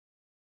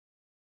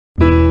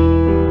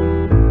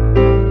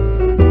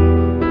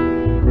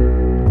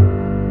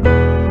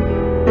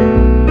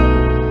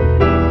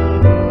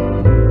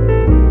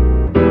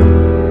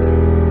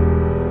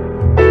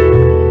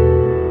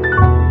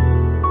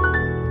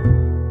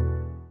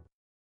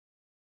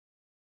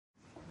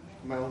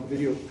my own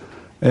video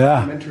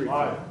Yeah. documentary.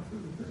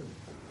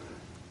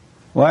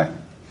 What?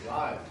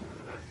 Live.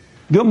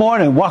 Good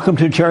morning. Welcome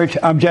to church.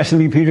 I'm Jesse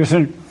Lee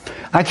Peterson.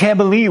 I can't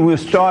believe we're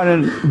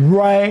starting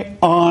right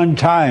on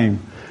time.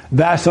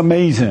 That's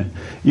amazing.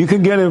 You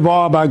can get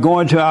involved by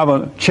going to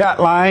our chat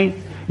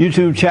line,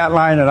 YouTube chat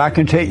line, and I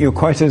can take your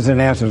questions and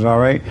answers, all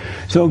right?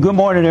 So good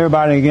morning,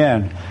 everybody,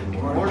 again.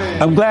 Good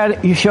morning. I'm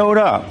glad you showed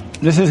up.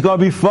 This is going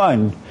to be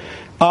fun.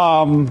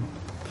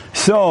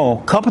 So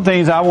a couple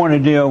things I want to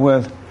deal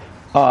with.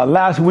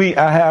 Last week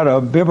I had a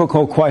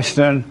biblical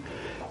question.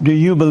 Do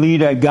you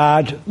believe that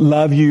God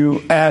loves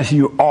you as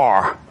you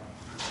are?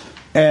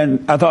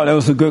 And I thought that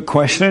was a good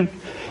question.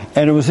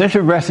 And it was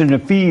interesting the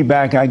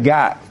feedback I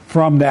got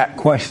from that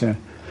question.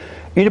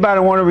 Anybody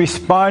want to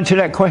respond to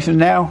that question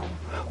now?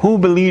 Who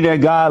believe that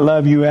God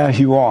loves you as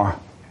you are?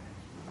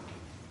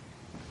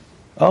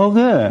 Oh,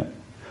 good.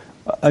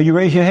 You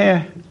raise your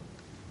hand?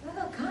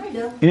 Well, kind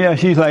of. Yeah,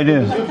 she's like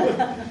this.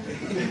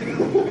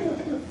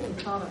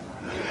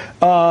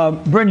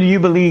 Brenda, you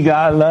believe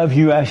God loves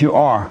you as you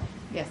are?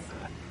 Yes.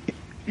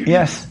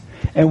 Yes.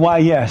 And why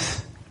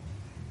yes?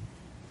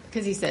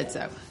 Because he said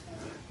so.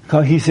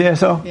 Because he said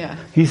so? Yeah.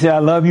 He said, I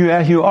love you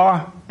as you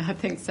are? I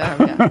think so,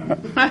 yeah.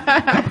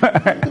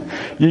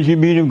 Did you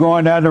meet him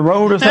going down the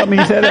road or something?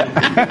 He said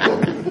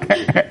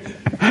that?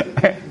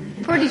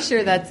 Pretty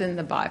sure that's in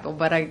the Bible,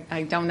 but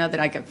I don't know that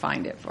I can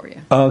find it for you.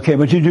 Okay,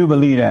 but you do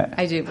believe that?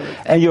 I do believe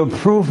that. And your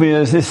proof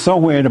is it's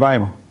somewhere in the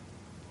Bible?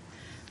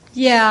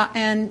 Yeah,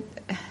 and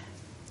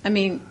I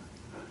mean,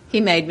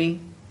 he made me.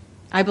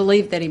 I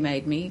believe that he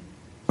made me.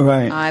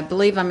 Right. I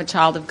believe I'm a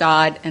child of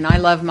God, and I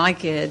love my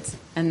kids,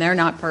 and they're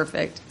not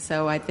perfect.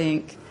 So I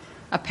think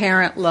a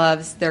parent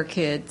loves their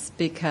kids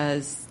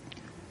because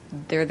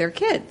they're their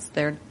kids.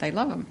 They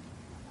love them.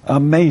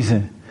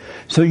 Amazing.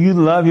 So you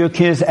love your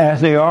kids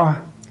as they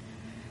are?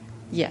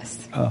 Yes.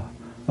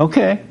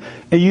 Okay.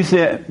 And you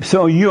said,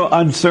 so you're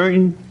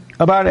uncertain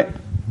about it?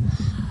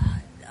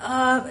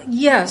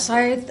 Yes,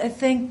 I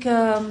think.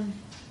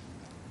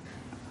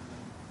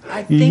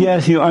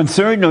 Yes, you're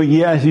uncertain, or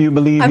yes, you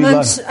believe I'm you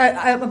love?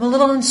 I'm a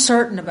little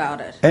uncertain about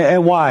it.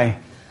 And why?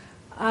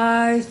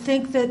 I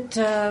think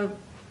that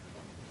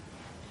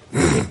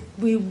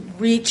we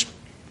reach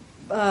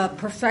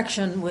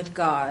perfection with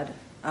God,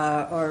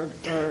 or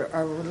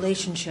our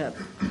relationship.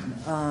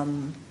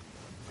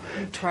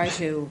 We try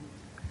to.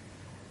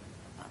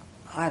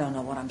 I don't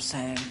know what I'm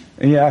saying.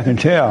 Yeah, I can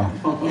tell.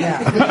 Yeah.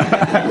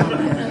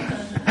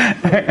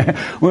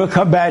 We'll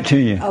come back to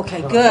you.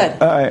 Okay, good.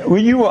 All right.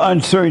 Well, you were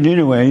uncertain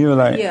anyway. You were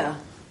like, Yeah.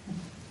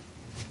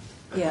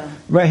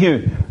 Right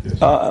here.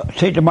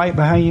 Take the mic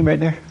behind you right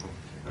there.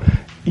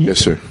 Yes,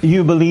 sir.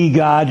 You believe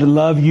God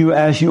loves you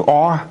as you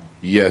are?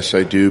 Yes,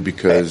 I do,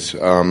 because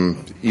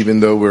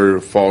even though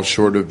we fall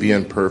short of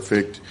being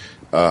perfect,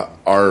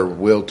 our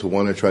will to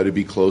want to try to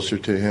be closer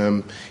to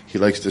Him, He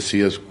likes to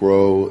see us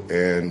grow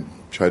and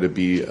try to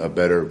be a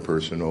better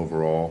person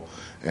overall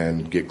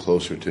and get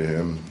closer to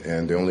Him.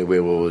 And the only way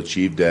we'll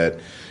achieve that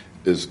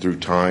is through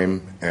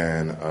time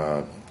and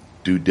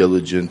due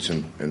diligence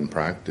and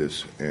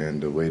practice.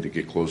 And the way to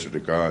get closer to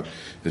God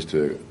is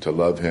to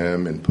love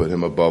Him and put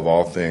Him above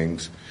all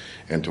things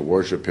and to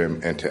worship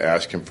Him and to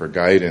ask Him for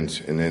guidance.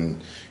 And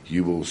then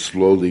you will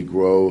slowly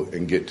grow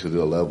and get to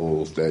the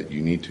levels that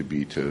you need to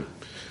be to,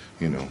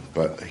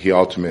 but He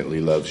ultimately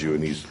loves you,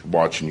 and He's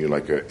watching you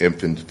like an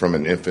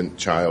infant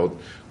child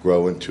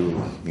grow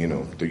into,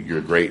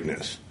 your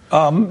greatness.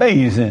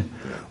 Amazing.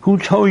 Who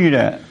told you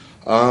that?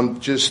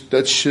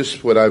 That's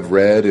just what I've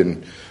read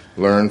and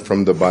learned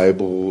from the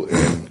Bible,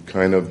 and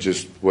kind of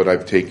just what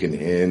I've taken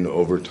in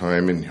over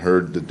time and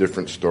heard the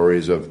different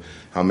stories of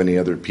how many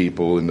other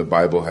people in the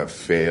Bible have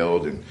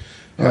failed and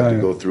had to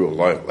go through a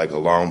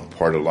long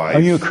part of life.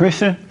 Are you a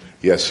Christian?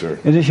 Yes, sir.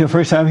 Is this your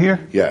first time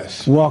here?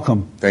 Yes.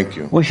 Welcome. Thank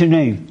you. What's your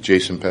name?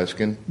 Jason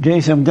Peskin.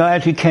 Jason, I'm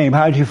glad you came.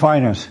 How did you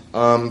find us?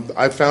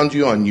 I found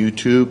you on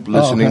YouTube,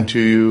 listening to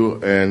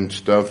you and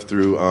stuff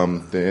through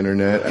the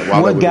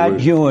internet. What got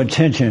your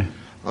attention?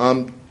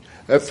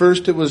 At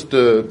first it was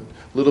the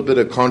little bit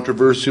of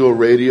controversial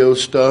radio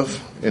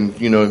stuff, and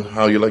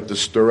how you like to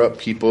stir up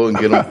people and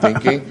get them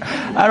thinking.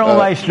 I don't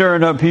like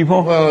stirring up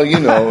people. Well,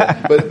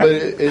 but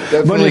it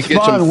definitely it's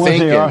gets fun them once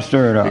thinking. They are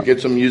stirred up. It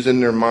gets them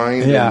using their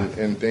mind Yeah.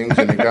 and things,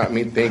 and it got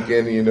me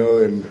thinking,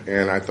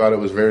 and I thought it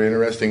was very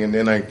interesting. And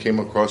then I came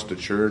across the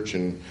church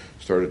and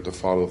started to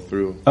follow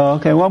through. Oh,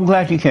 okay. Well, I'm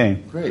glad you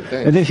came. Great,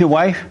 thanks. Is this your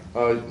wife?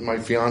 My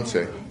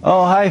fiance.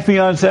 Oh, hi,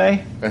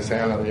 fiance. That's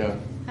Anna, yeah.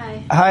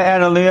 Hi. Hi,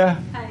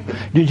 Analia. Hi.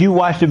 Did you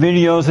watch the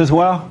videos as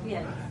well?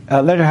 Yes.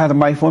 Let her have the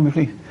mic for me,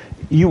 please.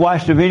 You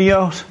watched the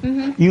videos?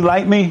 Mm-hmm. You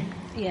like me?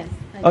 Yes.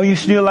 Oh, you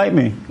still like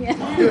me?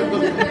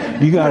 Yeah.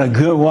 You got a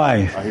good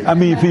wife.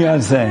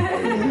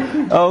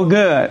 Fiance. Oh,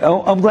 good.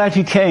 Oh, I'm glad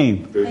you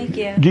came. Thank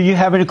you. Do you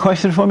have any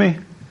questions for me?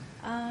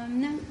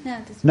 No,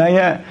 this Not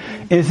yet.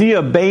 Is he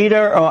a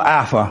beta or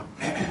alpha?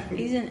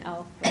 He's an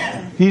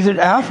alpha. He's an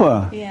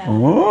alpha. Yeah.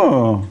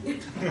 Oh,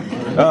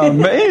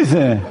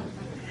 amazing.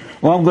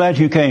 Well, I'm glad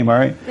you came. All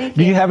right. Thank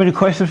Do you you. have any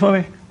questions for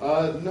me?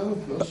 No,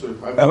 sir.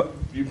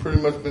 you've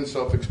pretty much been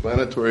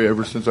self-explanatory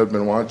ever since I've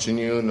been watching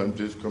you, and I've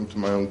just come to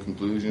my own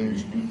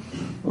conclusions.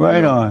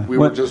 Right on. We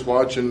were just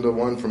watching the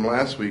one from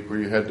last week where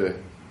you had to,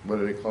 what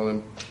do they call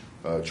him?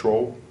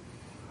 Troll?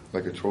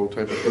 Like a troll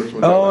type of person?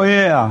 Oh,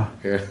 yeah.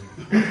 Yeah.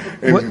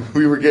 And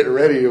we were getting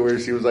ready where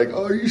she was like,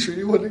 oh, are you sure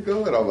you want to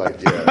go? And I'm like,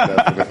 yeah,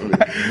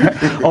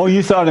 definitely. Oh,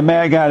 you saw the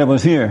mad guy that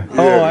was here.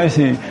 Yeah. Oh, I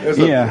see.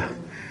 Yeah.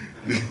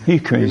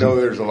 He's crazy. You know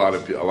there's a lot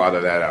of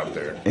that out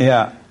there.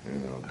 Yeah. You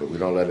know, but we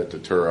don't let it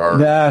deter our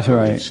That's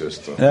right. belief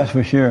system. That's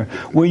for sure.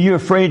 Were you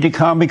afraid to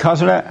come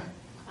because of that?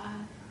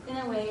 In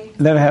a way.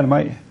 Let her have the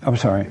mic. I'm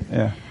sorry.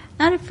 Yeah.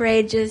 Not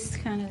afraid, just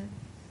kind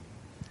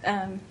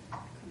of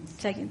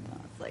second thoughts.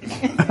 Like.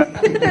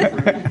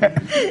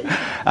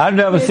 I've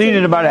never seen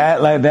anybody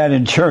act like that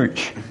in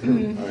church.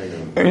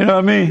 Mm-hmm. You know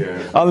what I mean?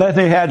 Yeah. Unless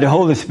they had the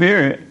Holy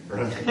Spirit.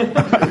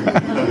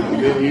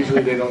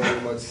 Usually they don't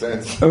make much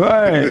sense.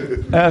 Right.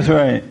 That's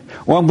right.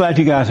 Well, I'm glad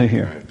you guys are All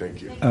here. right,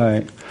 thank you. All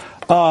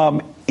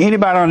right.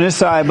 Anybody on this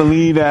side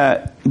believe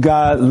that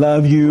God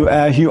loves you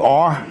as you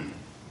are?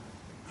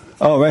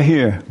 Oh, right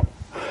here.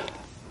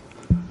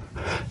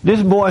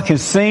 This boy can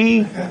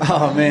sing.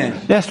 Oh, man.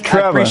 That's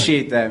Trevor. I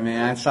appreciate that,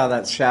 man. I saw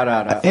that shout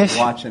out. I was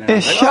watching it.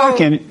 It's like,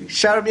 shocking. Oh,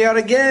 shouted me out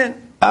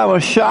again. I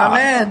was shocked.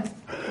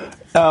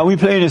 Oh, man. We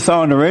played this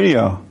song on the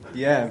radio.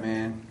 Yeah,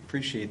 man.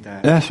 Appreciate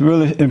that. That's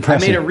really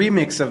impressive. I made a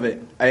remix of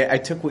it. I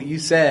took what you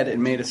said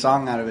and made a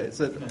song out of it. It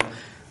said,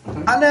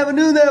 I never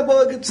knew that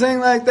boy could sing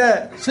like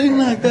that. Sing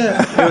like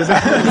that. It was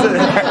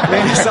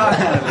made a song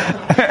out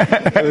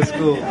of it. It was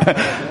cool.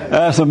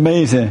 That's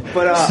amazing.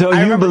 But, so I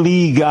you remember-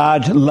 believe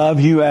God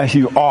loves you as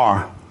you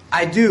are.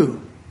 I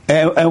do.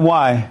 And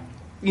why?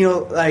 You know,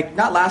 like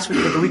not last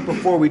week, but the week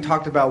before, we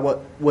talked about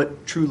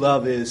what true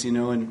love is. You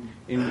know, and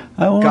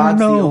I want to God's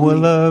the know what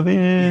only- love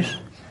is.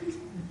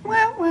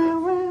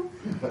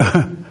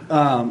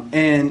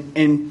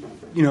 And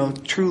you know,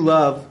 true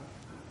love,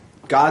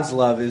 God's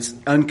love is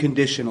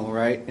unconditional,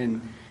 right?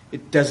 And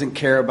it doesn't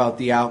care about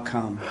the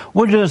outcome.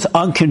 What does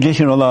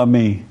unconditional love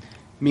mean?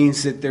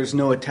 Means that there's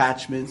no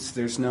attachments.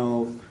 There's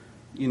no,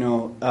 you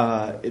know,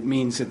 it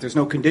means that there's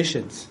no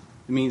conditions.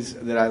 It means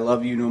that I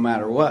love you no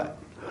matter what.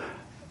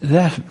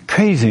 That's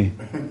crazy.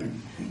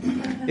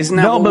 Isn't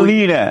that Don't what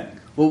believe that.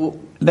 Well,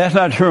 That's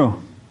not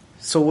true.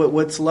 so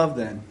what's love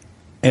then?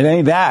 It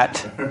ain't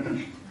that.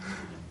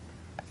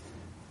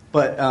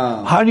 But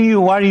Why do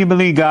you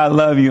believe God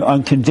loves you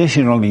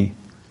unconditionally?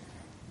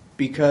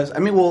 because I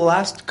mean, well,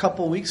 last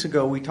couple weeks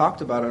ago we talked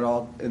about it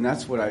all, and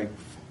that's what it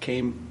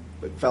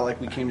felt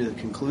like we came to the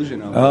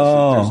conclusion of.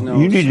 Oh, There's no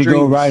you need to go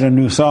strings. write a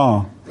new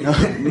song. No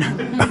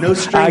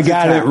strings. I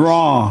got attached. it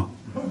wrong.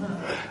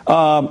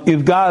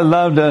 If God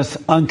loved us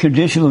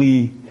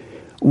unconditionally,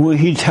 would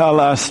He tell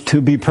us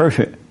to be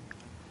perfect?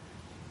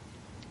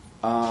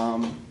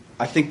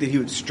 I think that He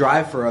would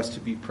strive for us to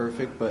be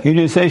perfect, but He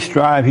didn't say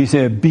strive. He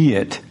said be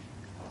it.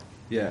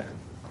 yeah.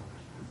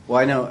 Well,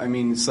 I know. I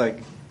mean, it's like,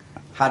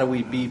 how do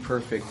we be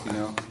perfect? You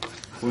know,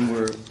 when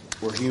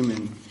we're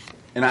human,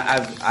 and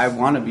I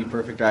want to be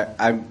perfect.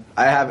 I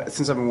have,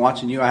 since I've been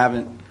watching you, I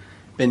haven't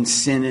been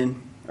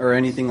sinning or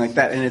anything like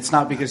that, and it's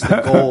not because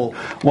the goal.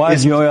 Why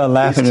is Joel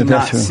laughing is at to that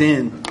not show?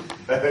 sin.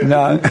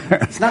 No.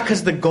 It's not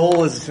because the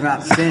goal is to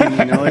not sin.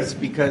 You know, it's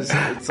because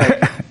it's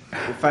like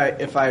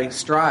if I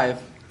strive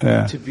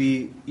Yeah. to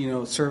be, you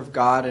know, serve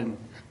God and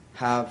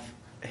have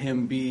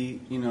Him be,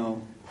 you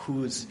know,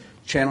 who's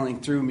channeling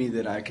through me,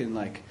 that I can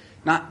like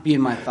not be in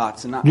my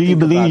thoughts and not. Do you think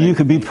believe about you it.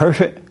 could be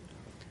perfect?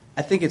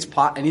 I think it's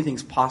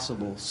anything's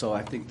possible. So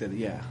I think that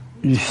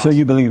So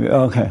you believe it?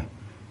 Okay.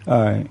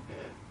 All right.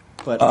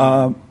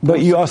 But But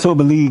you also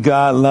believe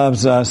God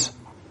loves us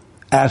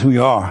as we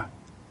are.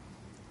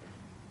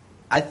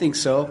 I think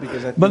so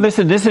because I think, But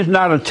listen, this is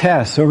not a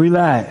test, so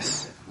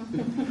relax.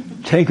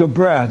 Take a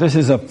breath. This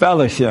is a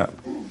fellowship.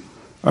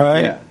 All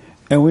right? Yeah.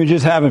 And we're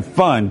just having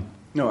fun.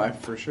 no,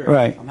 for sure.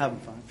 Right. I'm having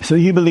fun. So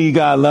you believe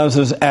God loves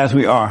us as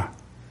we are.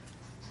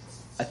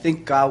 I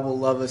think God will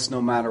love us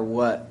no matter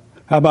what.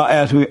 How about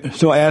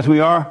as we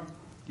are?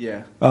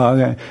 Yeah. Oh,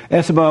 okay.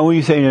 Esteban, what do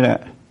you say to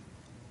that?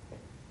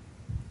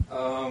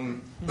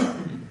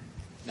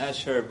 Not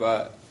sure,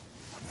 but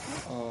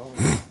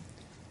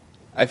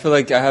I feel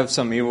like I have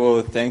some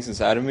evil things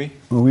inside of me.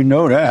 Well, we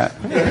know that.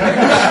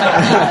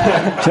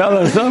 Tell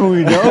us something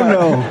we don't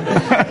know.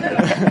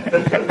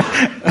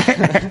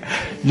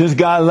 Does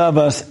God love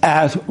us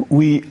as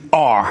we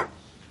are?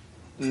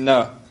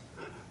 No,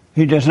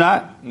 He does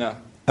not? no,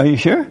 Are you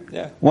sure?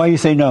 Yeah. Why you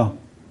say no?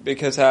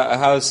 because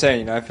I was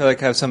saying, I feel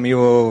like I have some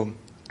evil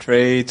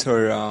traits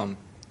or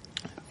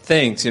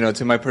things,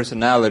 to my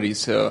personality.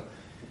 So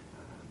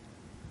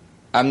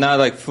I'm not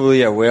like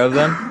fully aware of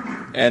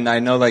them, and I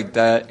know like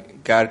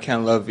that God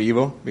can't love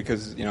evil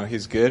because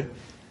He's good.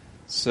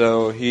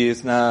 So He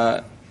is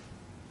not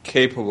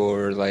capable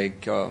or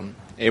like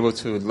able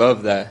to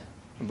love that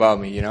about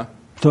me.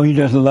 So He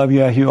doesn't love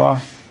you as you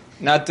are?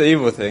 Not the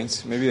evil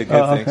things, maybe the good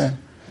Okay. things.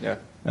 Yeah.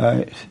 All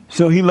right.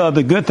 So He loved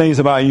the good things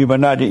about you, but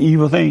not the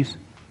evil things?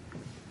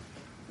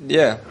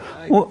 Yeah.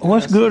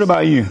 What's good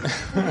about you?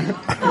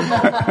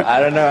 I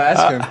don't know.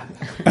 Ask him.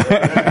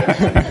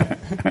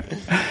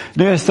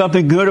 There's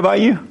something good about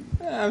you?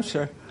 I'm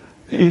sure.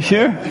 You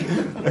sure?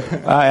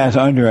 I asked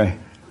Andre.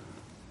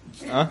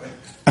 Huh?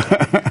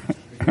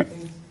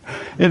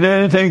 Is there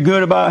anything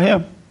good about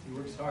him? He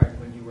works hard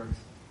when he works.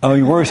 Oh,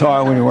 he works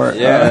hard when he works.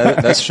 Yeah,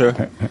 that's true.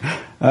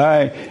 All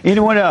right.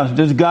 Anyone else?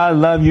 Does God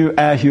love you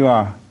as you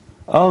are?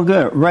 Oh,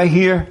 good. Right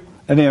here,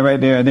 and then right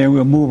there, and then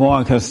we'll move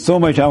on because so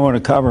much I want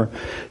to cover.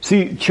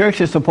 See,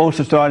 church is supposed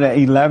to start at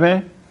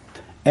 11,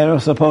 and it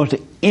was supposed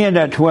to end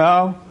at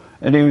 12,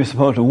 and then we're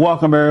supposed to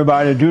welcome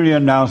everybody, do the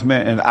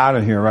announcement, and out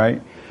of here,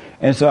 right?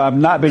 And so I've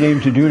not been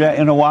able to do that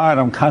in a while, and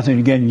I'm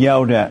constantly getting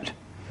yelled at.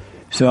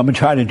 So I'm going to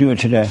try to do it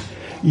today.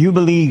 You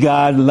believe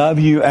God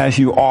loves you as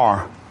you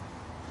are.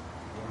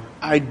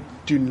 I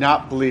do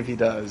not believe he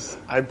does.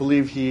 I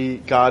believe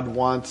he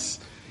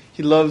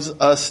loves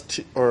us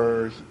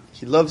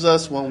he loves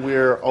us when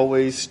we're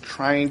always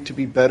trying to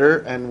be better,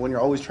 and when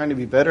you're always trying to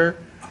be better.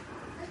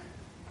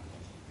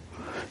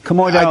 Come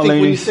on down,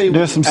 ladies.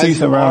 There's some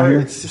seats around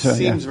here. It just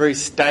seems very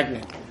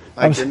stagnant.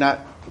 Like you're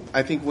not.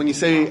 I think when you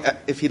say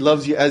if he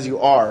loves you as you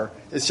are,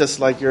 it's just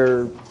like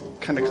you're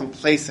kind of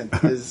complacent.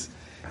 Is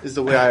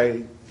the way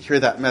I hear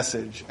that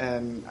message,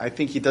 and I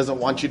think he doesn't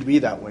want you to be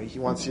that way. He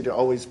wants you to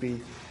always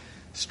be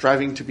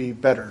striving to be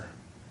better.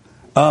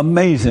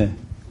 Amazing.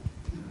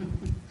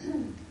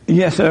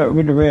 Yes, sir,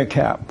 with the red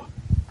cap.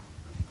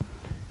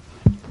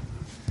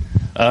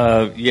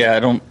 Yeah, I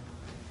don't.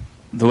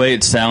 The way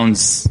it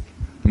sounds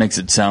makes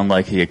it sound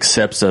like he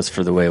accepts us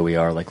for the way we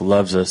are, like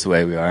loves us the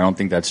way we are. I don't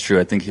think that's true.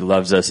 I think he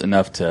loves us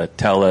enough to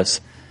tell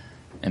us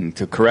and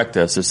to correct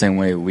us the same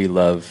way we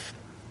love,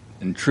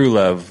 in true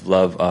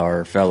love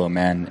our fellow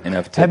man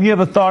enough to. Have you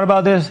ever thought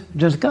about this?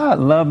 Does God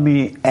love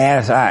me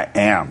as I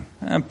am?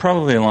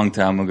 Probably a long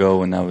time ago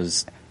when I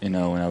was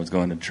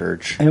going to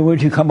church. And what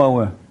did you come up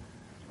with?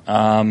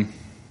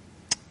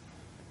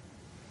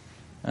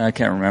 I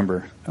can't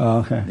remember. Oh,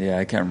 okay. Yeah,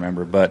 I can't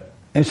remember. But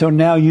and so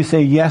now you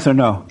say yes or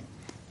no?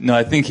 No,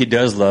 I think he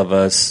does love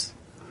us,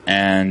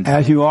 and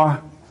as you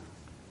are.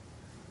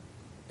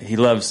 He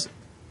loves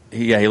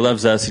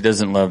us. He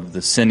doesn't love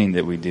the sinning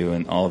that we do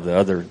and all of the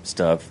other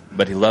stuff,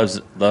 but he loves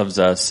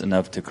us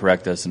enough to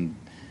correct us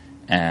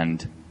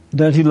and.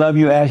 Does he love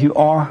you as you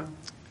are?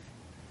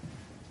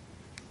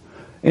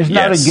 It's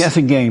not a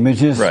guessing game.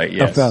 It's just right.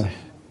 Yes. A fellowship.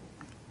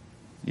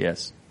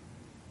 Yes.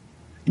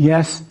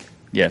 Yes.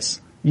 Yes.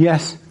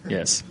 Yes.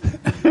 Yes.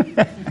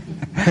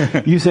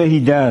 You say he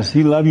does.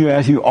 He loves you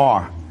as you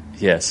are.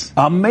 Yes.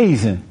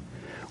 Amazing.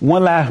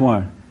 One last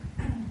one.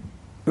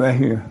 Right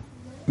here.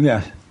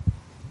 Yes.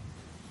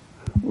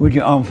 With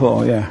your arm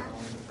full, yeah.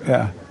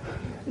 Yeah.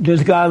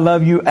 Does God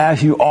love you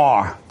as you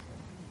are?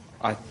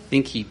 I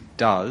think he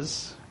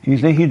does. You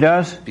think he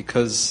does?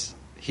 Because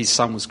his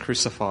son was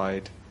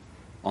crucified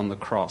on the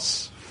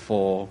cross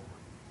for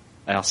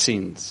our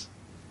sins.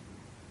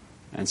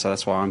 And so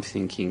that's why I'm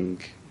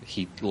thinking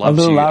he loves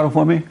you. A little louder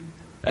for me.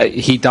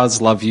 He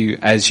does love you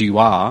as you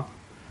are.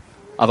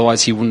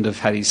 Otherwise, he wouldn't have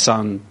had his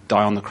son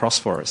die on the cross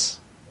for us.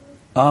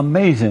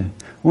 Amazing.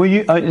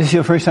 This is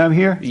your first time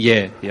here?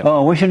 Yeah.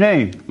 Oh, what's your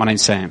name? My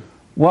name's Sam.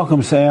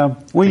 Welcome, Sam.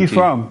 Where are you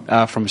from?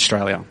 From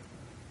Australia.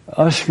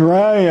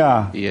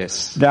 Australia.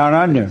 Yes. Down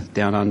under.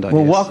 Down under.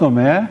 Well, yes. welcome,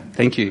 man.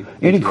 Thank you.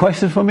 Any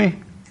questions for me?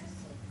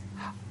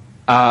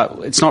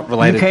 It's not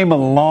related. You came a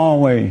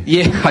long way.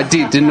 Yeah, I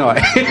did, didn't I?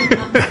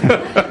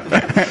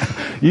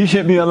 You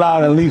should be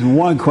allowed at least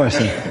one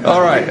question.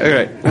 All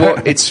right.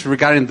 Well, it's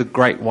regarding the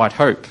Great White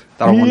Hope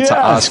that I wanted to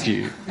ask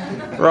you.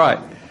 Right.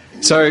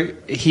 So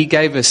he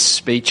gave a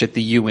speech at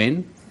the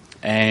UN,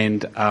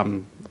 and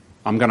I'm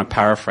going to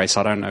paraphrase.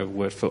 I don't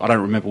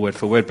remember word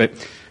for word, but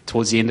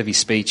towards the end of his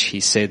speech, he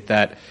said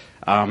that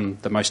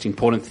the most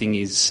important thing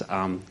is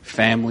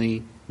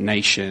family,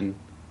 nation,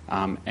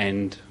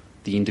 and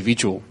the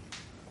individual.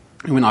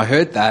 And when I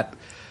heard that,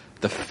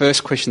 the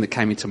first question that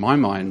came into my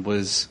mind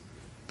was,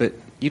 but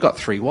you got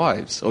 3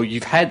 wives, or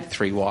you've had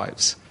 3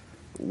 wives.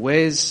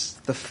 Where's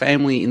the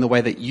family in the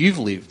way that you've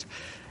lived?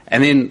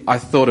 And then I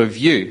thought of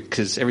you,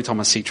 because every time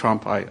I see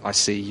Trump, I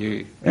see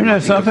you. Isn't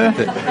that something?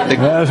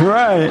 That's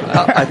right.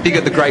 I think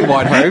of the Great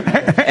White Hope,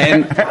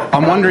 and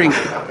I'm wondering...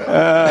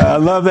 I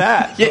love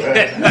that. Yeah.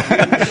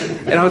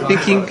 And I'm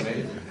thinking...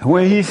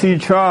 When he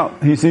sees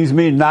Trump, he sees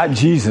me, not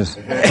Jesus.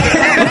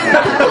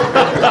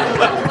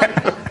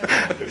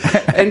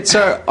 And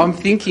so I'm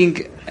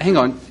thinking, hang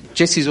on,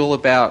 Jesse's all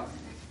about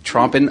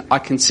Trump, and I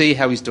can see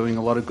how he's doing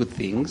a lot of good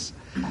things.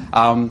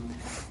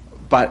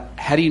 But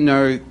how do you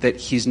know that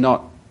he's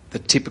not the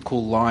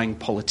typical lying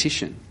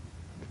politician?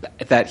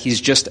 That he's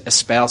just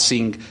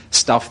espousing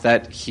stuff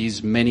that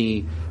his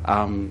many,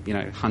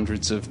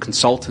 hundreds of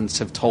consultants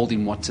have told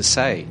him what to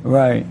say.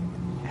 Right.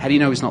 How do you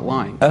know he's not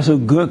lying? That's a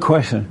good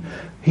question.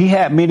 He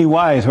had many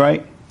wives,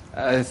 right?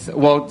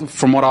 Well,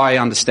 from what I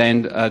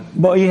understand,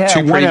 but he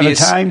had one at a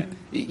time?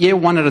 Yeah,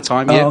 one at a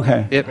time. Yeah. Oh,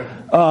 okay.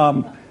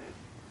 Yep.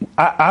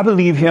 I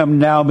believe him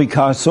now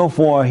because so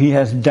far he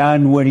has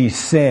done what he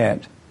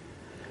said.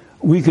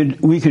 We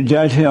could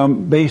judge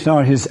him based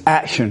on his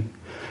action,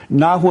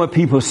 not what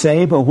people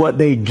say, but what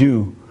they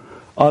do.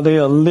 Are they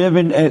a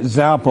living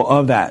example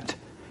of that?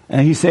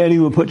 And he said he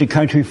would put the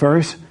country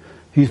first.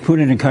 He's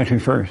putting the country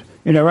first.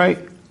 Isn't that right?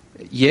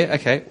 Yeah,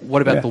 okay.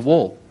 What about the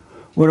wall?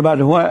 What about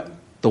the what?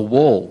 The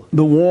wall.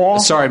 The wall?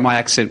 Sorry, my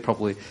accent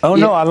probably. Oh,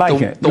 Yeah, no, I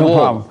like it. The No wall.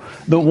 problem.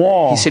 The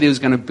wall. He said he was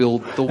going to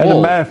build the As a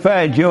wall. matter of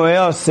fact,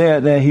 Joel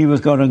said that he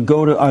was going to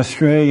go to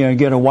Australia and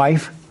get a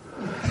wife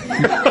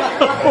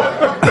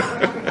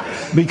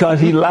because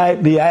he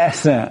liked the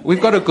accent. We've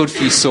got a good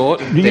few sort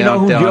Do you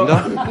know down who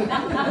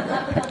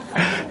under.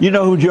 You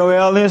know who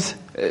Joel is?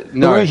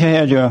 No. Raise your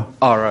hand, Joel.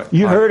 All right.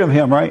 You all right. heard of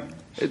him, right?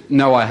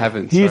 No, I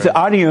haven't. He's sorry. the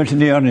audio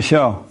engineer on the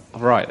show.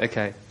 Right,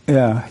 okay.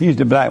 Yeah, he's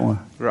the black one.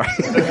 Right.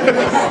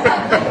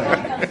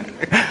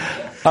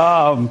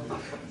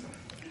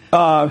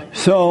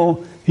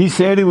 So he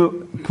said he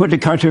would put the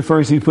country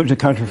first. He put the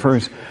country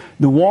first.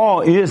 The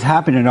wall is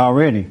happening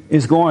already.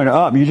 It's going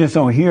up. You just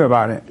don't hear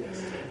about it.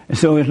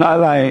 So it's not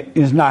like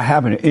it's not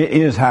happening. It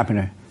is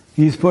happening.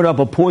 He's put up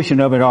a portion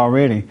of it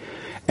already.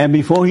 And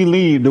before he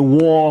leaves, the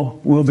wall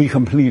will be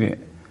completed.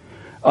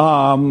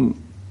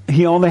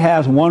 He only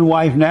has one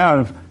wife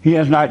now. He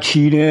has not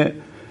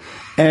cheated.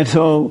 And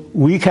so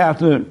we have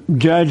to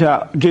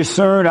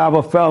discern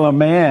our fellow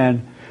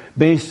man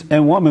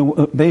and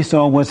woman based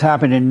on what's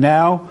happening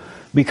now,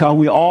 because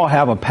we all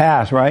have a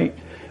past, right?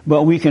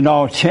 But we can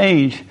all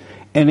change.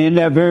 And in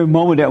that very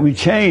moment that we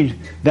change,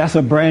 that's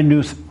a brand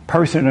new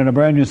person and a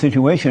brand new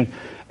situation.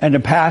 And the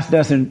past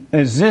doesn't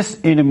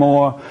exist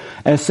anymore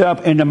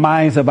except in the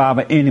minds of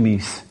our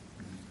enemies.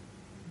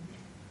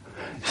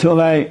 So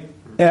like,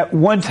 at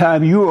one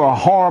time you were a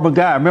horrible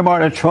guy. Remember all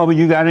that trouble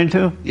you got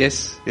into?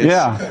 Yes.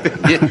 Yeah.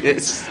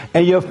 Yes.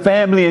 And your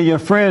family and your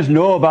friends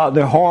know about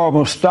the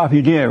horrible stuff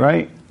you did,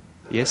 right?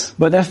 Yes.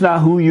 But that's not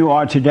who you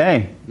are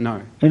today.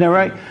 No. Isn't that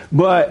right?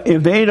 But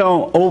if they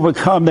don't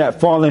overcome that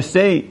fallen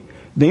state,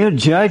 they'll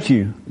judge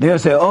you. They'll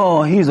say,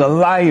 oh, he's a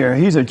liar,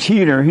 he's a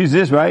cheater, he's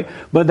this, right?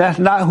 But that's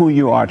not who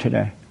you are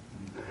today.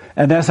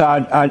 And that's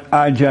how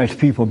I judge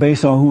people,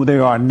 based on who they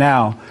are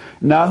now,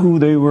 not who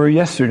they were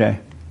yesterday.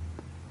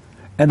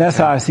 And that's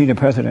how I see the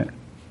president.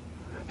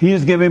 He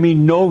has given me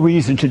no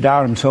reason to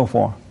doubt him so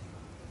far.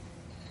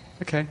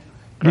 Okay.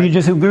 Do you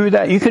disagree with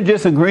that? You can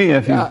disagree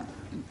if you...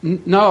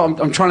 No,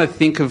 I'm trying to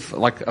think of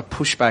like a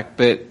pushback,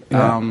 but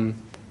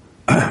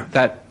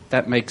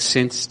that makes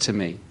sense to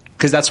me,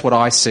 because that's what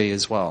I see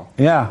as well.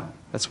 Yeah.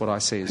 That's what I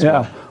see as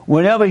well.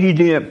 Whatever he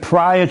did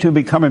prior to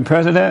becoming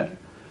president,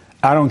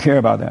 I don't care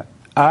about that.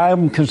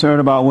 I'm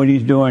concerned about what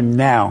he's doing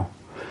now.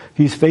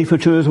 He's faithful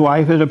to his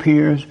wife, it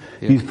appears.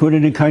 Yeah. He's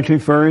putting the country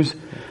first.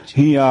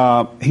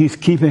 He's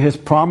keeping his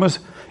promise,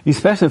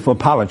 especially for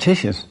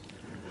politicians.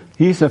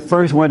 He's the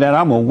first one that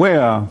I'm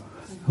aware of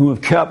who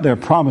have kept their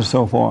promise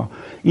so far.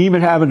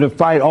 Even having to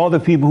fight all the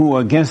people who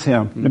are against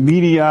him, the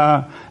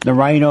media, the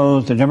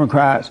rhinos, the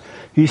Democrats,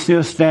 he's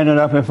still standing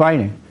up and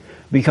fighting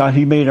because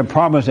he made a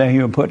promise that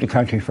he would put the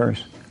country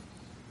first.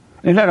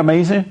 Isn't that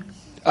amazing?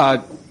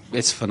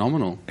 It's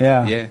phenomenal.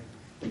 Yeah. Yeah.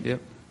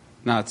 Yep.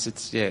 No,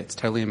 it's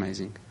totally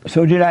amazing.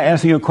 So did I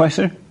answer your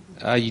question?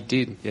 You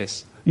did,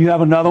 yes. You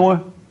have another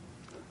one?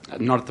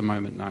 Not at the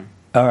moment, no.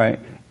 All right.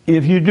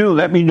 If you do,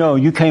 let me know.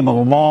 You came a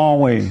long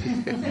way.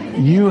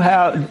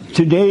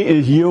 Today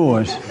is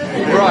yours.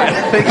 Right.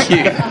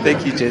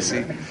 Thank you,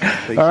 Jesse.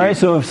 All right.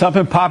 So if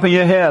something pop in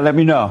your head, let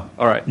me know.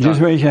 All right.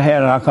 Just raise your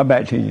hand and I'll come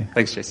back to you.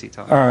 Thanks, Jesse.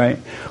 Tom. All right.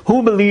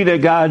 Who believe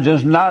that God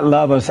does not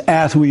love us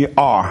as we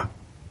are?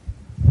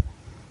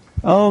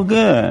 Oh,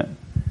 good.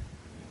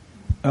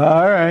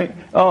 All right.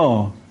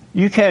 Oh,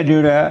 you can't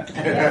do that.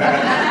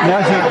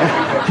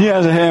 Now she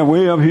has a hand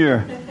way up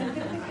here.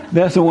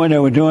 That's the one that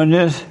was doing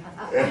this.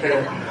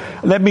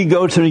 Let me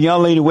go to the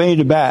young lady way in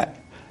the back,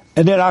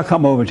 and then I'll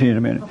come over to you in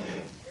a minute.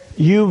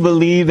 You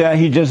believe that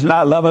he does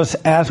not love us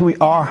as we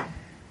are?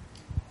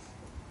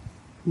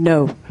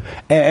 No.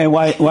 And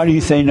why do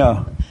you say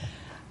no?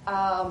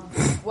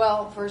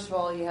 Well, first of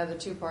all, you have the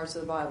two parts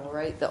of the Bible,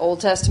 right? The Old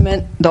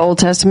Testament,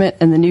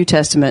 and the New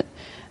Testament.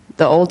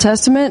 The Old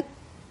Testament,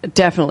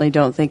 definitely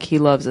don't think he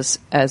loves us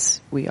as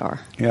we are.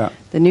 Yeah.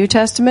 The New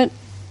Testament,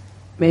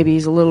 maybe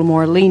he's a little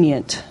more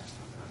lenient.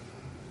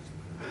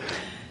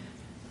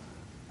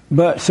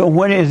 But so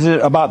what is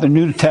it about the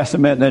New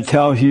Testament that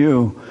tells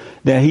you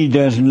that he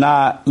does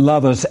not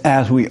love us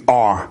as we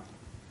are?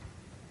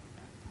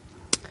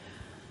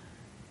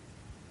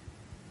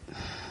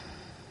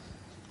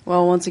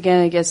 Well, once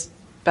again, it gets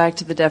back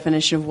to the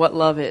definition of what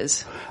love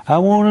is. I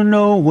want to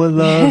know what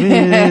love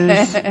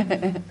is.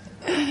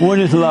 What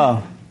is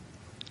love?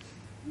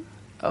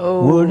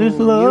 Oh, what is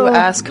love? You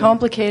ask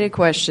complicated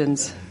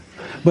questions.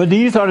 But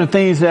these are the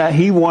things that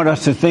he wants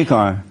us to think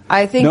on.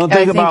 Don't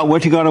think about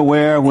what you're going to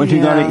wear, what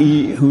you're going to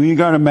eat, who you're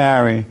going to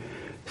marry.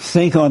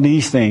 Think on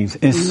these things.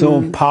 It's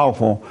so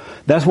powerful.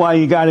 That's why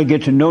you got to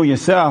get to know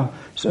yourself.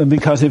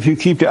 Because if you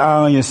keep your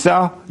eyes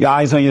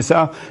on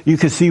yourself, you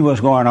can see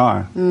what's going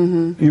on.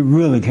 Mm-hmm. You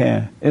really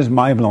can. It's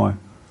mind blowing.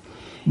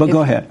 But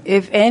go ahead.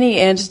 If any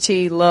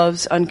entity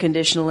loves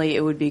unconditionally,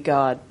 it would be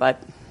God.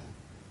 But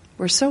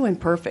we're so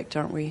imperfect,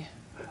 aren't we?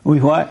 We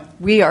what?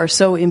 We are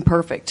so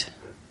imperfect.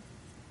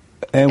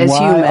 And as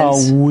why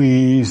humans. are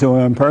we so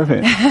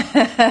imperfect?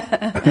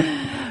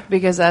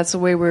 Because that's the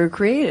way we were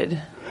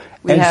created.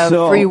 We And have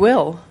so- free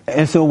will.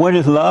 And so, what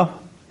is love?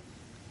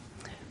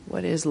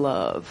 What is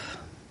love?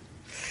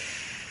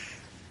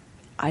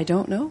 I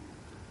don't know.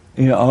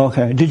 Yeah,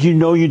 okay. Did you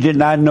know you did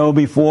not know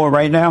before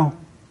right now?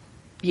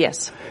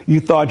 Yes. You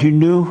thought you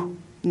knew?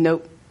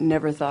 Nope.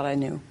 Never thought I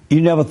knew.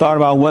 You never thought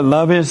about what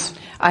love is?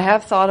 I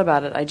have thought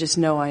about it. I just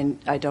know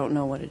I don't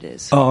know what it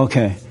is. Oh,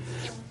 okay.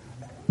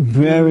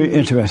 Very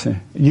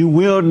interesting. You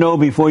will know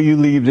before you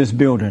leave this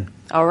building.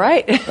 All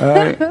right. All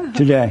right,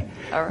 today.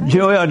 All right.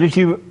 Joel,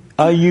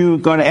 are you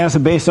going to answer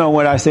based on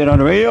what I said on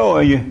the radio, or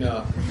are you?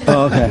 No.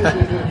 Oh, okay.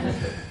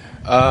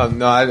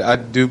 No, I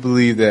do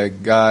believe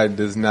that God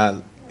does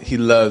not, He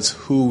loves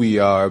who we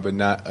are, but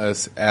not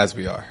us as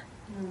we are.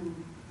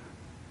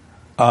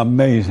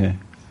 Amazing.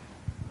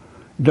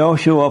 Don't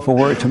show up for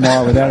work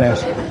tomorrow with that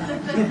answer.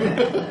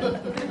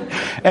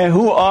 And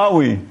who are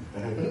we?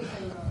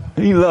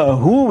 He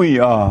loves who we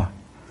are.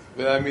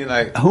 But I mean,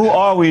 like, Who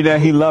are we that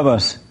He loves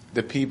us?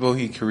 the people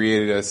He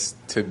created us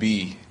to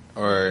be,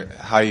 or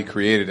how He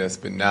created us,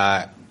 but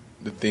not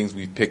the things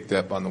we picked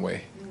up on the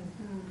way.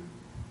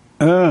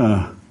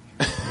 Are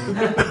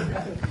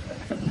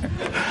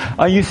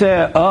you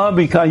saying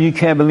because you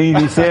can't believe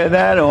He said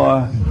that,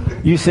 or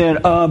you said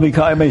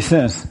because it makes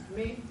sense?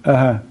 Me?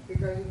 Uh-huh.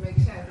 Because it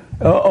makes sense.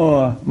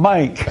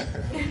 Mike.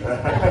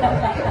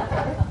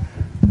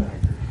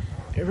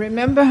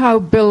 Remember how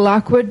Bill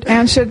Lockwood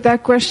answered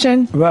that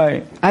question?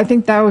 Right. I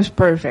think that was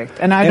perfect.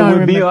 And I It don't would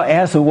be remember. your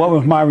answer. What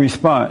was my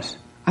response?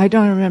 I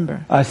don't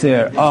remember. I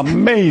said,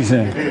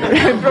 amazing.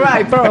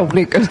 Right,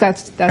 probably, because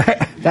that's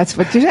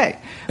what you say.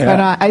 Yeah. But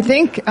I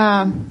think,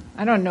 I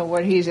don't know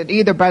what he said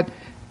either, but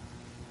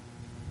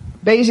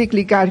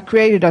basically God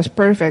created us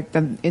perfect,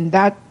 and in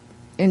that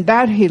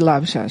He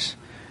loves us.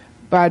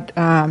 But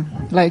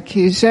like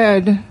he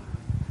said,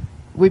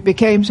 we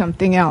became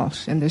something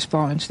else in this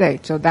fallen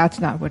state, so that's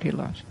not what He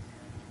loves.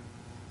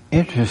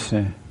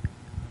 Interesting.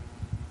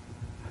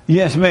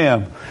 Yes,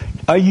 ma'am.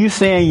 Are you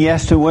saying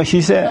yes to what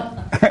she said?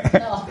 No,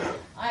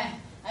 I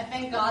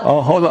thank God. Oh,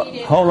 hold on,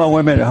 wait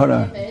a minute, hold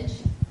on.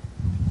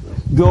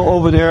 Go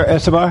over there,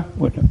 Esteban.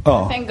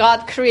 I think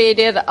God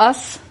created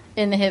us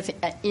in His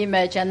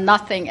image and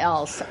nothing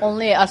else.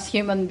 Only us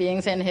human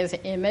beings in His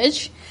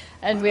image,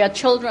 and we are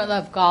children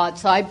of God.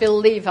 So I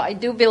do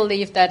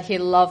believe that He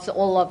loves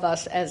all of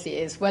us as He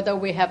is, whether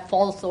we have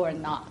faults or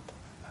not.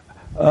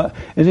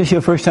 Is this your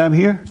first time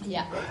here?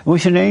 Yeah.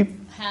 What's your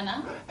name?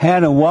 Hannah.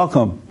 Hannah,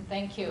 welcome.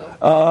 Thank you.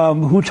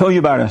 Who told you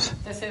about us?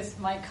 This is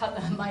my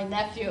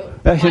nephew.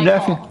 That's your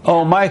Michael. nephew?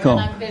 Oh, Michael.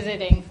 And I'm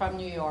visiting from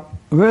New York.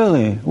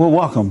 Really? Well,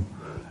 welcome.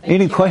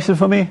 Any questions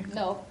for me?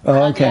 No.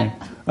 Oh, okay.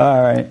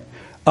 All right.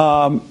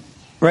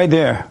 Right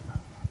there.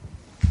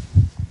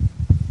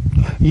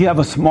 You have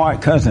a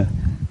smart cousin.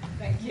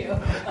 Thank you.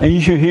 And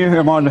you should hear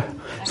him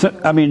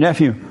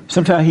nephew.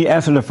 Sometimes he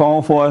answers the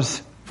phone for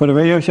us for the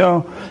radio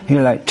show. He's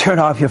like, turn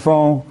off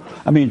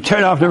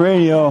the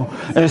radio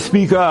and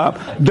speak up.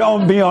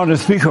 Don't be on the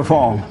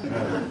speakerphone.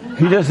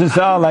 He doesn't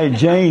sound like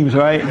James,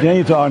 right?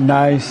 James all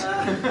nice.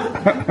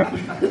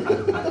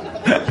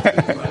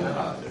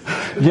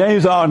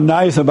 James all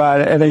nice about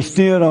it, and they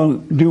still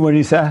don't do what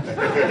he said.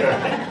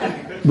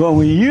 But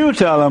when you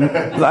tell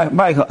him, like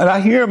Michael, and I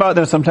hear about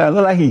this sometimes, it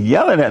looks like he's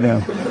yelling at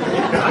them.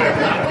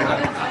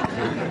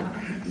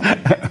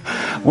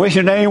 What's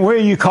your name? Where are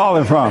you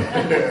calling from?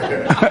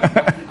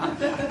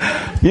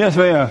 Yes,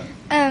 ma'am.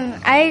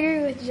 I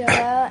agree with Joel.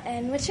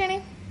 And what's your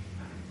name?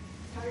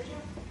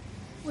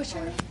 What's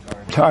your name?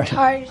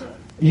 Tarsha.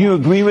 You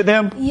agree with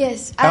them?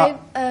 Yes,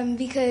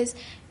 because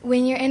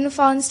when you're in the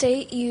fallen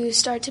state, you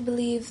start to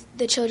believe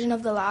the children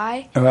of the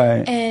lie.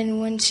 Right.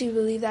 And once you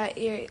believe that,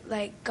 you're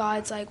like,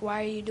 God's like,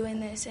 why are you doing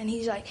this? And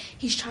He's like,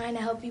 He's trying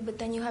to help you, but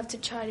then you have to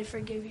try to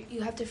forgive.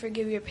 You have to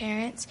forgive your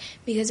parents,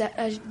 because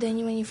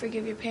then when you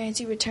forgive your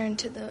parents, you return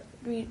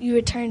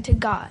to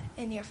God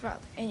and your father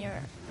and your.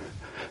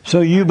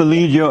 So you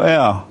believe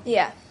Joel?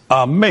 Yeah.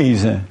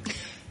 Amazing.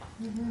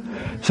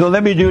 So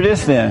let me do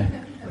this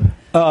then.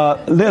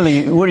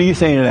 Lily, what do you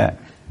say to that?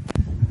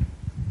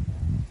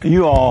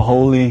 You all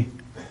holy.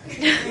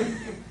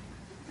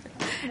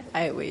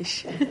 I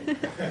wish.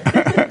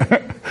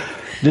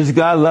 Does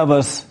God love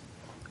us?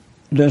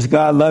 Does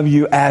God love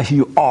you as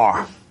you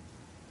are?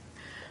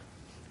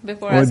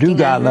 Before or do asking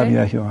God Andre, love you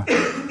as you are?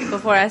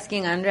 Before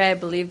asking Andre, I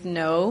believe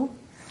no.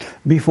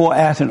 Before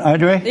asking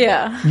Andre?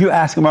 Yeah. You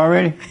asked him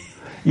already?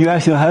 You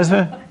asked your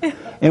husband?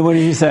 And what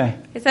did he say?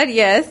 He said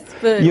yes,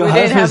 but Your we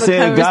didn't have husband a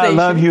said conversation. God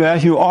loves you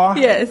as you are?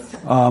 Yes.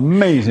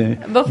 Amazing.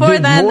 Before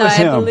that, no, Divorce I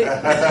him.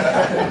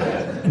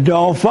 believe.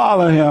 Don't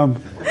follow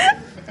him.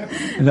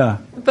 No.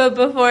 But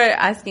before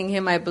asking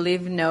him, I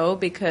believe no,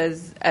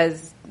 because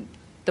as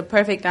the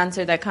perfect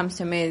answer that comes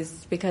to me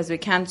is because we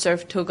can't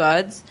serve two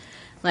gods.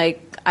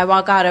 Like, I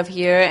walk out of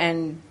here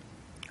and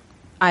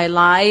I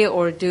lie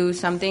or do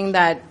something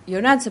that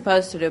you're not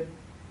supposed to do,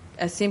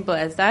 as simple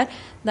as that,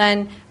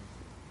 then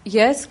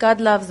yes,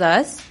 God loves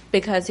us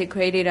because He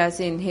created us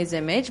in His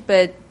image,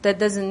 but that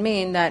doesn't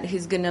mean that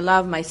He's going to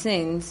love my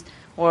sins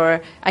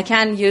or I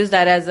can't use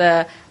that as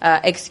a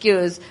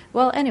excuse.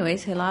 Well,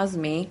 anyways, he loves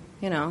me,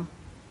 Amazing.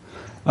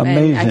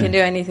 and I can do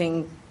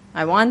anything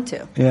I want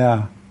to.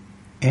 Yeah.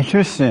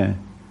 Interesting.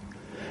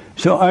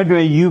 So,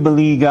 Andre, you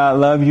believe God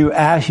loves you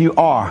as you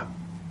are?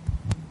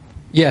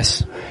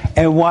 Yes.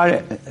 And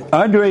why?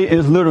 Andre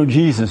is little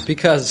Jesus.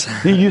 Because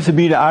he used to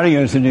be the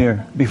audio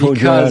engineer before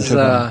Joel took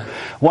him.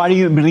 Why do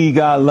you believe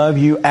God loves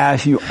you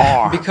as you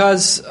are?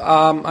 Because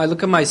I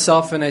look at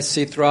myself and I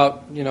see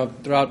throughout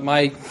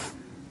my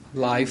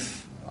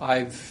life,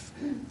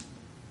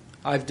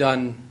 I've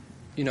done,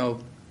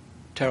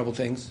 terrible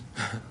things,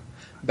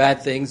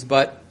 bad things,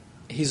 but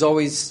He's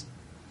always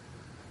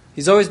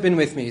been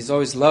with me. He's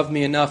always loved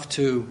me enough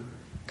to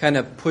kind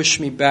of push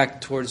me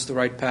back towards the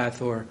right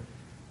path, or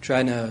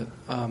trying to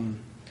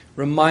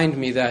remind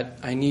me that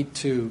I need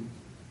to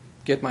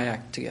get my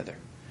act together.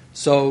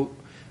 So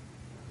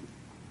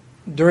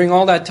during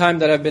all that time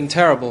that I've been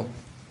terrible,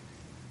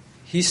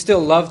 He still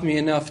loved me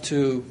enough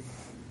to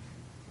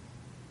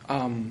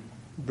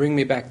bring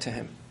me back to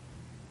Him.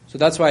 So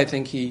that's why I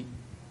think He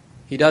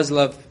does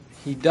love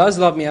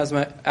me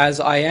as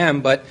I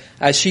am. But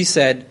as she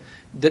said,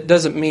 that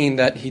doesn't mean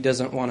that He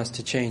doesn't want us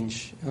to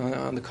change.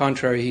 On the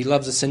contrary, He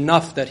loves us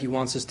enough that He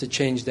wants us to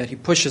change, that He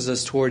pushes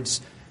us towards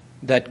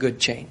that good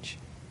change.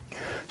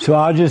 So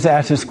I'll just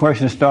ask this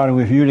question, starting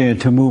with you then,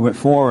 to move it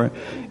forward.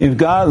 If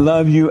God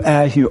loves you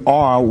as you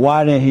are,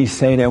 why did He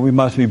say that we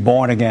must be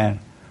born again?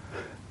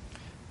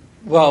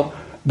 Well,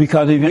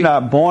 because if you're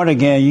not born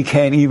again, you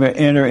can't even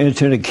enter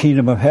into the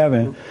kingdom of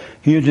heaven.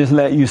 He'll just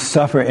let you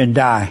suffer and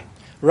die.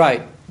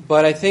 Right.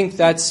 But I think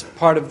that's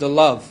part of the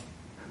love.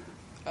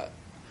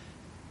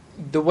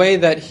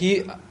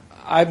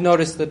 I've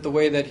noticed that the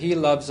way that He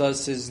loves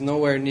us is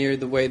nowhere near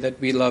the way that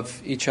we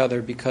love each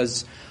other,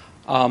 because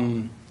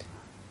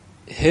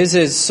His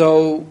is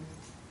so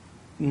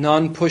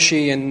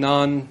non-pushy and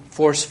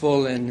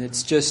non-forceful, and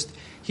it's just,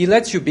 He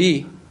lets you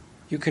be.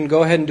 You can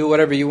go ahead and do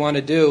whatever you want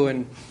to do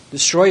and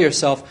destroy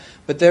yourself,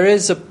 but there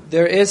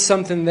is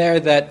something there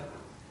that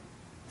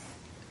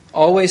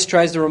always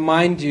tries to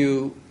remind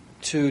you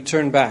to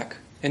turn back,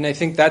 and I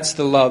think that's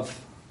the love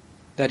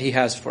that He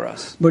has for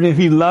us. But if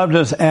He loved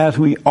us as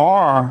we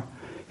are,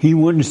 He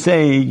wouldn't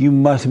say you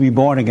must be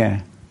born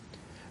again.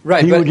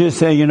 Right. He would just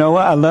say, you know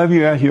what, I love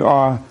you as you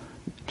are,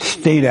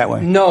 stay that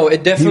way. No,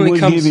 it definitely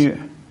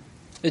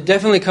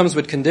comes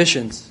with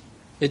conditions.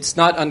 It's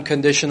not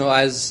unconditional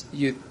as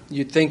you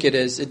think it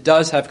is. It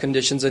does have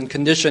conditions, and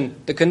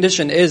the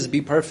condition is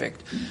be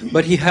perfect.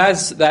 But He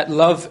has that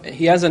love,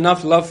 He has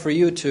enough love for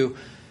you to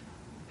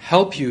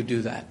help you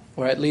do that,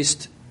 or at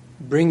least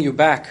bring you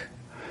back.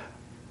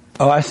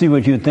 Oh, I see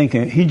what you're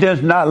thinking. He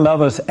does not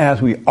love us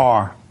as we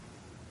are,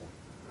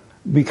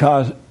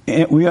 because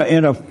we are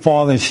in a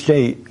fallen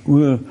state.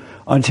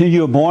 Until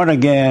you're born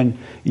again,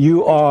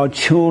 you are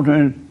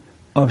children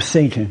of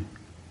Satan.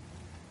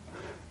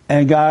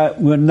 And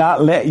God will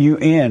not let you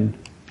in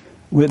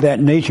with that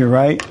nature,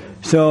 right?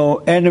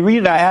 So, and the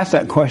reason I ask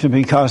that question,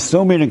 because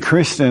so many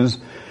Christians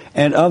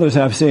and others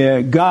have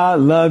said, God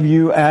loves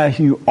you as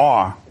you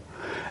are.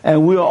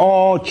 And we're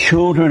all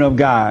children of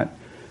God.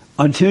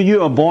 Until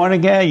you are born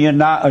again, you're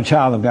not a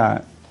child of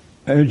God.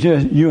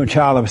 You're a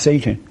child of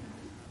Satan.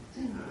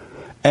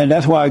 And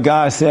that's why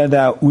God said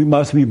that we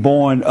must be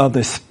born of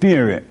the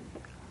Spirit.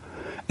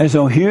 And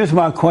so here's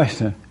my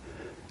question.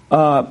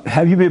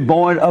 Have you been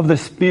born of the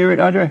Spirit,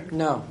 Andre?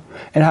 No.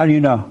 And how do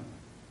you know?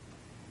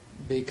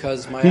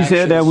 Because He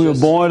said that we were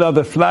born of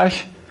the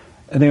flesh,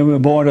 and then we were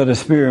born of the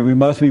Spirit. We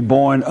must be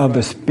born of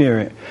the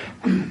Spirit.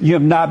 You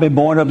have not been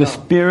born of the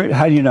Spirit?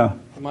 How do you know?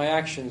 My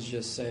actions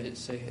just say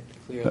it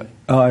clearly.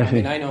 Oh, I see.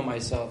 mean, I know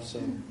myself, so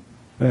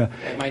yeah.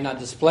 I might not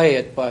display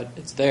it, but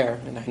it's there,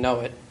 and I know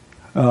it.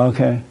 Oh,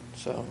 okay.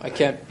 So I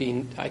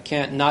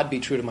can't not be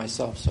true to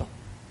myself. So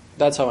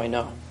that's how I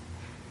know.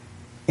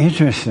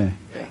 Interesting.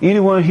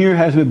 Anyone here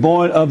has been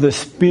born of the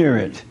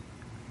Spirit?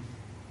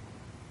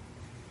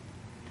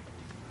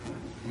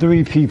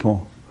 3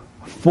 people.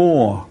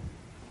 4.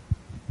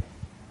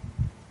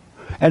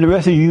 And the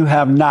rest of you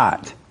have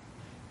not.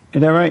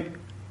 Is that right?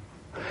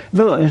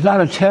 Look, it's not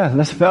a test.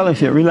 Let's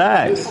fellowship.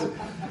 Relax.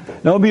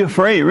 Don't be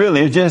afraid,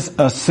 really. It's just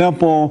a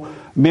simple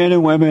men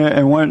and women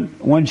and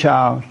one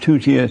child, 2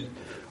 kids.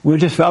 We're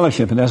just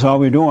fellowshipping. That's all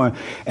we're doing.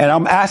 And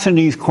I'm asking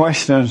these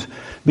questions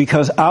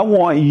because I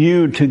want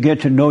you to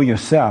get to know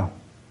yourself.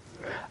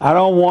 I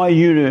don't want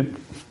you to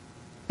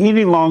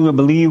any longer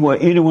believe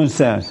what anyone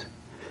says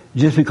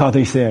just because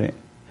they said it,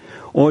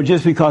 or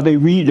just because they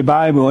read the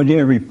Bible or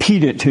they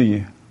repeat it to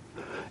you.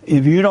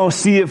 If you don't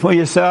see it for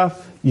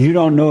yourself, you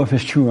don't know if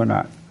it's true or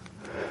not.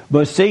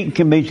 But Satan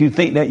can make you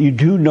think that you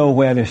do know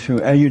whether it's true,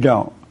 and you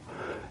don't.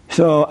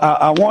 So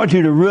I want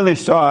you to really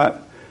start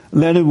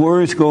letting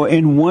words go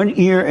in one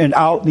ear and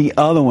out the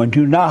other one.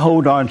 Do not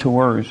hold on to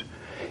words.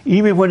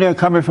 Even when they're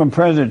coming from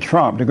President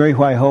Trump, the Great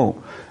White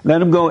Hope, let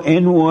them go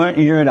in one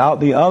ear and out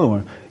the other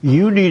one.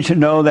 You need to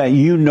know that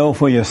you know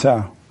for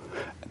yourself.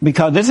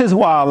 Because this is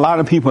why a lot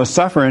of people are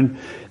suffering.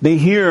 They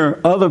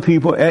hear other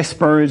people,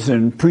 experts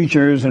and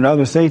preachers and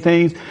others say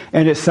things,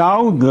 and it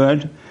sounds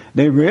good,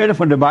 They read it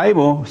from the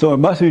Bible, so it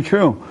must be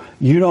true.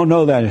 You don't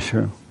know that it's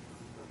true.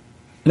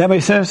 That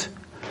makes sense?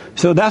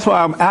 So that's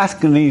why I'm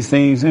asking these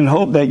things in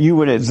hope that you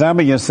would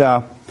examine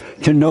yourself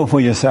to know for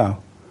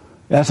yourself.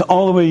 That's the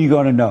only way you're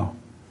going to know.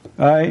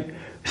 All right?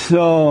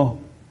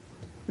 So,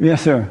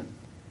 yes, sir.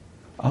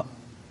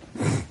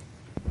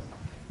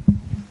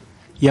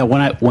 Yeah,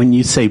 when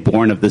you say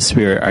born of the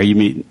Spirit, are you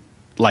mean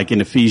like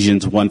in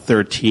Ephesians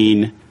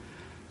 1:13,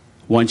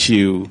 once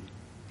you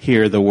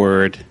hear the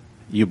word,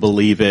 you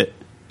believe it,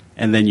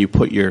 and then you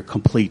put your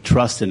complete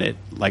trust in it,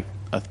 like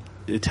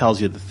it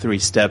tells you the 3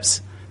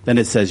 steps, then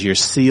it says you're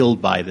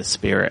sealed by the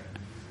Spirit.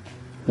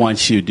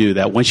 Once you do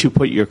that, once you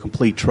put your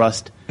complete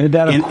trust in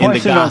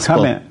the gospel.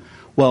 Comment?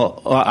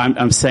 Well,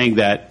 I'm saying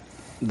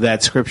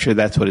that scripture,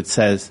 that's what it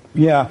says.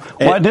 Yeah.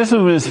 Well, this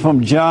is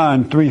from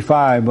John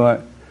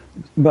 3:5,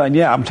 but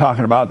yeah, I'm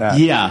talking about that.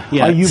 Yeah.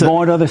 Are you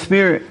born of the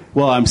Spirit?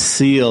 Well, I'm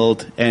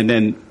sealed, and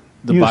then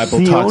the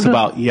Bible talks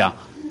about,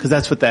 because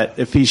that's what that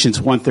Ephesians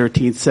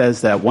 1:13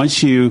 says, that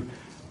once you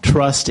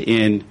trust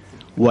in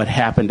what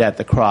happened at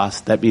the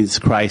cross, that means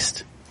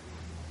Christ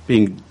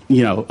being,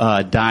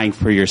 dying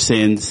for your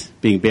sins,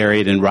 being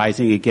buried and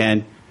rising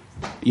again,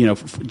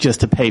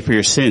 just to pay for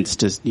your sins.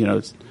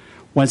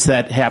 Once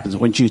that happens,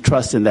 once you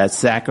trust in that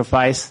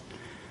sacrifice,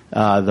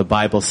 the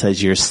Bible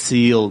says you're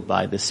sealed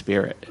by the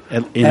Spirit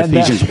in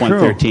Ephesians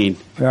 1:13.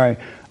 Right.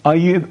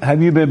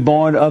 Have you been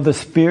born of the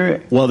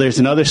Spirit? Well, there's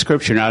another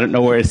scripture, and I don't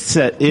know where it is,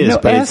 but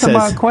answer it says.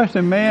 my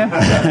question, man.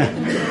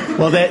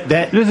 Well,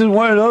 this is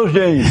one of those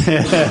days.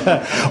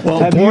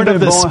 Well, born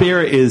of the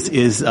Spirit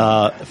is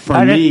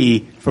for me,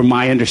 from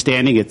my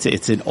understanding,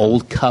 it's an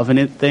old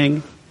covenant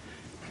thing,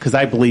 because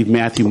I believe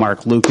Matthew,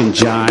 Mark, Luke, and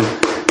John.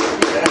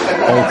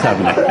 Old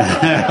covenant.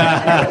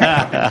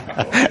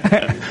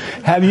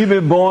 Have you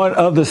been born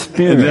of the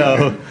Spirit?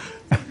 No.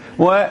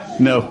 What?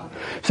 No.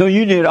 So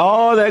you did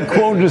all that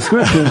quoting the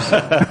scriptures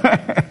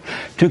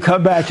to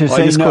come back to say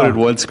no. I just quoted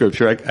one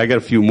scripture. I got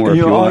a few more.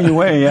 You're if you on want. your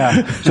way,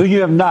 yeah. So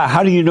you have not.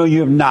 How do you know you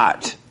have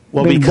not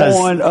been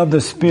born of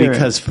the Spirit?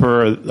 Because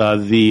for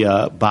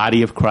the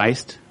body of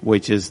Christ,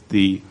 which is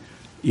the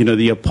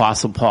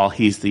Apostle Paul,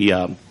 he's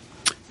the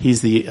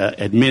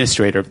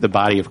administrator of the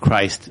body of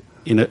Christ.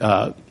 In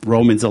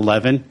Romans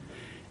 11,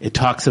 it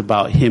talks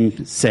about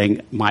him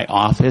saying, "My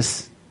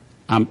office,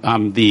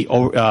 I'm the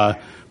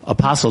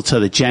apostle to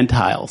the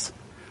Gentiles."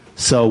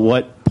 So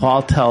what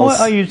Paul tells...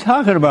 What are you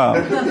talking about?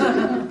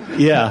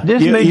 Yeah.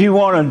 This makes you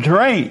want to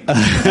drink.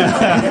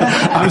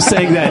 I'm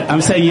saying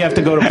you have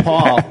to go to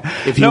Paul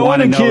if you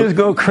want to know. No wonder kids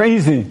go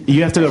crazy.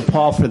 You have to go to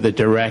Paul for the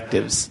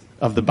directives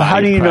of the body of Christ.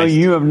 How do you know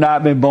you have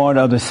not been born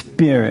of the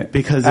Spirit?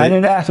 Because I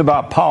didn't ask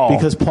about Paul.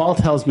 Because Paul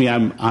tells me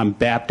I'm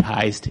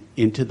baptized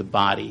into the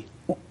body.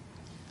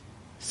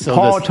 So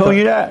Paul told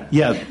you that?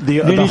 Yeah.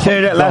 Did he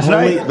say that last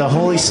night? The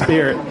Holy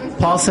Spirit.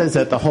 Paul says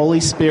that the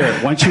Holy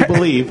Spirit, once you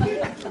believe,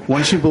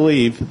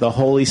 the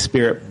Holy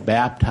Spirit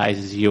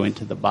baptizes you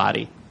into the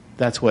body.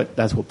 That's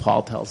what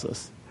Paul tells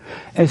us.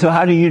 And so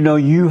how do you know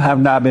you have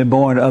not been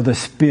born of the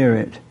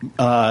Spirit?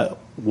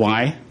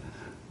 Why?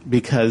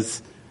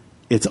 Because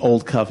it's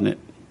old covenant.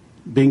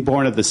 Being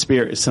born of the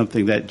Spirit is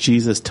something that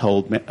Jesus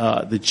told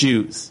the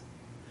Jews.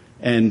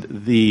 And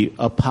the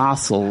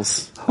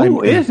apostles.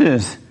 Who is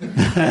this?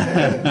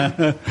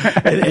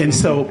 and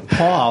so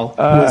Paul,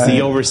 who was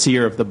the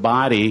overseer of the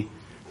body,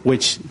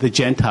 which the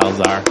Gentiles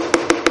are.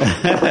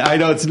 I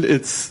know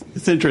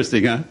it's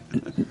interesting, huh?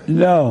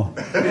 No.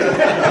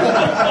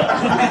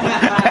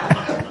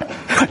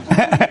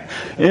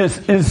 It's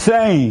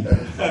insane.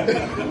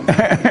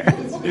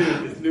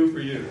 It's new for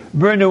you.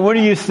 Brenda, what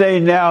do you say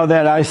now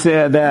that I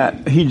said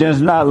that he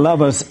does not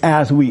love us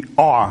as we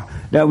are,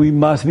 that we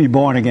must be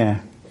born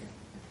again?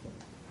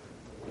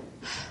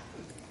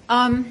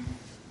 I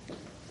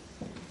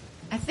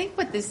think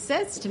what this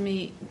says to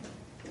me,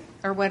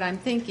 or what I'm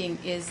thinking,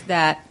 is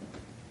that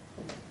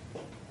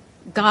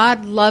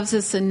God loves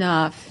us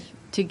enough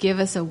to give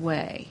us a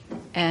way,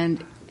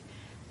 and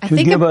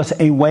give us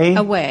a way.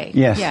 A way,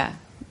 yes, yeah,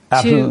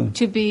 absolutely.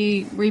 to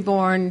be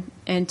reborn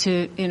and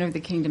to enter the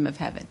kingdom of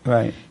heaven.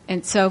 Right.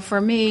 And so, for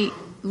me,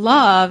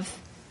 love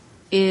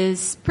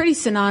is pretty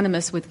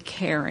synonymous with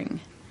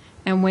caring,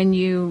 and when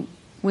you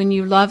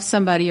love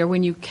somebody or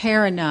when you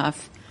care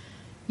enough,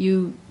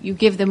 you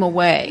give them a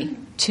way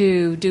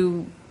to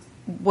do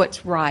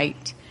what's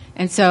right.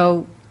 And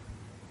so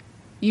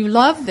you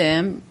love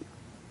them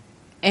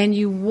and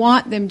you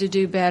want them to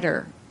do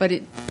better, but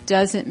it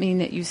doesn't mean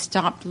that you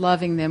stopped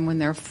loving them when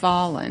they're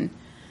fallen.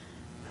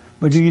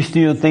 But do you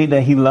still think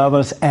that he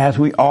loves us as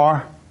we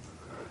are?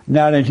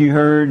 Now that you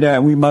heard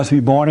that we must be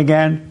born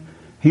again,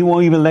 he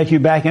won't even let you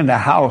back in the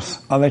house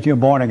unless you're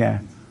born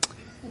again.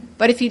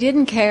 But if he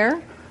didn't care,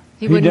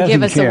 he wouldn't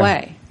give us a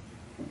way.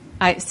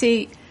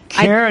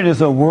 Caring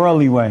is a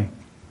worldly way.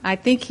 I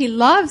think he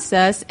loves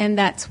us, and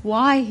that's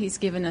why he's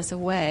given us a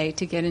way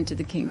to get into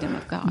the kingdom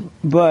of God.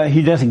 But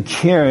he doesn't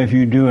care if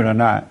you do it or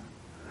not.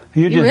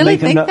 You really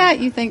think that?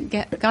 You think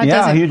God doesn't?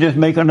 Yeah, he'll just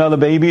make another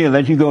baby and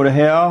let you go to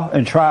hell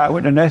and try it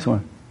with the next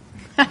one.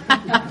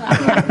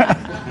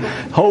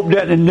 hope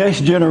that the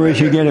next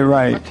generation get it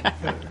right.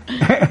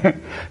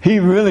 He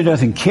really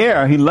doesn't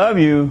care. He loves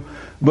you,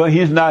 but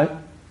he's not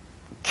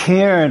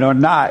caring or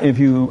not if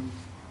you...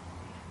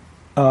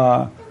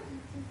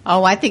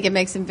 I think it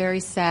makes him very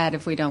sad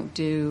if we don't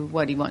do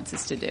what he wants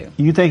us to do.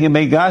 You think it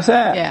make God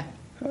sad?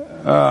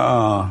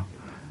 Yeah.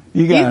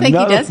 You got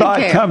another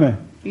thought coming.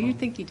 You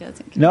think he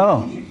doesn't care?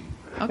 No.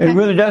 Okay. It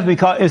really does,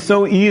 because it's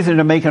so easy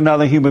to make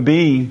another human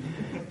being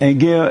and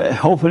give,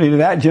 hopefully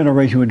that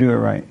generation will do it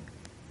right.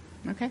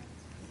 Okay.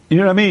 You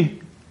know what I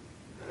mean?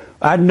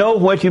 I know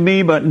what you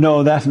mean, but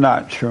no, that's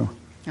not true.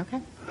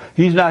 Okay.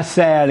 He's not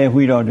sad if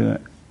we don't do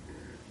it.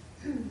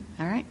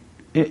 All right.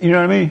 You know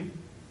what I mean?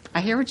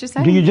 I hear what you're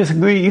saying. Do you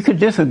disagree? You could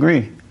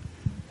disagree.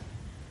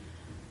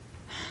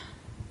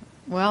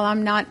 Well,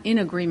 I'm not in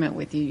agreement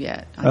with you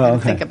yet. I'm going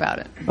to think about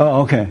it.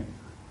 Oh, okay.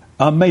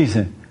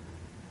 Amazing.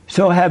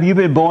 So have you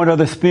been born of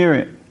the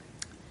Spirit?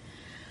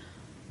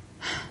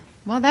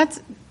 Well,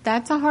 that's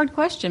a hard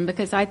question,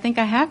 because I think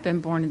I have been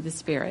born of the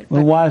Spirit.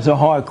 Well, why is it a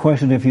hard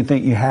question if you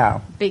think you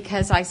have?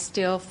 Because I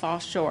still fall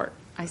short.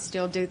 I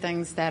still do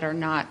things that are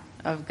not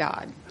of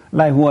God.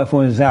 Like what,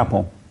 for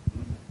example?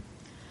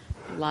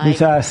 Like,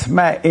 besides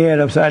smack Ed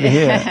upside the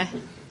head.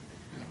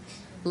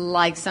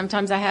 Like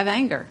sometimes I have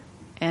anger.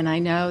 And I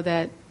know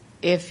that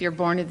if you're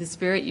born of the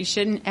Spirit, you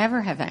shouldn't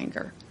ever have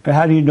anger. But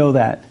how do you know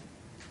that?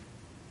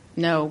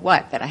 No,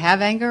 what? That I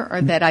have anger,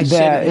 or that I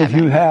shouldn't have if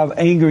you have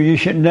anger, you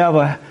should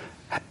never...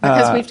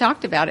 Because we've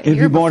talked about it if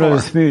here you're born before.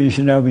 of the Spirit, you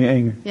should never be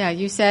angry. Yeah,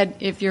 you said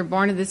if you're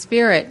born of the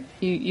Spirit,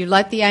 you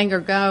let the anger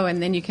go,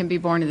 and then you can be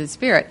born of the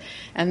Spirit.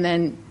 And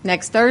then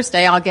next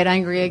Thursday, I'll get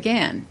angry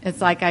again. It's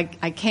like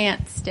I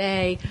can't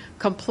stay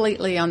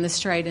completely on the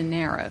straight and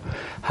narrow.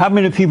 How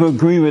many people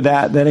agree with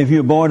that if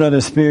you're born of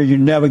the Spirit, you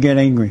never get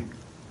angry?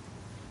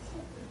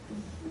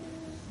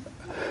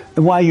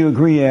 Why you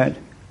agree, Ed?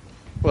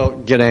 Well,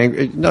 get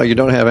angry. No, you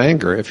don't have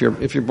anger. If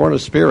you're born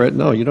of Spirit,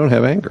 no, you don't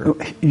have anger.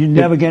 You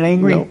never get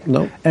angry?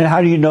 No. And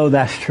how do you know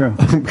that's true?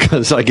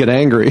 Because I get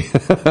angry.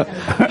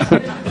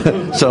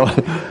 So,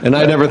 and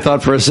I never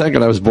thought for a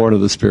second I was born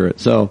of the Spirit.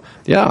 So,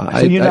 yeah.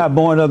 So you're not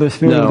born of the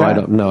Spirit? No, of God? I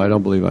don't. No, I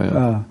don't believe I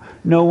am.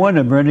 No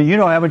wonder, Brenda. You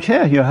don't have a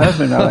chance. Your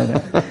husband not like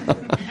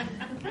that.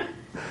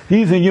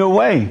 He's in your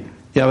way.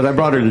 Yeah, but I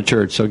brought her to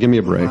church, so give me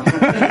a break.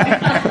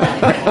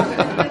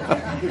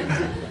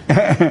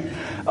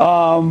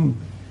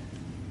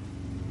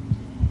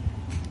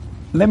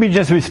 Let me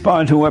just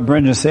respond to what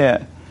Brenda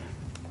said.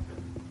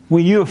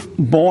 When you're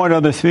born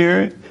of the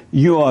Spirit,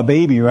 you are a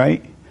baby,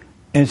 right?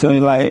 And so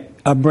like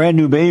a brand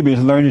new baby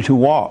is learning to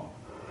walk.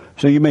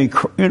 So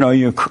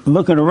you're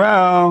looking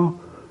around,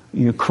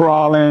 you're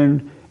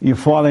crawling, you're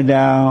falling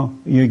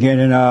down, you're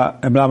getting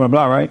up, and blah, blah,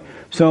 blah, right?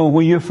 So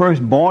when you're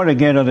first born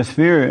again of the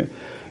Spirit,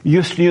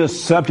 you're still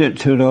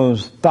subject to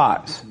those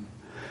thoughts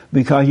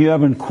because you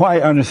haven't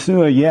quite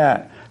understood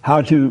yet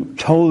how to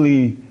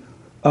totally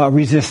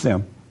resist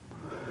them.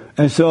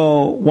 And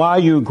so while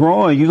you're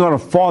growing, you're going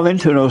to fall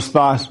into those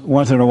thoughts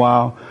once in a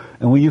while.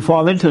 And when you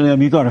fall into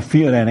them, you're going to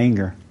feel that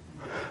anger.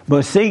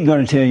 But Satan's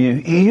going to tell you,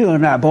 you are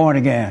not born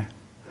again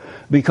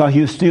because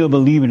you still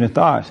believe in the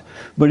thoughts.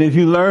 But if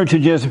you learn to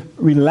just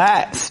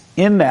relax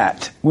in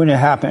that when it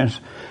happens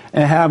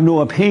and have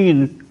no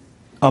opinion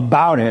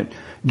about it,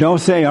 don't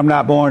say, I'm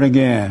not born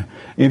again.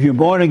 If you're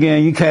born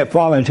again, you can't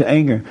fall into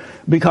anger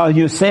because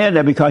you're saying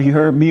that because you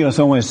heard me or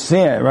someone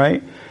say it,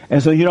 right?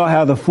 And so you don't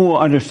have the full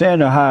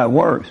understanding of how it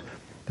works.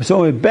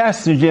 So it's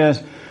best to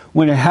just,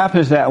 when it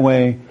happens that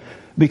way,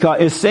 because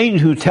it's Satan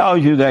who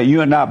tells you that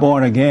you're not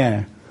born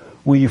again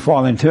when you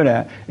fall into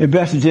that, it's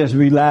best to just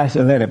relax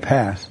and let it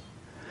pass.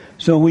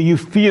 So when you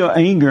feel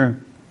anger,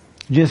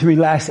 just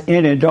relax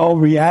in it. Don't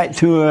react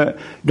to it.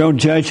 Don't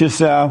judge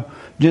yourself.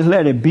 Just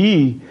let it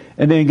be,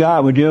 and then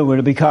God will deal with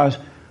it because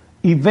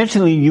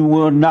eventually you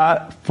will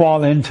not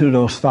fall into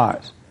those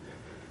thoughts.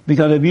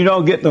 Because if you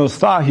don't get those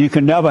thoughts, you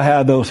can never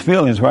have those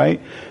feelings,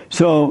 right?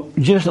 So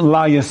just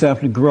allow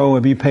yourself to grow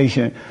and be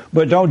patient.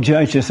 But don't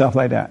judge yourself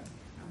like that.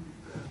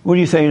 What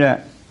do you say to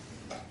that?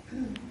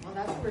 Well,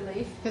 that's a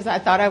relief. Because I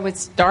thought I was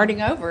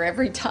starting over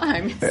every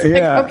time. It's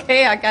Yeah. like,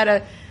 okay, I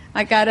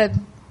gotta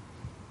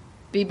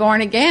be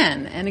born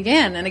again and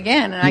again and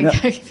again. And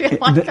I feel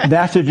like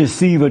that's a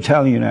deceiver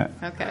telling you that.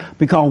 Okay.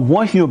 Because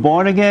once you're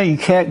born again, you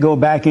can't go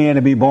back in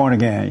and be born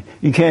again.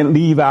 You can't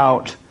leave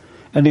out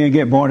and then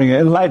get born again.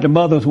 It's like the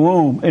mother's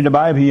womb. In the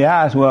Bible, he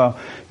asks, well,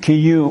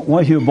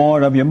 once you're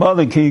born of your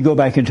mother, can you go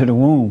back into the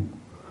womb?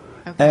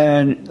 Okay.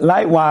 And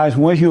likewise,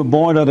 once you're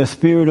born of the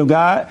Spirit of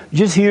God,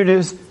 just hear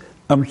this,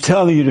 I'm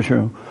telling you the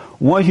truth.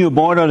 Once you're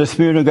born of the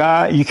Spirit of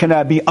God, you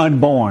cannot be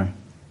unborn.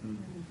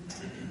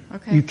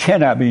 Okay. You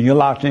cannot be. You're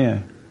locked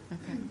in.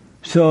 Okay.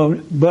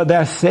 So, but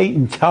that's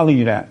Satan telling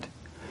you that.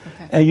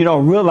 Okay. And you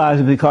don't realize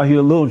it because you're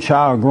a little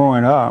child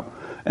growing up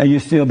and you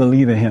still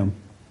believe in him.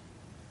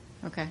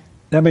 Okay.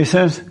 That makes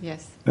sense?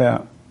 Yes.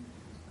 Yeah.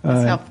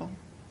 That's helpful.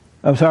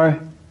 I'm sorry?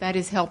 That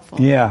is helpful.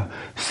 Yeah.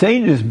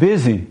 Satan is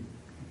busy.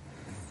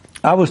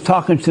 I was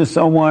talking to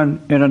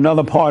someone in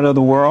another part of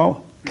the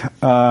world,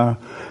 and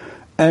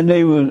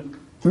they were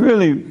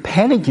really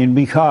panicking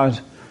because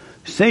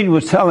Satan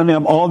was telling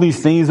them all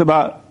these things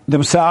about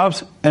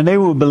themselves, and they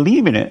were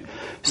believing it.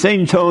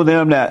 Satan told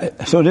them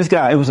that, so this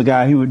guy, it was a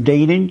guy he was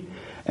dating,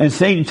 and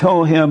Satan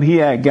told him he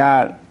had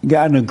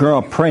gotten a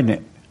girl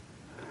pregnant.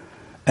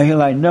 And he's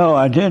like, no,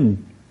 I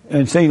didn't.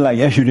 And Satan like,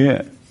 yes, you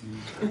did.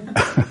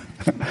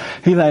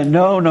 He's like,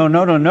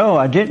 no,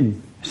 I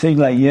didn't. Satan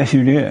like, yes,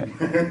 you did.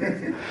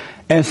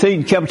 And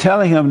Satan kept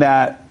telling him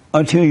that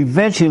until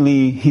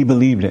eventually he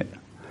believed it.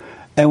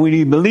 And when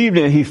he believed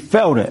it, he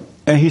felt it.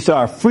 And he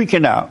started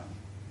freaking out.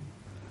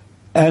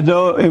 As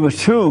though it was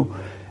true.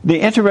 The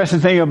interesting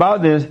thing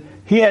about this,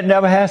 he had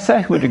never had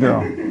sex with the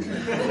girl.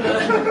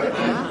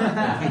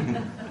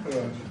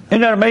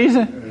 Isn't that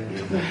amazing?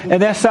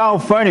 And that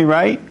sounds funny,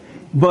 right?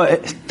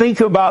 But think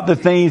about the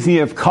things he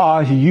has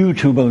caused you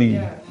to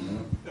believe.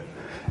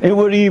 It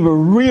wasn't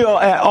even real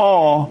at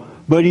all,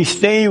 but he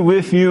stayed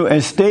with you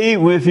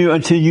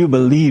until you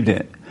believed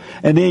it.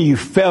 And then you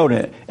felt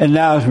it, and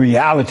now it's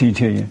reality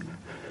to you.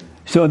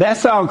 So that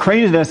sounds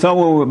crazy that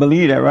someone would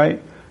believe that,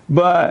 right?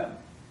 But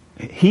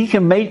he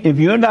can make, if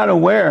you're not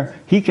aware,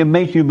 he can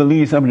make you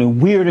believe some of the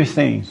weirdest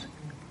things.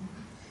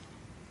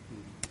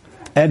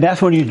 And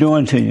that's what he's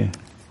doing to you.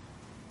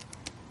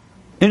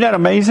 Isn't that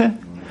amazing?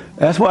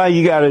 That's why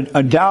you got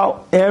to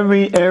doubt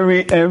every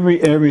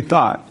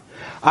thought.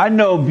 I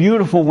know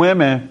beautiful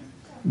women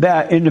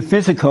that in the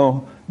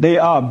physical, they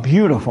are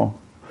beautiful.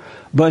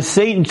 But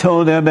Satan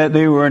told them that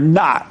they were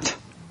not.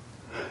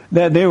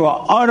 That they were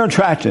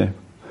unattractive.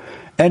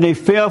 And they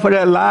fell for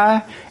that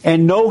lie,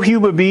 and no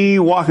human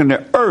being walking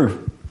the earth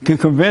can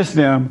convince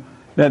them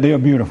that they are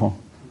beautiful.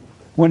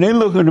 When they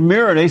look in the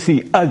mirror, they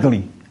see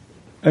ugly.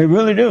 They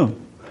really do.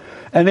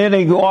 And then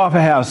they go off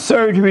and have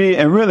surgery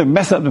and really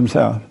mess up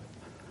themselves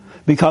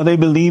because they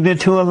believed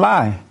into a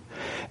lie.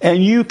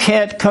 And you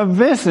can't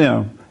convince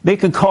them. They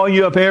can call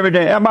you up every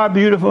day. Am I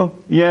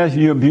beautiful? Yes,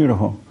 you're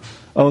beautiful.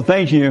 Oh,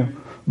 thank you.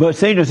 But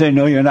Satan will say,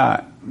 no, you're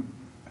not.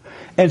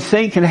 And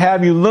Satan can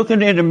have you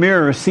looking in the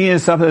mirror, seeing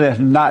something that's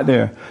not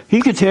there.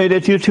 He can tell you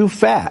that you're too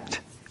fat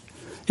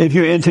if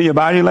you're into your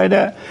body like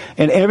that.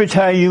 And every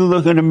time you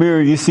look in the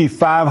mirror, you see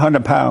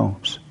 500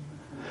 pounds.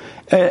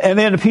 And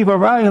then the people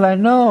around you are like,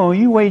 no,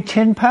 you weigh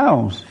 10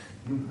 pounds.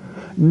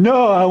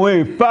 No, I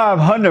weigh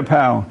 500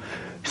 pounds.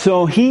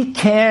 So he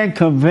can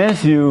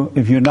convince you,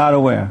 if you're not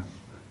aware,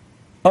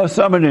 of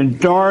some of the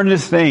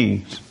darndest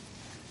things.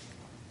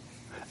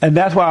 And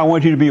that's why I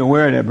want you to be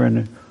aware of that,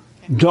 Brenda.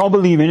 Don't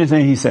believe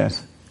anything he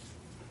says.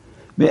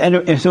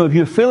 And so if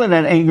you're feeling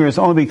that anger, it's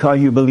only because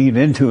you believe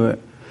into it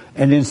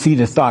and then see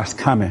the thoughts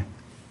coming.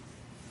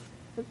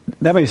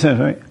 That makes sense,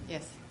 right?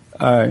 Yes.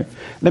 All right.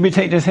 Let me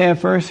take this hand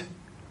first,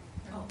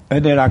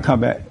 and then I'll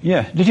come back.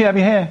 Yeah. Did you have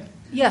your hand?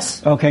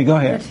 Yes. Okay, go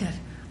ahead.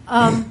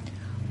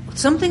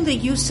 Something that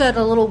you said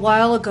a little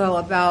while ago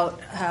about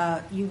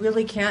you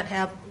really can't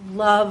have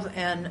love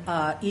and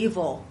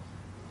evil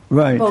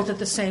both at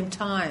the same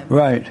time.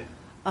 Right.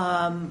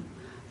 I'm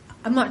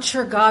not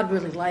sure God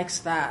really likes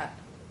that.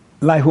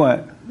 Like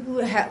what?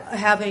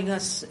 Having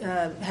us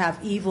have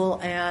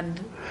evil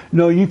and...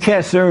 No, you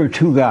can't serve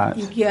two gods.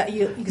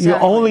 Exactly. You're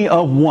only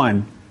of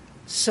one.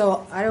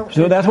 So I don't...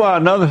 So that's why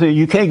another thing,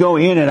 you can't go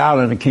in and out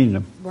of the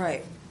kingdom.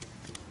 Right.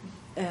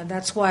 And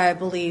that's why I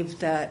believe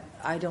that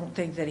I don't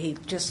think that he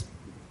just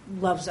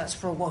loves us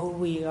for who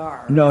we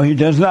are. No, he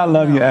does not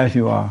love you as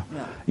you are.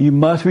 No. You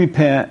must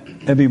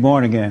repent and be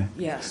born again.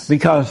 Yes.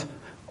 Because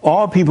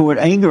all people with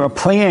anger are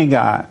playing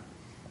God.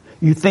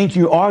 You think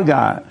you are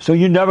God, so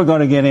you're never going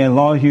to get in as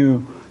long as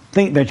you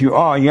think that you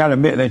are. You got to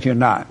admit that you're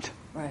not.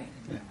 Right.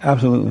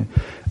 Absolutely.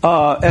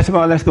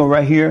 Esteban, let's go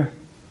right here.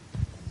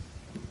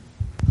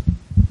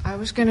 I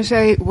was going to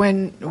say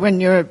when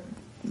you're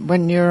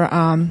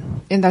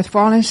in that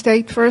fallen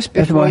state first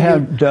before Esteban,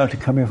 have Doug to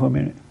come here for a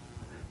minute.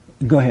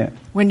 Go ahead.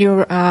 When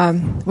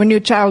you're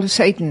child of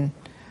Satan,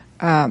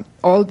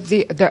 all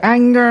the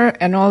anger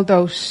and all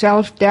those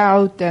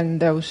self-doubt and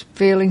those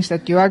feelings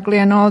that you're ugly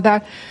and all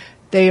that,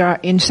 they are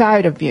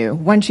inside of you.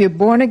 Once you're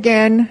born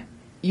again,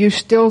 you're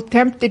still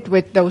tempted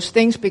with those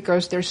things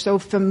because they're so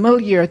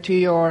familiar to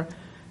your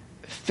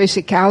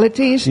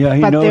physicalities,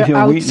 but they're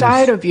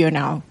outside of you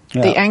now.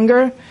 Yeah. The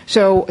anger.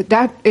 So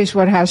that is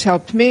what has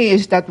helped me,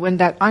 is that when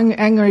that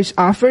anger is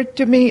offered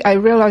to me, I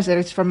realize that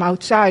it's from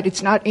outside.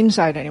 It's not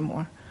inside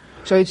anymore.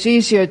 So it's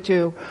easier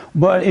to...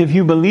 But if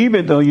you believe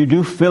it, though, you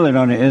do feel it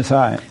on the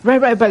inside.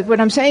 Right. But what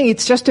I'm saying,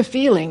 it's just a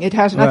feeling. It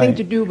has nothing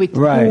to do with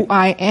who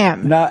I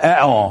am. Not at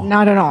all.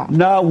 Not at all.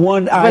 Not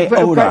one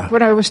iota. But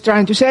what I was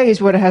trying to say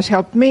is what has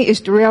helped me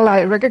is to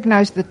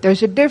recognize that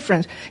there's a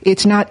difference.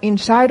 It's not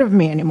inside of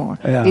me anymore.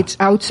 Yeah. It's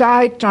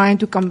outside trying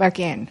to come back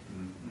in.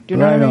 Do you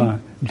know what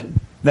I mean?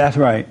 That's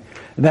right.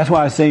 That's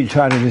why I say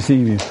try to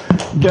deceive you.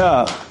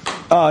 Doug,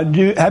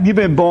 have you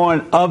been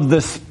born of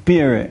the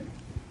Spirit?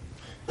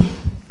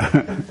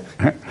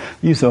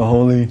 You so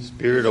holy.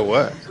 Spirit of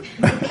what?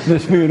 The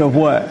Spirit of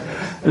what?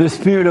 The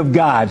Spirit of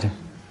God.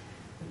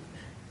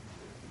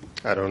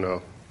 I don't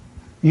know.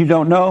 You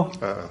don't know?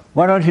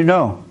 Why don't you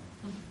know?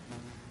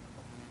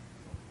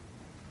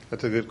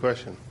 That's a good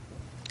question.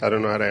 I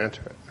don't know how to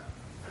answer it.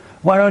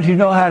 Why don't you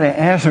know how to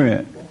answer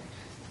it?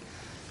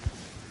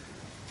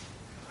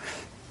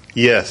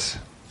 Yes.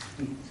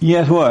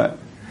 Yes, what?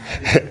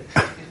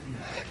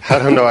 I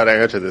don't know how to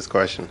answer this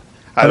question.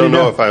 I don't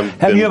know if I'm.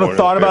 Have you ever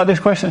thought about this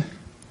question?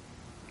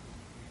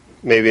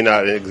 Maybe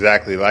not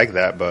exactly like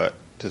that, but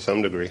to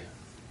some degree.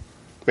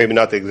 Maybe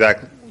not the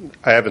exact.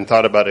 I haven't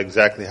thought about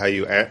exactly how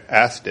you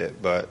asked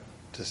it, but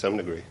to some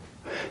degree.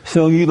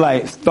 So you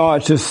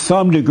thought to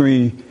some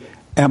degree,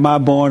 am I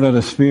born of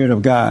the Spirit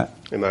of God?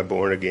 Am I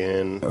born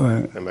again?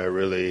 Right. Am I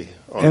really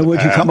on And the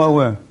what'd you path? come up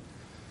with?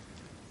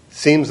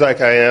 Seems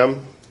like I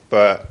am,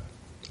 but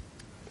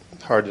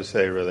hard to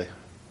say really.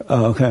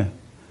 Oh, okay.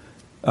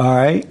 All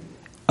right.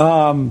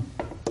 All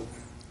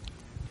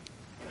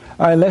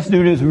right, let's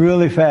do this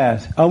really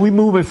fast. Are we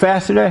moving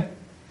fast today?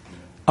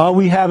 Are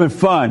we having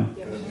fun?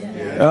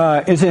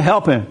 Is it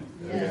helping?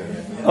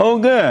 Oh,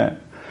 good.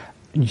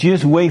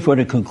 Just wait for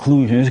the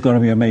conclusion. It's going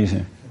to be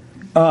amazing.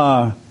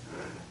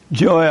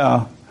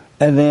 Joel,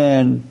 and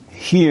then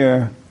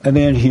here, and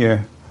then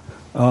here.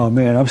 Oh,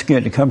 man, I'm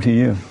scared to come to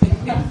you.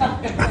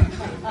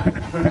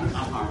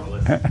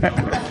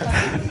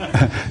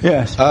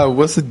 Yes.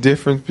 What's the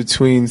difference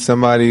between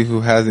somebody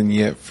who hasn't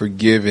yet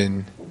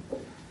forgiven?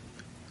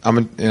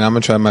 I'm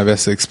gonna try my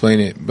best to explain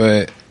it,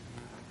 but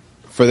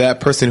for that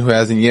person who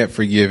hasn't yet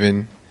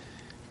forgiven,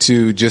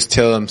 to just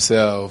tell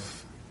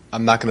himself,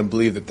 "I'm not going to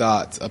believe the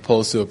thoughts,"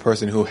 opposed to a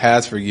person who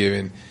has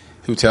forgiven,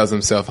 who tells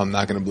himself, "I'm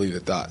not going to believe the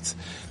thoughts."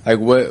 Like,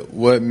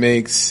 what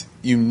makes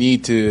you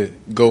need to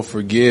go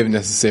forgive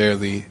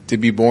necessarily to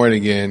be born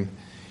again,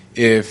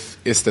 if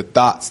it's the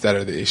thoughts that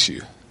are the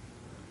issue?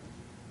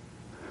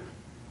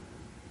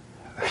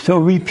 So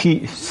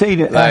repeat, say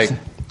that.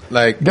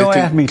 Like, don't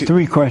ask me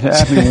 3 questions,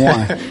 ask me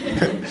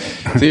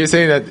 1. So you're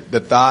saying that the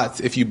thoughts,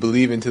 if you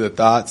believe into the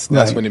thoughts,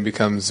 that's Right. when it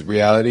becomes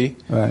reality.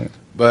 Right.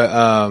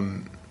 But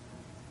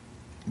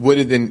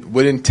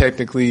wouldn't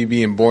technically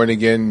being born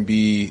again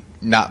be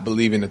not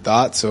believing the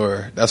thoughts,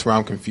 or that's where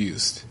I'm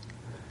confused?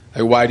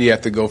 Like, why do you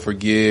have to go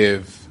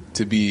forgive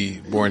to be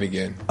born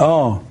again?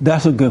 Oh,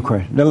 that's a good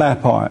question. The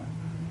last part.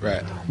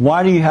 Right.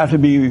 Why do you have to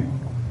be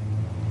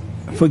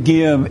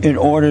forgive in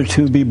order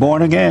to be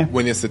born again?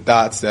 When it's the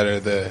thoughts that are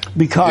the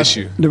Because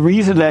issue. the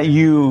reason that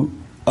you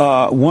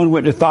one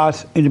with the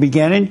thoughts in the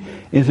beginning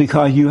is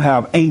because you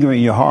have anger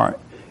in your heart.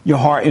 Your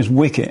heart is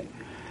wicked.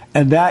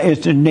 And that is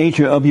the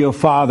nature of your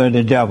father,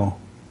 the devil.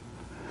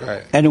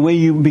 Right. And the way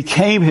you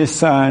became his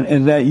son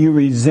is that you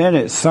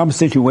resented some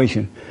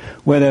situation.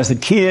 Whether as a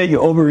kid, you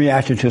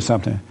overreacted to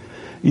something.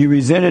 You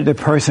resented the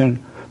person,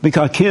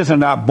 because kids are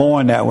not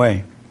born that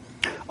way.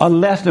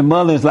 Unless the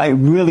mother is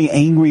really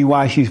angry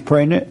while she's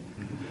pregnant,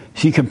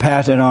 she can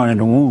pass it on in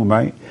the womb,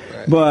 right?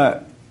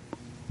 But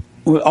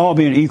with all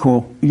being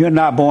equal, you're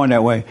not born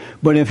that way.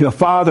 But if your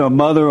father or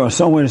mother or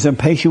someone is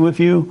impatient with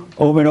you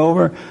over and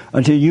over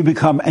until you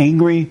become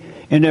angry,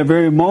 in that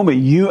very moment,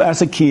 you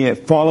as a kid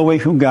fall away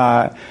from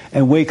God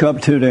and wake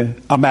up to the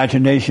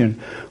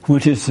imagination,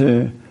 which is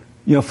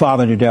your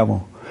father, the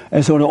devil.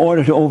 And so in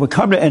order to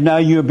overcome it, and now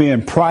you're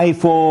being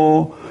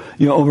prideful,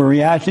 you're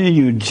overreacting,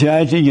 you're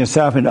judging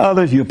yourself and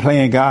others, you're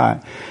playing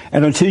God.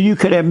 And until you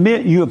can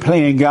admit you're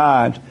playing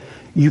God,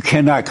 you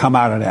cannot come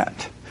out of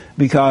that.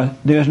 Because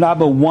there's not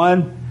but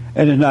one,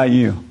 and it's not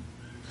you.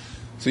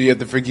 So you have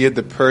to forgive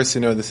the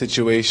person or the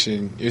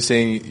situation. You're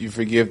saying you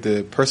forgive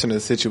the person or the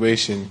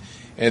situation,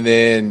 and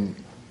then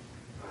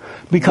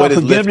Because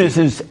forgiveness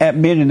is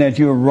admitting that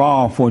you're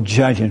wrong for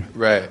judging,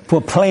 right,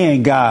 for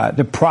playing God,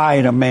 the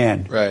pride of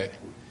man. right.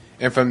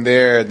 And from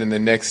there, then the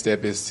next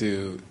step is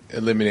to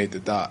eliminate the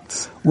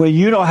thoughts. Well,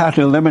 you don't have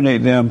to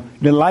eliminate them.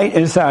 The light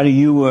inside of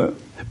you will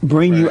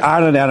bring you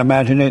out of that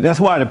imagination. That's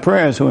why the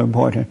prayer is so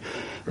important.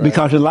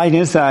 Because the light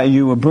inside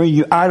you will bring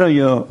you out of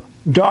your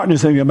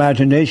darkness of your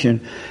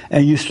imagination,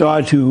 and you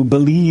start to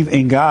believe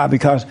in God.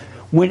 Because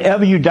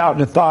whenever you doubt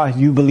the thought,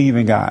 you believe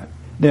in God.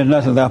 There's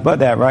nothing left but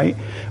that, right?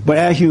 But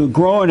as you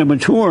grow and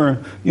mature,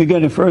 you're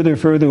getting further and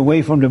further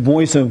away from the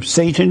voice of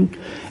Satan,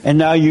 and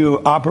now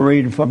you're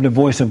operating from the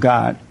voice of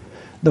God,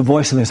 the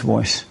voiceless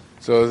voice.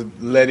 So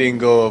letting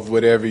go of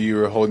whatever you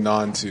were holding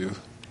on to,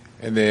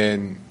 and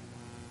then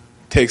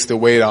takes the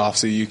weight off,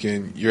 so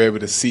you're able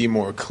to see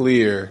more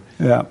clear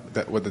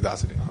what the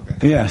thoughts are doing.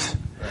 Okay. Yes.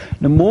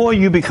 The more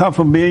you become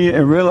familiar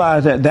and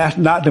realize that that's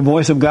not the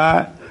voice of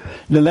God,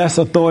 the less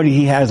authority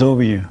he has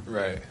over you.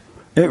 Right.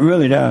 It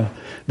really does.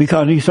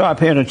 Because you start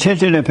paying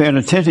attention,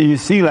 you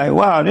see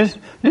wow, this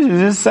is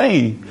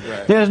insane.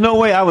 Right. There's no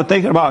way I was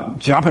thinking about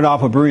jumping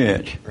off a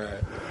bridge. Right.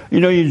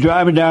 You're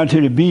driving down to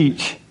the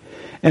beach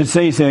and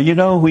say,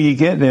 when you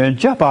get there,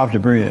 jump off the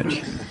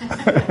bridge.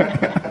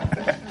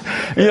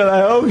 You're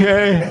like,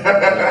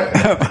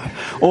 okay.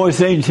 Or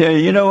Satan tell you,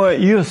 you know what,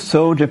 you're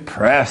so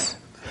depressed.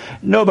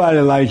 Nobody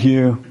likes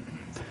you.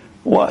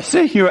 Well,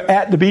 since you're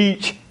at the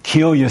beach,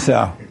 kill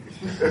yourself.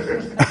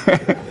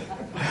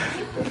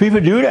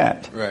 People do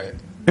that. Right.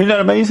 Isn't that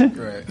amazing?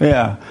 Right.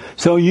 Yeah.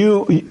 So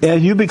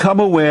as you become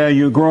aware,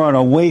 you're growing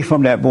away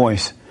from that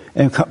voice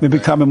and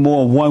becoming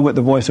more one with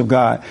the voice of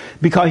God.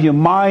 Because your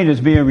mind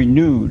is being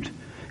renewed.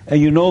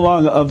 And you're no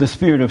longer of the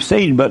spirit of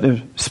Satan, but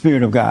the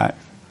spirit of God.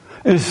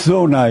 It's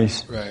so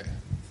nice. Right.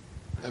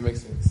 That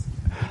makes sense.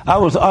 I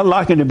was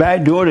unlocking the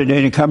back door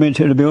today to come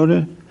into the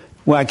building.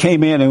 When I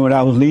came in and when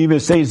I was leaving,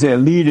 Satan said,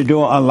 leave the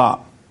door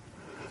unlocked.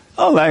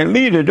 I was like,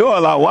 leave the door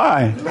unlocked?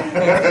 Why?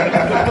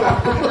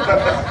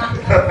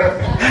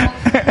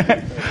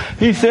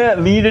 He said,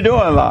 leave the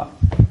door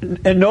unlocked.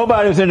 And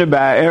nobody's in the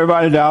back,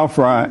 everybody's down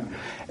front.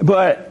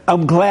 But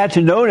I'm glad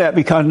to know that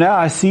because now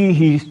I see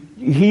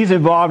he's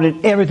involved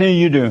in everything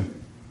you do.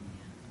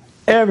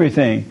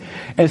 Everything.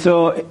 And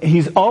so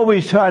he's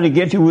always trying to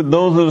get you with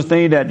those little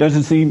things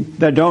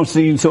that don't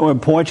seem so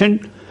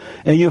important.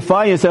 And you'll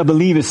find yourself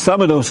believing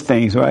some of those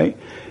things, right?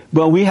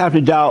 But we have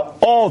to doubt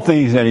all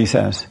things that he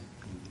says.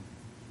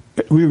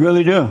 We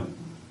really do.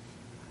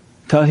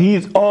 Because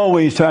he's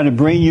always trying to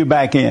bring you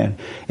back in.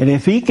 And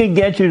if he can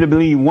get you to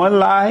believe one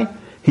lie,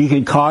 he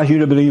can cause you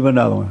to believe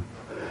another one.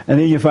 And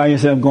then you find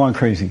yourself going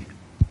crazy.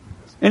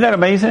 Isn't that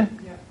amazing?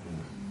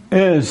 Yeah.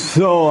 It is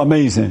so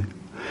amazing.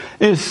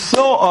 It's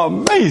so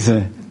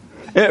amazing.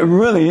 It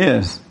really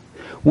is.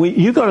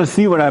 You're going to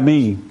see what I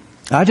mean.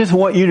 I just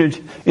want you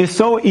to, it's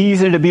so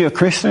easy to be a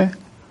Christian,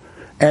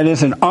 and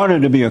it's an honor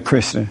to be a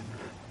Christian.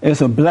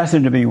 It's a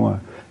blessing to be one.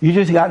 You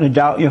just got to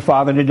doubt your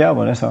father, the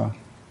devil, that's all.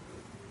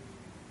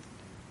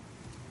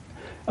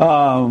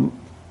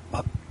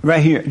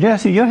 Right here.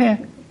 Jesse, your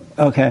hand?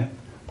 Okay.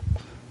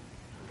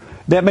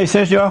 That makes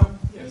sense, y'all?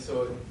 Yeah,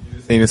 so you're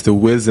just saying it's the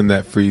wisdom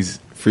that frees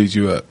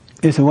you up.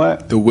 It's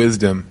what? The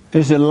wisdom.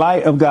 It's the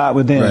light of God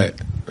within.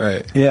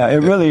 Right. Yeah, it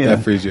really is.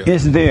 That frees you up.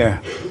 It's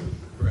there.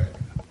 Right.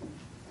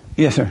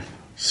 Yes, sir.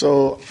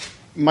 So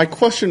my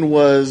question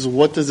was,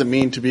 what does it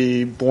mean to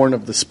be born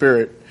of the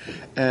Spirit?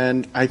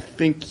 And I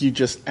think you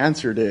just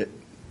answered it.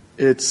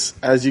 It's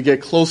as you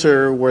get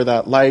closer where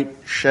that light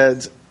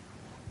sheds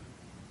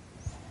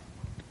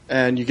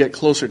and you get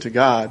closer to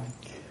God.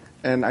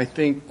 And I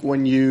think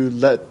when you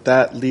let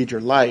that lead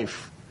your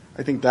life,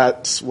 I think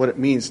that's what it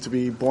means to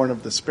be born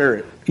of the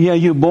Spirit. Yeah,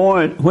 you're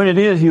born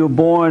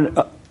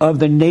of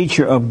the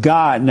nature of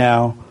God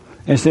now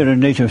instead of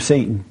the nature of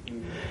Satan.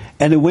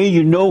 And the way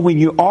you know when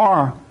you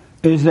are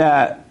is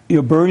that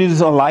your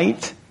burdens are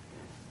light.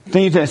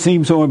 Things that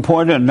seem so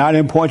important are not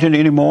important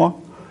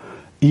anymore.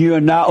 You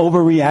are not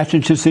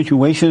overreacting to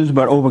situations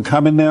but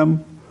overcoming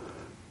them.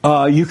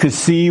 You could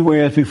see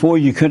whereas before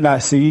you could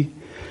not see.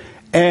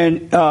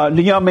 And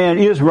the young man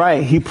is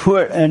right. He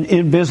put an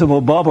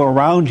invisible bubble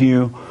around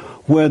you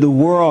where the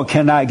world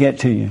cannot get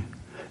to you.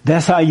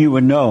 That's how you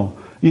would know.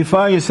 You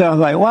find yourself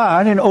like, wow,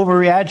 I didn't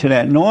overreact to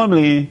that.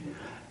 Normally,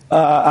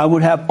 I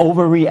would have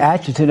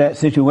overreacted to that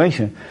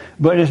situation.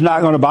 But it's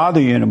not going to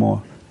bother you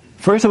anymore.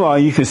 First of all,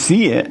 you can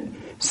see it.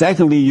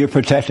 Secondly, you're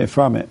protected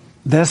from it.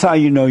 That's how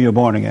you know you're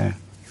born again.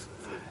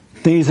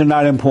 Things are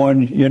not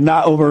important. You're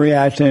not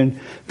overreacting.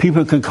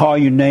 People can call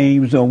you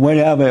names or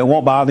whatever. It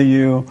won't bother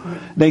you.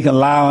 They can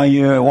lie on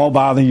you. It won't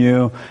bother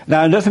you.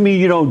 Now, it doesn't mean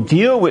you don't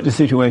deal with the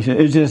situation.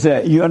 It's just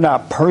that you're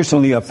not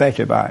personally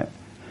affected by it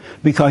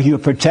because you're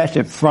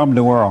protected from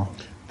the world.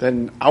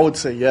 Then I would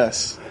say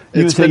yes.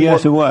 You would say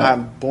yes to what?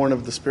 I'm born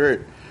of the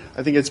Spirit.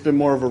 I think it's been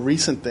more of a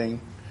recent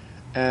thing.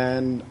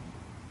 And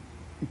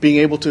being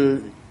able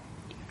to,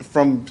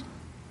 from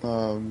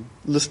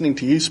listening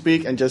to you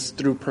speak and just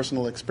through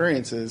personal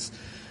experiences,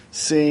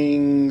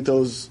 seeing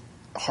those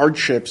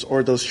hardships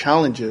or those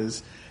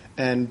challenges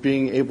and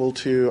being able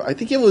to, I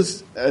think it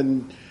was,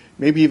 and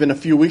maybe even a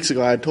few weeks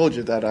ago I had told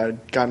you that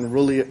I'd gotten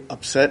really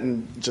upset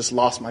and just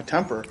lost my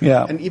temper.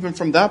 Yeah. And even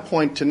from that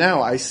point to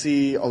now, I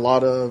see a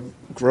lot of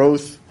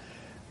growth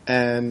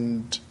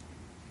and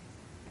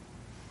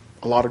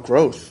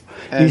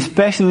And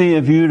especially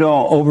if you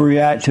don't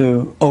overreact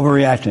to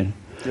overreacting.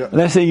 Yeah.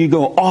 Let's say you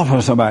go off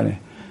on somebody.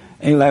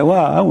 And you're like,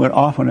 wow, I went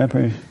off on that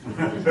person.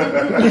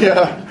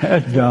 Yeah.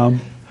 That's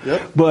dumb.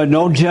 Yep. But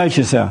don't judge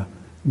yourself.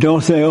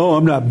 Don't say, oh,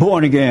 I'm not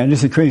born again.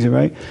 This is crazy,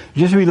 right?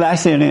 Just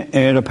relax in it, and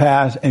it'll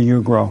pass, and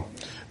you'll grow.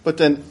 But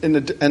then,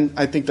 and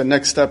I think the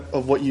next step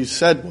of what you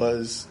said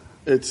was,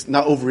 it's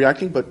not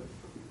overreacting, but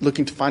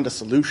looking to find a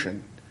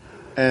solution.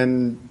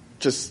 And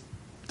just,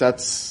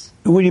 that's...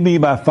 What do you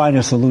mean by find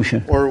a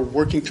solution? Or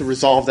working to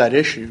resolve that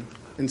issue,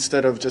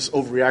 instead of just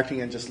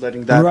overreacting and just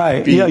letting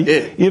that be yeah,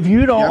 it. If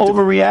you don't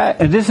overreact,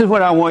 and this is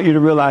what I want you to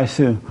realize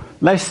too.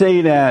 Let's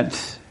say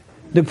that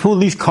the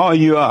police call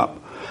you up.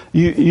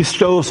 You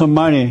stole some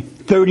money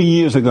 30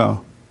 years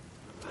ago.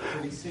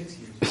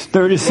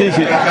 36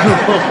 years.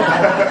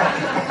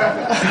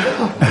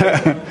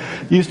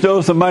 You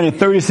stole some money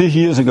 36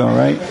 years ago,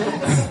 right?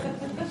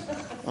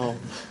 Oh.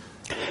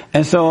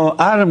 And so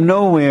out of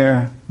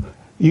nowhere,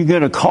 you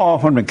get a call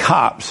from the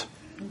cops.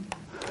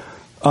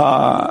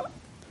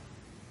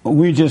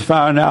 We just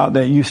found out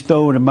that you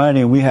stole the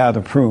money and we have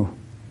the proof.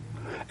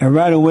 And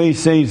right away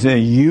says that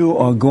you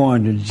are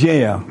going to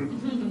jail,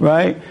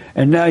 right?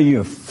 And now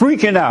you're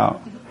freaking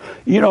out.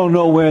 You don't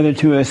know whether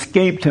to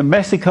escape to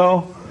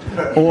Mexico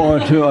or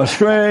to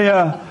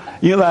Australia.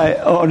 You're like,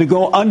 or to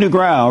go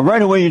underground.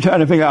 Right away you're trying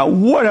to figure out,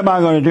 what am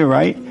I going to do,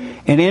 right?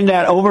 And in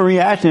that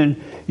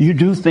overreaction, you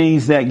do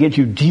things that get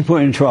you deeper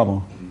in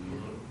trouble.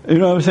 You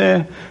know what I'm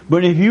saying?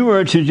 But if you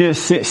were to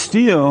just sit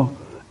still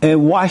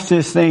and watch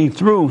this thing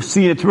through,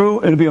 see it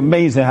through, it'll be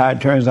amazing how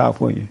it turns out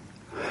for you.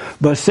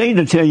 But Satan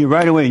will tell you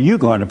right away, you're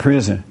going to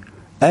prison.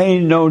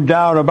 Ain't no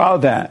doubt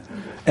about that.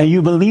 And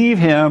you believe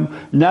him,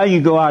 now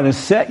you go out and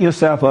set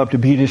yourself up to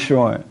be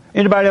destroyed.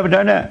 Anybody ever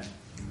done that?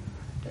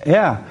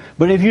 Yeah.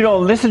 But if you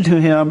don't listen to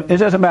him, it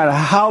doesn't matter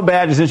how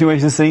bad the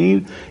situation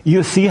seems,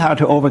 you'll see how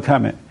to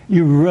overcome it.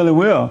 You really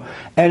will.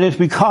 And it's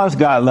because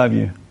God loves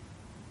you.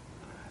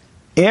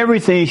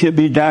 Everything should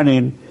be done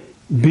in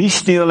be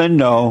still and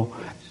know,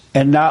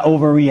 and not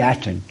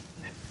overreacting.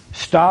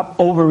 Stop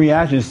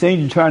overreacting.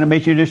 Satan's trying to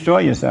make you destroy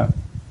yourself.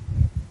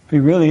 He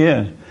really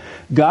is.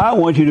 God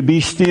wants you to be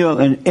still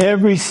in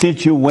every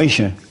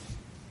situation.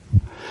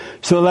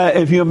 So that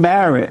if you're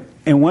married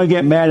and one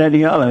get mad at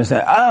the other and say,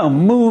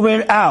 I'm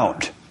moving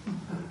out.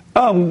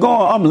 I'm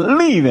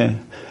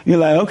leaving. You're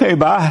like, okay,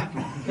 bye.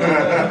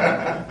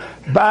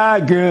 Bye,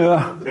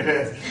 girl.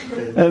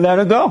 And let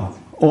her go.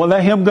 Or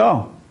let him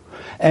go.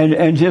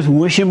 And just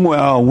wish him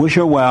well, wish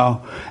her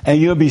well,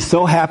 and you'll be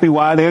so happy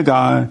while they're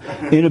gone,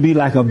 it'll be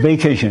like a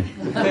vacation.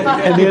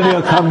 And then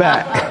they'll come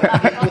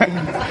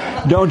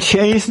back. Don't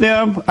chase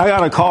them. I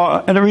got a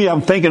call, and the reason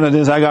I'm thinking of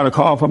this, I got a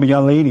call from a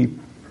young lady,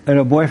 and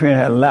her boyfriend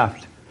had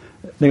left.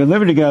 They were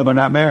living together but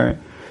not married.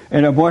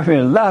 And her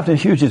boyfriend had left, and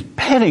she was just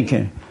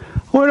panicking.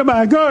 What am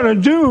I going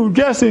to do,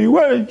 Jesse?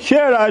 What should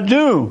I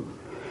do?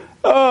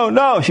 Oh,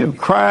 no. She was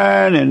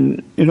crying,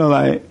 and,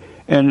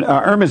 and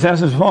Ernest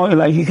answers the phone,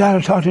 like, you got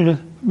to talk to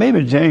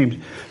maybe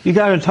James. You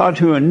got to talk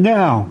to her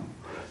now.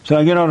 So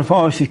I get on the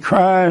phone. She's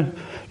crying.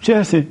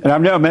 Jesse, and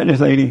I've never met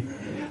this lady.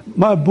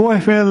 My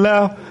boyfriend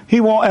left.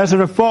 He won't answer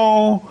the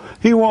phone.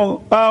 He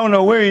won't, I don't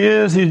know where he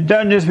is. He's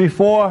done this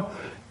before.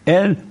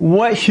 And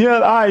what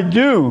should I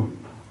do?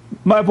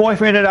 My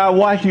boyfriend and I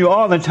watch you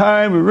all the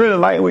time. We really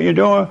like what you're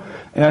doing.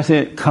 And I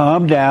said,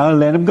 calm down and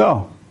let him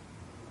go.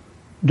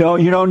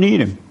 You don't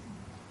need him.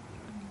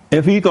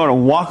 If he's going to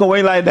walk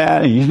away like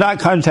that and he's not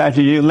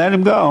contacting you, let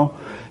him go.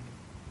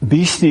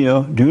 Be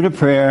still, do the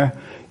prayer,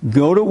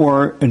 go to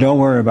work, and don't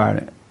worry about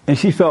it. And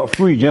she felt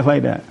free just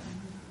like that.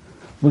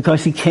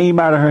 Because she came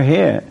out of her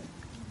head.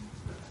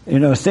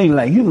 Saying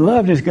like, you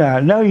love this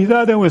guy. No, he's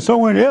out there with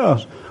someone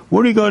else.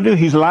 What are you going to do?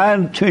 He's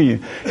lying to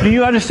you. Do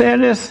you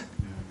understand this?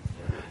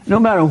 No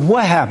matter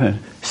what happens,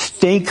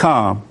 stay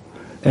calm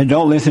and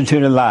don't listen to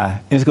the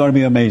lie. It's going to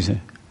be amazing.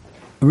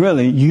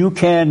 Really, you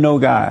can know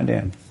God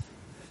then.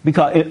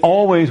 Because it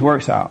always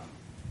works out.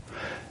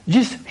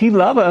 He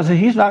loves us, and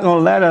he's not going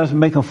to let us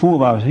make a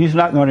fool of us. He's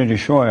not going to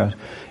destroy us.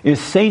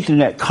 It's Satan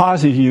that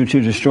causes you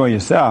to destroy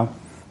yourself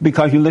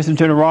because you listen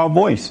to the wrong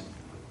voice.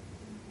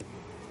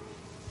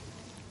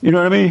 You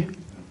know what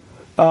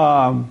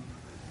I mean?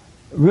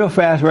 Real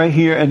fast right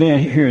here, and then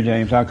here,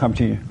 James, I'll come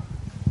to you.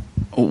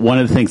 One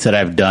of the things that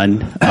I've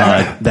done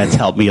that's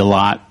helped me a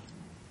lot,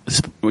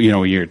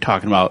 you're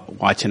talking about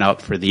watching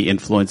out for the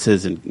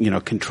influences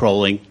and,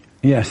 controlling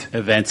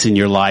events in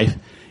your life,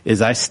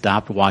 is I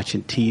stopped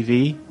watching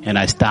TV and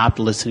I stopped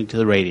listening to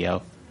the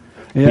radio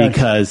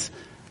because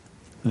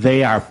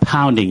they are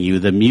pounding you.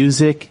 The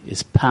music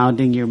is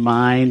pounding your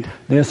mind.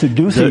 They're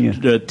seducing you.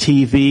 The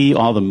TV,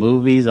 all the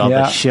movies, all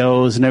the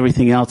shows and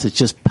everything else, it's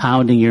just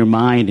pounding your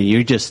mind, and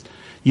you're just...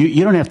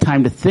 You don't have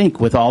time to think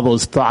with all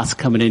those thoughts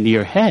coming into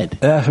your head.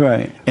 That's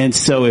right. And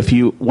so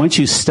once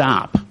you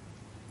stop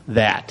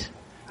that,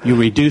 you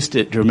reduced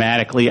it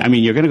dramatically. I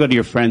mean, you're going to go to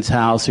your friend's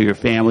house or your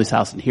family's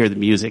house and hear the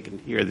music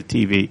and hear the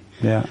TV.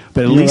 Yeah.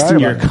 But at least in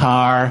your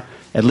car,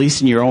 at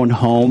least in your own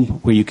home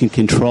where you can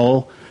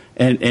control,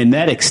 and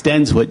that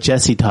extends what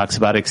Jesse talks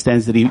about,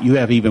 extends that you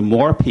have even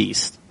more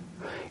peace.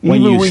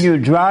 When you're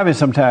driving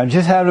sometimes,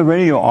 just have the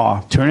radio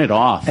off. Turn it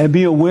off. And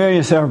be aware of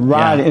yourself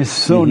riding. It's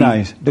so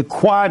nice. The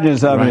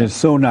quietness of it is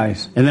so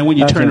nice. And then when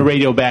you turn the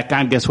radio back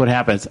on, guess what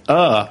happens?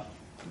 Not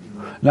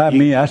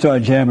me. I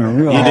started jamming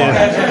real hard.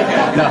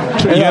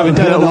 No, you haven't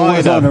done it long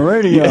enough. On the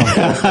radio.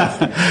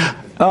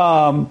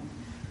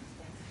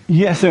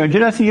 Yes, sir.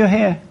 Did I see your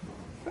hand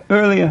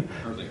earlier?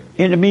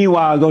 In the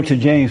meanwhile, I'll go to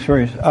James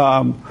first.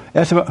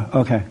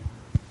 Okay.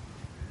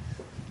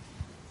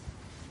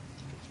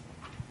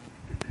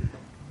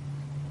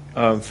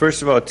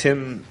 First of all,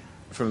 Tim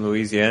from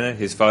Louisiana,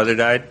 his father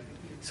died,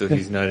 so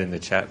he's not in the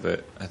chat,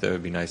 but I thought it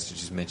would be nice to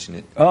just mention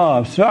it.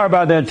 Oh, sorry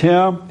about that,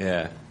 Tim.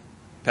 Yeah.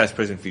 Past,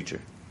 present,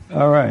 future.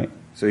 All right.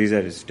 So he's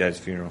at his dad's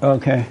funeral.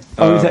 Okay.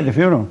 Oh, he's at the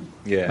funeral?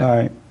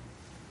 Yeah.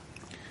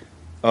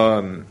 All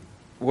right.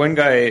 One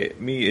guy,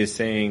 me, is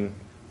saying,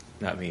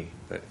 not me,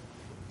 but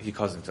he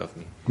calls himself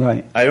me.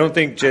 Right. I don't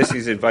think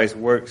Jesse's advice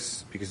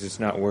works because it's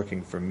not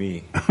working for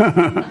me.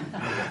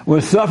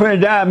 Well, suffer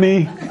and die,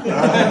 me.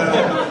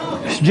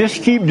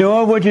 Just keep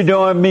doing what you're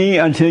doing, me,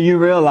 until you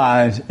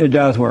realize it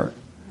does work.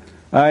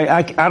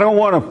 I don't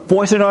want to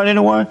force it on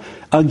anyone.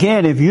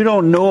 Again, if you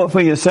don't know it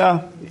for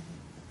yourself,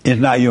 it's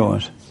not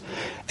yours.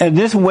 And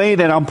this way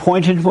that I'm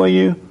pointing for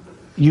you,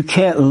 you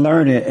can't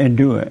learn it and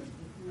do it.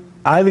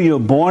 Either you're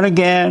born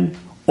again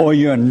or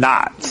you're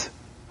not.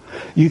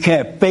 You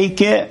can't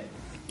fake it.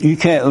 You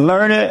can't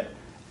learn it.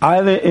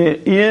 Either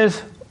it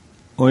is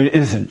or it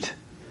isn't.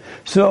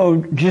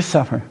 So just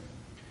suffer.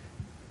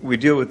 we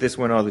deal with this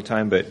one all the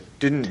time, but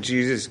didn't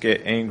Jesus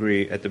get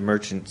angry at the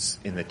merchants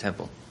in the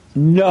temple?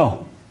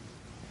 No.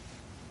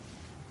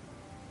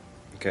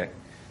 Okay.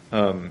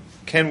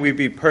 Can we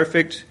be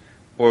perfect,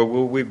 or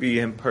will we be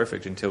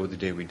imperfect until the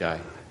day we die?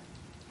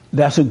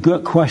 That's a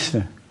good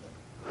question.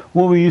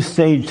 What will you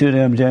say to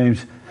them,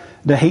 James?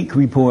 The hate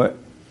report.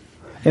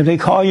 If they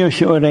call you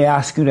ashore, they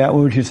ask you that,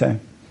 what would you say?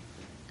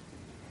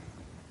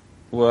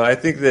 Well, I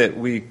think that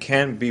we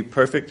can be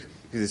perfect,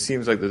 because it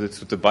seems like that's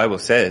what the Bible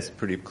says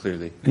pretty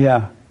clearly.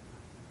 Yeah.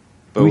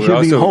 But we should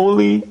also be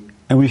holy,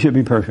 and we should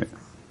be perfect.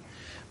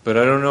 But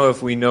I don't know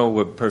if we know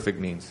what perfect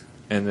means.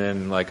 And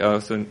then, like, I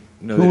also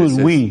know Who that it is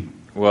says, we?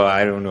 Well,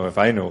 I don't know if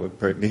I know what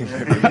perfect means.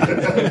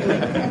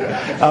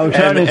 I was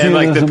trying to see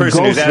like if the there's some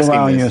person who's ghosts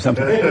around asking you or this.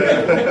 something.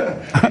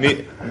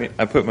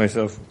 I put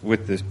myself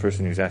with this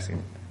person who's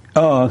asking.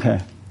 Oh, okay.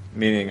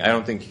 Meaning, I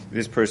don't think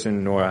this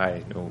person nor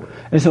I know.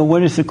 And so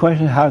what is the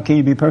question? How can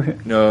you be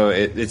perfect? No,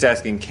 it's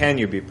asking, can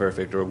you be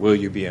perfect, or will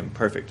you be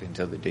imperfect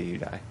until the day you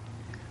die?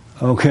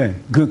 Okay,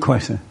 good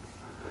question.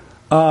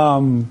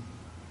 Do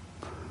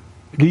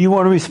you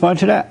want to respond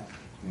to that?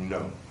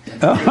 No.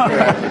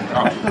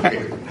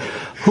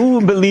 Who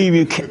will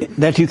believe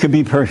that you can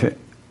be perfect?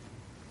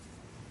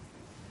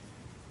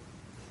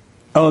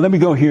 Oh, let me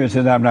go here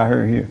since I'm not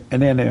heard here.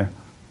 And then there.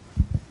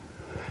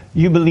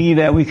 You believe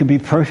that we can be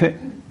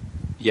perfect?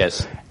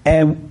 Yes.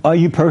 And are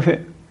you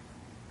perfect?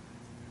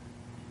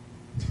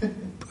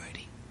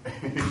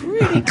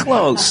 Pretty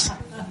close.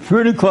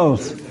 Pretty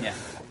close.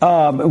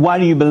 Yeah. Why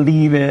do you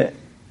believe it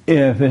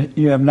if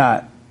you have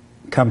not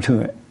come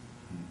to it?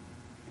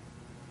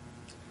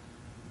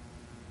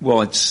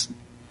 Well, it's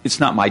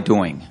not my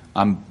doing.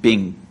 I'm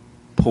being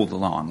pulled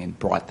along and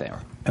brought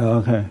there.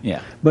 Okay.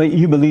 Yeah. But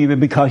you believe it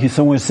because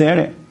someone said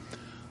it?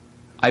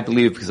 I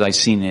believe it because I've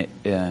seen it,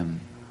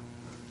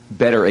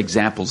 better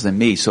examples than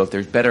me. So if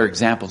there's better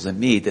examples than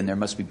me, then there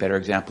must be better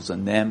examples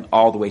than them,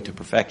 all the way to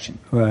perfection.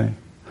 Right.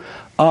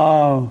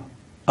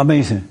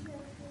 Amazing.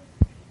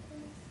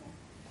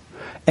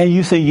 And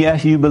you say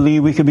yes, you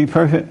believe we can be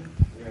perfect?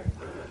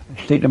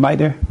 Take the mic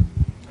there.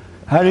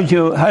 How did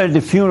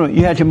the funeral?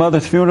 You had your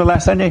mother's funeral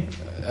last Sunday?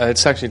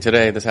 It's actually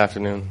today, this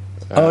afternoon.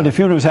 The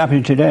funeral was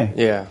happening today?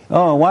 Yeah.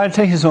 Oh, why did it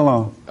take you so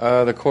long?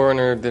 The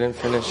coroner didn't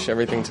finish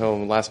everything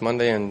till last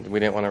Monday, and we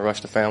didn't want to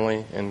rush the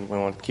family, and we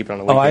wanted to keep it on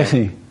the weekend. Oh, I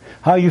see.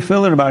 How are you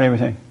feeling about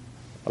everything?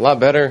 A lot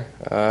better.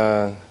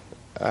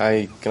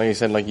 Like you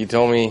said, like you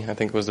told me, I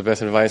think it was the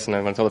best advice, and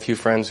I'm going to tell a few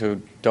friends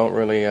who don't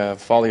really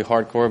follow you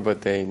hardcore,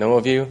 but they know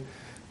of you.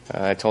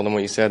 I told them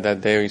what you said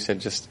that day. You said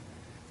just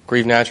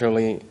grieve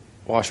naturally,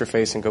 wash your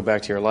face, and go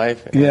back to your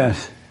life.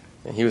 Yes.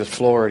 And he was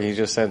floored. He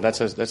just said that's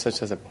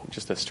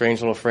just a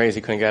strange little phrase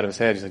he couldn't get out of his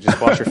head. He said, just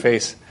wash your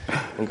face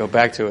and go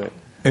back to it.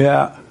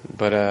 Yeah.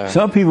 But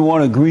some people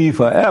want to grieve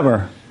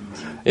forever,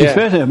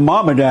 especially if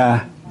mama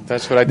died.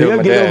 That's what I did with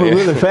my They'll get dad. over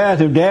really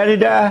fast. If daddy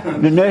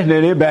died, the next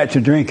day they're back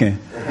to drinking.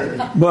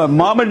 But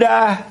mama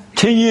died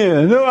 10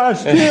 years. No, I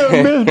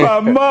still miss my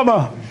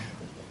mama.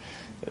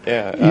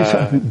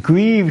 Yeah.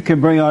 Grief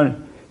can bring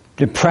on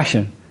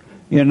depression.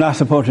 You're not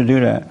supposed to do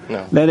that.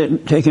 No. Let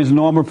it take its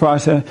normal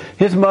process.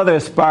 His mother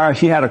expired.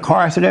 She had a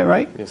car accident,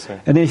 right? Yes,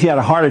 sir. And then she had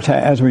a heart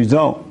attack as a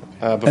result.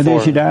 And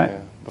then she died?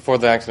 Yeah. Before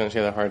the accident, she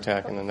had a heart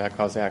attack, and then that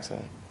caused the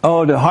accident.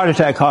 Oh, the heart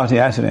attack caused the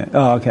accident.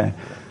 Oh, okay.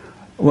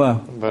 Well,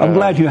 But, I'm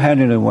glad you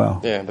handled it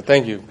well. Yeah, but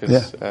thank you,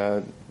 because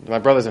my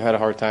brothers have had a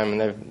hard time,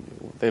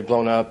 and they've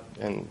blown up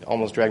and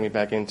almost dragged me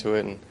back into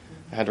it, and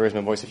I had to raise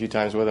my voice a few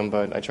times with them,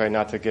 but I tried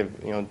not to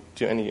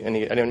do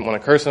any I didn't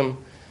want to curse them.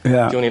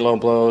 Yeah. Do any low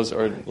blows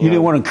or You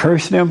didn't want to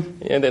curse them?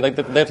 Yeah, they have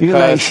to You're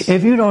cuss. like,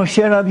 if you don't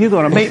shut up, you're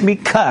going to make me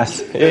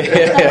cuss. They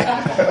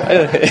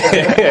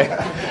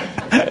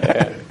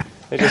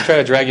just try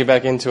to drag you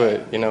back into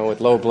it, with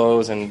low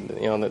blows and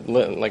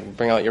like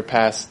bring out your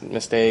past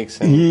mistakes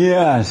and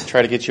yes,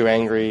 try to get you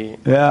angry.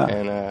 Yeah.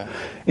 And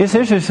it's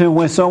interesting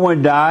when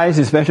someone dies,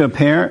 especially a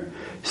parent,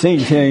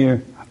 Satan tell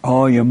you,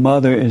 "Oh, your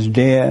mother is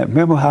dead.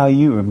 Remember how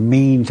you were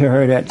mean to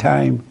her that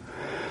time?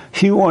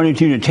 She wanted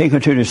you to take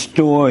her to the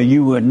store, and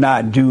you would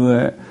not do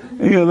it.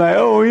 And you're like,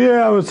 oh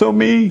yeah, I was so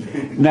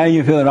mean. Now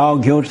you're feeling all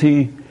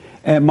guilty,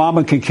 and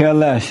mama can care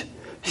less.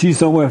 She's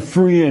somewhere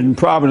free and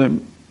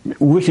probably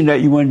wishing that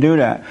you wouldn't do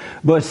that.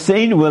 But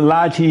Satan will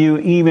lie to you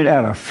even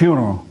at a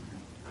funeral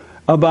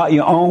about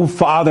your own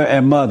father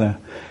and mother.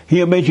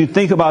 He'll make you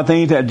think about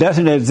things that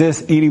doesn't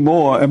exist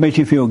anymore and make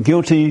you feel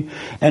guilty,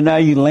 and now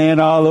you laying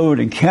all over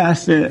the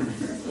casket,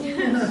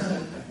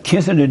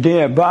 kissing the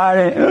dead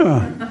body.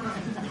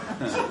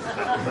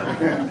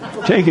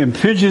 Taking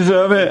pictures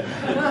of it.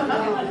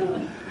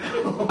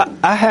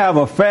 I have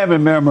a family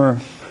member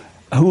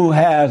who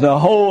has a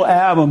whole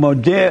album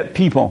of dead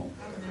people.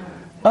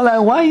 I'm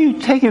like, why are you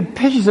taking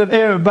pictures of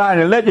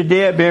everybody? Let the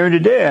dead bury the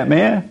dead,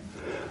 man.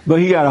 But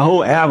he got a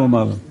whole album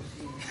of them.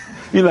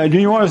 He's like, do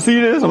you want to see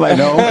this? I'm like,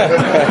 no.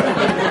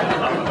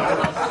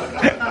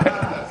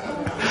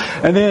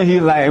 And then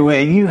he's like, well,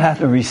 you have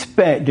to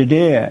respect the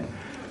dead.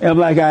 And I'm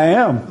like, I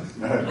am,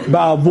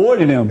 by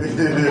avoiding them.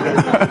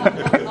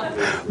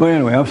 But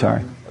anyway, I'm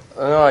sorry.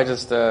 No, I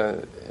just,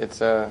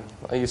 it's, like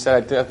you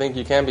said, I think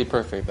you can be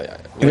perfect.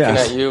 Looking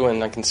at you,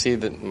 and I can see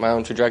that my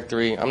own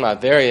trajectory, I'm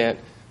not there yet,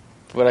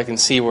 but I can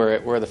see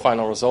where the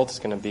final result is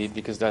going to be,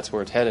 because that's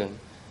where it's heading.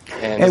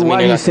 And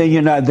why do you say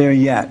you're not there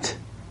yet?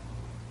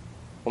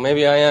 Well,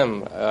 maybe I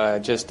am. I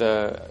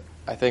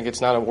think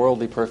it's not a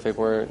worldly perfect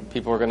where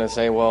people are going to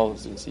say, well,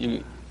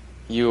 you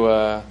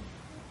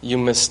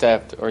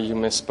misstepped or you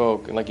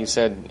misspoke. And like you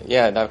said,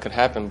 yeah, that could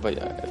happen, but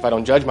if I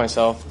don't judge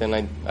myself,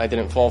 then I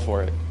didn't fall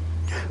for it.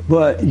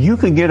 But you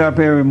can get up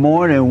every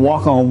morning and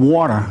walk on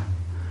water,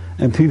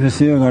 and people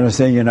still going to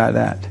say you're not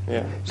that.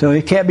 Yeah. So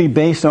it can't be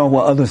based on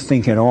what others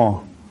think at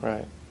all.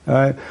 Right. All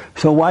right.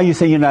 So why you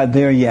say you're not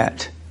there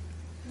yet?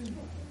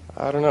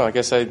 I don't know. I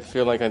guess I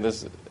feel like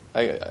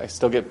I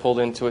still get pulled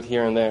into it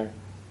here and there.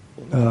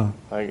 You know?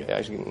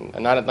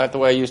 Not the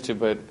way I used to,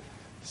 but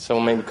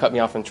someone maybe cut me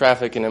off in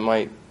traffic, and it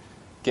might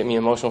get me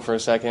emotional for a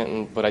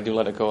second, but I do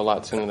let it go a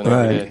lot sooner than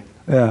I ever did.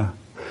 Yeah.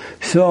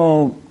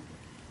 So,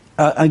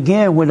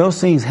 again, when those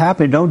things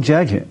happen, don't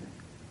judge it.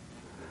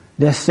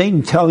 That's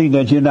Satan telling you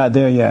that you're not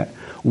there yet.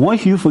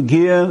 Once you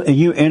forgive and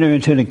you enter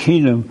into the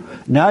kingdom,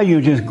 now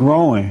you're just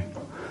growing.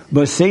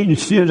 But Satan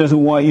still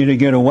doesn't want you to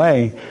get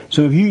away.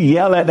 So if you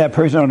yell at that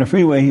person on the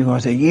freeway, he's going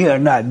to say, you're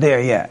not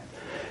there yet.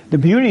 The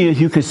beauty is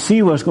you can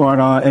see what's going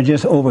on and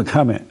just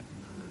overcome it.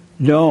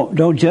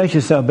 Don't judge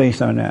yourself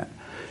based on that.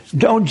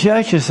 Don't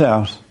judge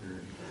yourselves.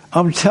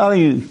 I'm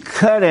telling you,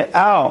 cut it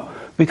out,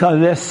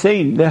 because that's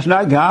Satan. That's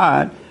not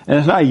God. And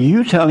it's not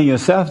you telling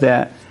yourself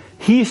that.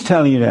 He's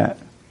telling you that.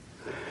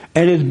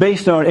 And it's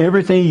based on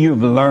everything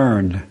you've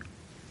learned.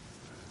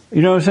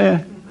 You know what I'm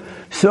saying?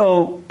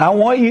 So I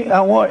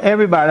want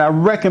everybody, I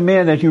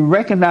recommend that you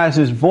recognize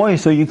his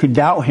voice so you can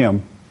doubt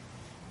him.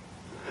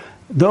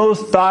 Those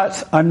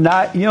thoughts are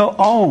not your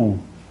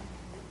own.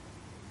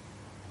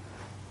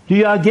 Do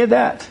y'all get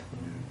that?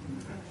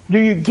 Do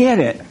you get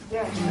it?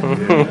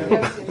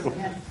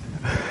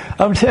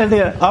 I'm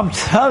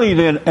telling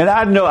you, and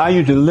I know I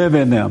used to live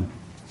in them.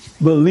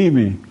 Believe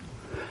me.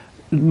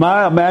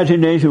 My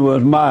imagination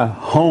was my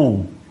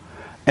home,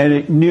 and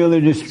it nearly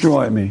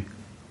destroyed me.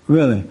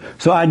 Really.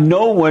 So I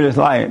know what it's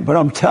like, but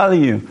I'm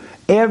telling you,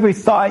 every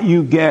thought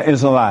you get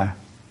is a lie.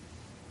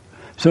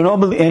 So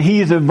don't believe, and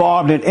he's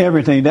involved in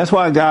everything. That's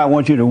why God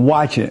wants you to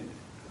watch it.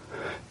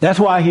 That's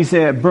why he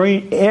said,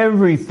 bring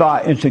every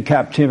thought into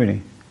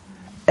captivity.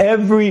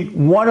 Every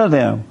one of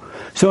them.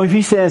 So if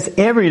he says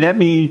every, that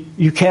means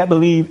you can't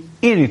believe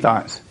any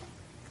thoughts.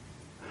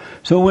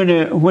 So when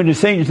the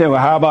Satan said,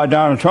 well, how about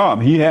Donald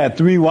Trump? He had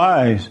 3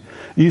 wives.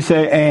 You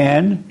say,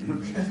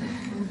 and?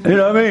 You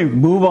know what I mean?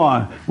 Move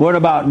on. What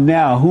about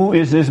now? Who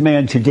is this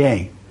man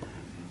today?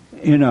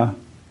 You know,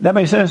 that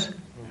makes sense?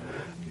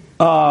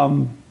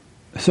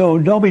 So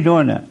don't be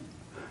doing that.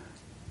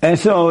 And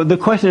so the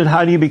question is,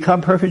 how do you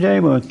become perfect,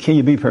 James, or can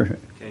you be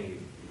perfect? Can you?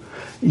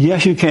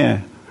 Yes, you can.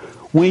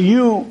 When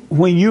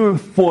you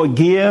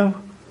forgive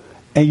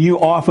and you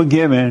are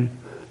forgiven,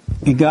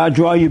 and God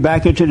draw you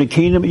back into the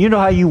kingdom, you know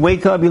how you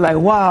wake up, you're like,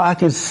 wow, I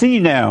can see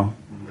now.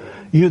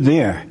 You're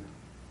there.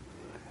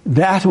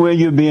 That's where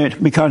you're being,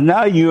 because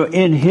now you're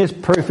in his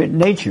perfect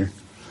nature.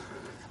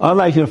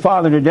 Unlike your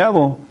father, the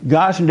devil,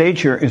 God's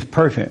nature is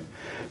perfect.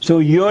 So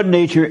your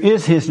nature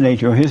is his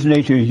nature, or his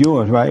nature is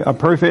yours, right? A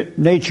perfect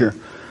nature,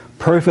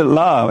 perfect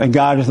love, and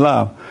God is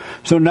love.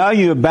 So now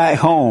you're back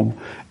home,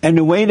 and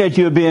the way that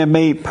you're being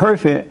made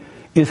perfect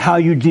is how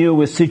you deal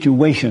with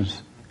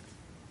situations.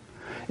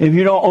 If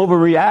you don't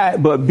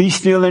overreact, but be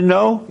still and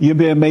know, you're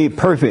being made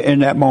perfect in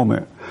that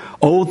moment.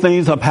 Old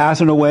things are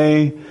passing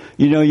away.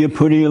 You know, you're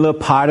putting your little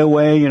pot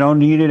away. You don't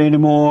need it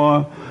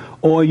anymore.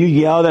 Or you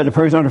yelled at the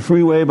person on the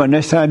freeway, but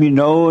next time you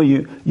know,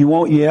 you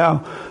won't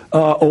yell.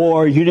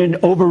 Or you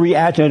didn't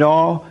overreact at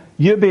all.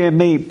 You're being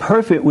made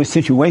perfect with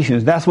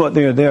situations. That's what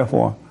they're there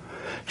for.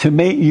 To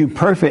make you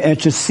perfect and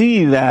to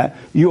see that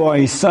you are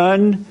a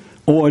son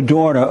or a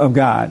daughter of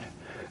God.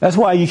 That's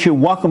why you should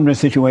welcome the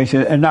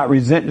situation and not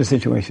resent the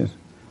situations.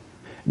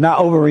 Not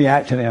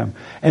overreact to them.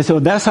 And so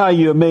that's how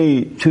you're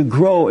made to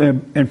grow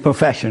in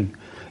perfection.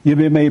 You've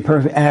been made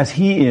perfect as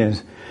he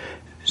is.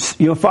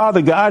 Your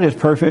father God is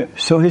perfect,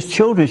 so his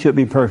children should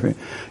be perfect.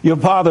 Your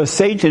father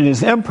Satan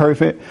is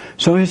imperfect,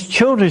 so his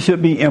children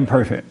should be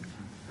imperfect.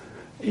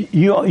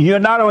 You're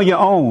not on your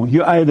own.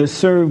 You either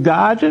serve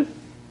God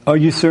or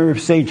you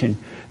serve Satan.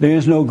 There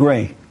is no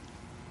gray.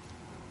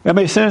 That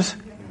makes sense?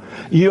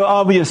 You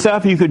of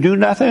yourself you could do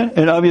nothing,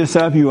 and of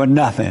yourself you are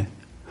nothing.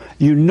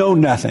 You know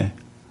nothing.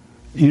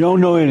 You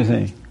don't know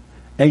anything.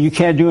 And you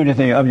can't do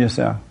anything of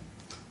yourself.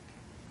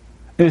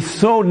 It's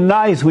so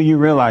nice when you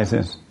realize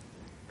this.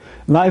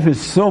 Life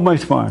is so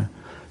much fun.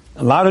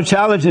 A lot of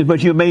challenges,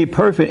 but you're made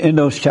perfect in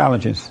those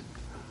challenges.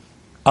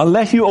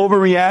 Unless you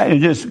overreact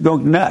and just go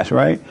nuts,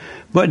 right?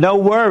 But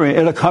don't worry,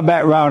 it'll come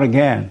back around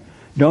again.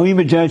 Don't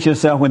even judge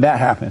yourself when that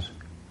happens.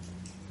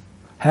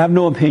 Have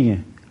no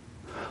opinion.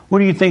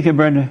 What are you thinking,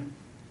 Brenda?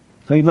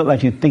 So you look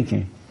like you're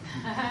thinking.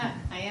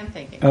 I am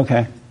thinking.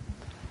 Okay.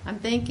 I'm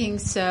thinking,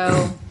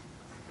 so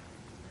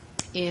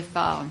if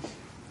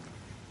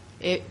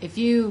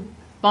you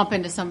bump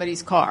into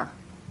somebody's car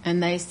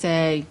and they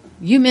say,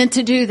 "You meant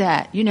to do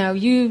that. You know,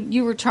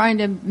 you were trying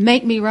to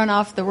make me run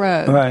off the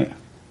road." Right.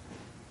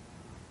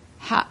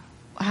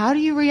 How do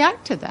you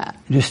react to that?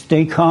 Just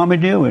stay calm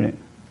and deal with it.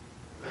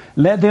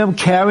 Let them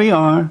carry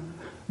on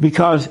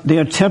because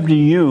they're tempting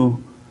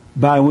you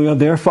by way of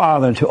their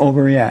father to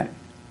overreact.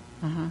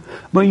 Uh-huh.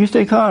 But you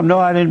stay calm. No,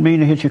 I didn't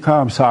mean to hit your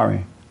car. I'm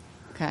sorry.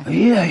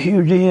 Okay. Yeah,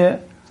 you did.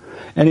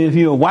 And if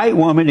you're a white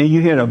woman and you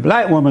hit a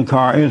black woman's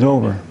car, it's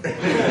over.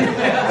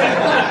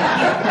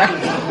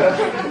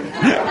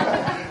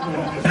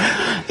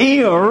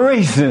 You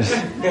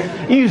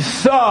racist. You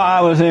saw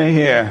I was in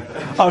here.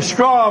 A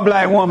strong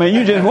black woman.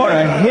 You just want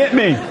to hit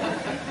me.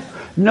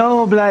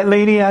 No, black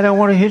lady, I don't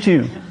want to hit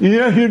you.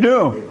 Yes, you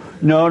do.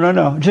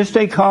 No. Just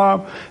stay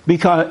calm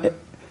because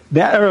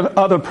that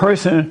other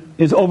person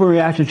is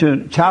overreacting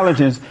to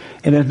challenges.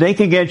 And if they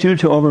can get you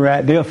to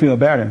overreact, they'll feel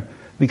better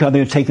because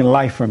they're taking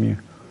life from you.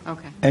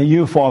 Okay. And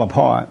you fall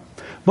apart.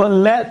 But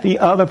let the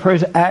other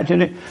person act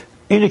in it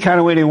any kind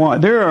of way they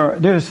want.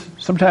 There's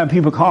sometimes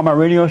people call my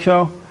radio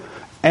show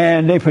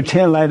and they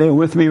pretend like they're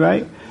with me,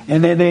 right?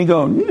 And then they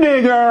go,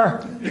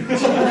 nigger!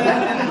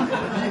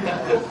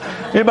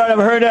 Anybody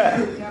ever heard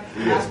that?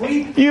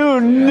 You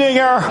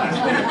nigger!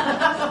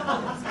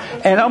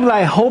 And I'm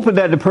like hoping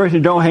that the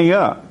person don't hang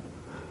up.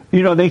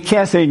 You know, they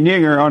can't say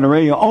nigger on the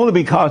radio only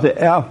because the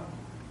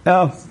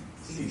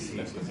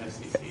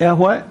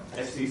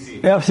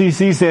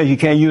FCC says you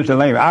can't use the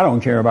language. I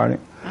don't care about it.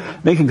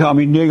 They can call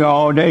me nigger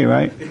all day,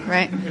 right?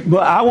 Right.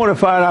 But I want to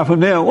find out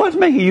from them, what's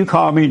making you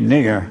call me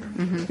nigger?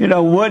 Mm-hmm. You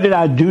know, what did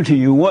I do to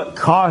you? What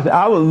caused it?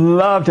 I would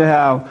love to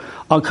have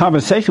a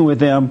conversation with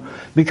them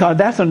because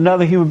that's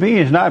another human being.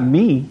 It's not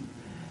me.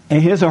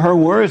 And his or her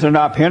words are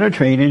not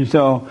penetrating,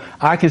 so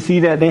I can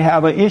see that they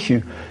have an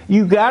issue.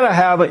 You got to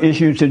have an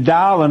issue to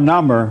dial a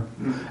number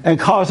and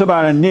call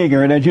somebody a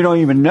nigger that you don't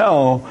even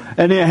know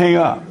and then hang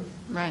up.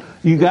 Right.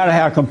 You got to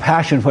have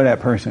compassion for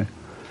that person.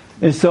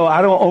 And so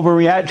I don't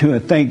overreact to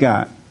it, thank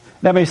God.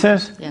 That makes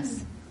sense?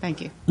 Yes.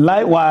 Thank you.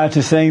 Likewise,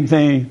 the same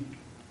thing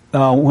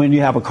when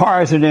you have a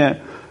car accident,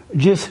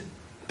 just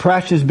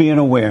practice being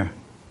aware.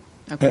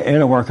 Okay.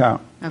 It'll work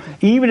out. Okay.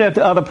 Even if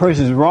the other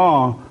person is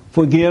wrong,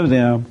 forgive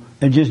them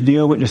and just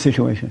deal with the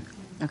situation.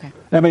 Okay.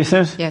 That makes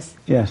sense? Yes.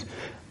 Yes.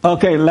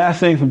 Okay, last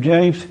thing from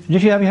James.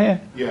 Did you have your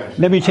hand? Yes.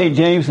 Let me take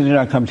James and then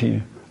I'll come to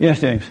you.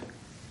 Yes, James.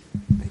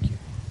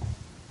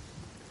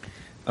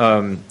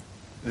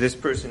 This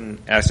person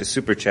asked a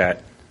super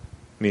chat,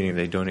 meaning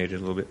they donated a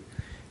little bit.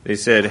 They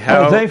said,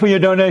 "How?" Thank you for your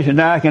donation.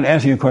 Now I can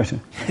answer your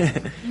question.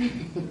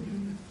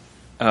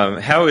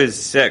 How is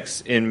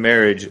sex in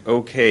marriage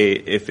okay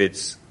if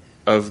it's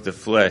of the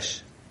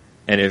flesh,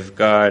 and if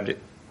God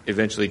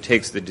eventually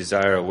takes the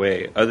desire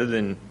away? Other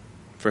than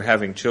for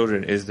having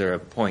children, is there a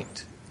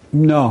point?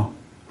 No.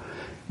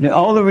 The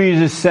only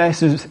reason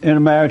sex is in a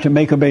marriage to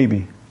make a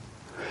baby.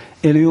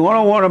 If you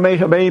don't want to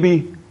make a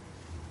baby,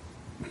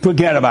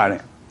 forget about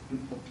it.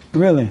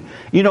 Really.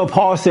 You know,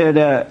 Paul said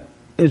that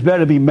it's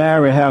better to be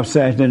married and have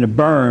sex than to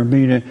burn,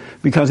 meaning,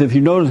 because if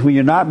you notice when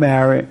you're not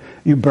married,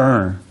 you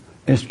burn.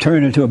 It's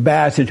turned into a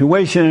bad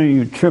situation,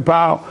 you trip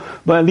out.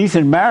 But at least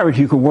in marriage,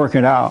 you can work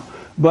it out.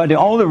 But the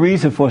only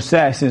reason for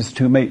sex is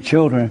to make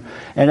children.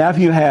 And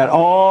after you had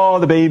all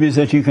the babies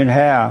that you can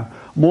have,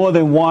 more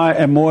than one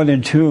and more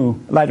than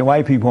two, like the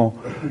white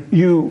people,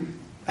 you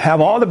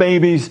have all the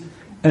babies,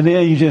 and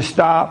then you just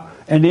stop,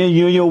 and then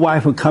you and your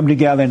wife will come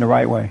together in the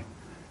right way.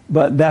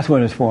 But that's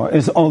what it's for.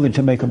 It's only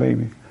to make a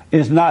baby.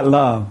 It's not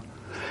love.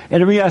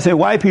 And the reason I say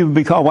white people,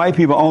 because white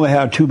people only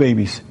have two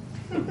babies.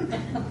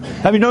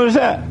 Have you noticed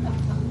that?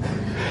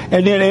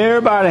 And then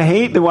everybody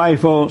hate the white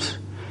folks,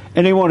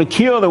 and they want to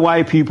kill the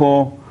white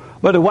people,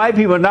 but the white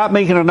people are not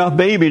making enough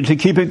babies to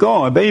keep it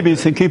going.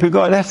 Babies to keep it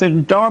going. That's the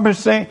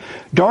darndest thing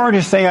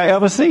I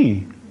ever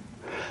seen.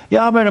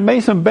 Y'all better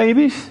make some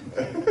babies.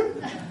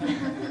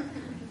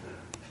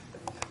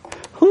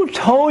 Who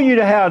told you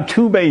to have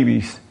two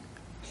babies?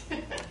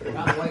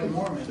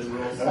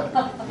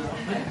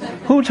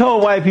 Who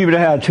told white people to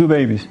have two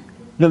babies?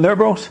 The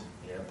liberals?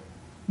 Yeah.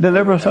 The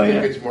liberals told you that?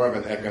 I think it's more of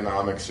an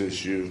economics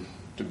issue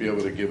to be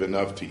able to give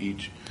enough to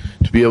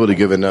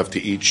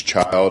each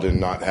child and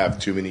not have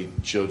too many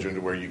children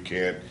to where you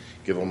can't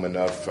give them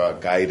enough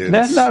guidance.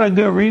 That's not a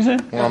good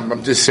reason. Well,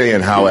 I'm just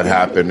saying how it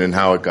happened and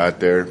how it got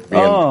there.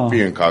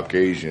 Being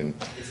Caucasian,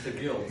 It's the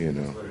guilt. you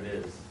know. That's what it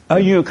is. Oh,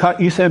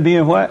 you said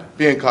being what?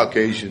 Being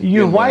Caucasian.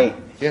 You're white?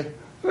 Yeah.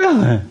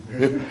 Really?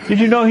 Did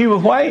you know he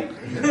was white?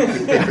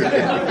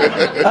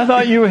 I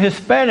thought you were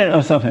Hispanic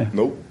or something.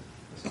 Nope.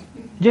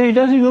 Jay,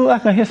 doesn't he look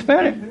like a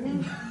Hispanic?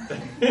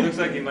 Looks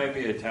like he might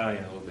be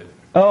Italian a little bit.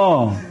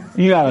 Oh,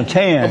 you got a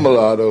tan. A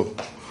mulatto.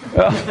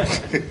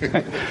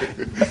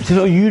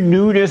 So you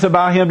knew this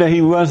about him, that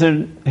he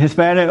wasn't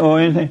Hispanic or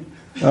anything?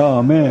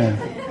 Oh, man.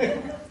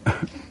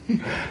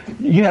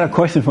 You had a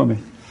question for me.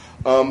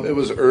 It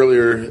was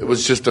earlier. It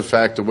was just the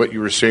fact of what you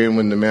were saying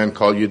when the man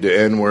called you the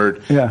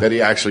N-word, that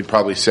he actually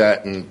probably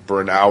sat for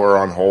an hour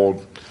on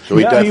hold. So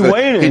he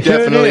waited. He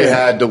definitely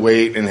had to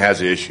wait and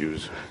has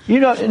issues. You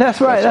know,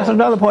 that's right. That's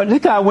another point.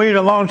 This guy waited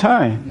a long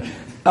time.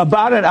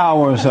 About an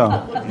hour or so.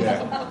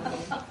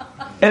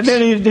 And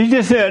then he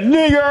just said,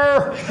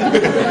 nigger!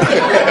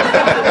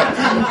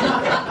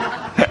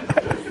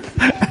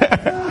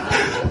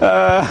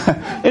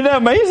 Isn't that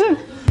amazing?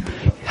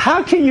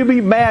 How can you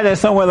be mad at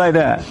someone like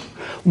that?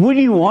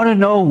 Wouldn't you want to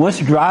know what's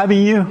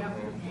driving you?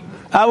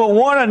 I would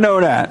want to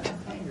know that.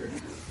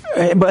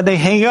 But they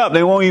hang up.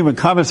 They won't even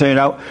compensate.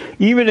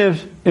 Even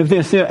if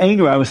they're still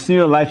angry, I would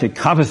still like to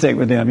compensate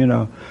with them,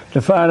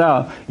 to find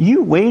out.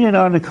 You waited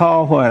on the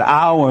call for an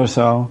hour or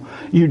so.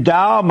 You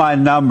dialed my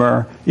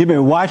number. You've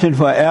been watching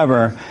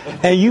forever.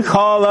 And you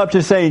call up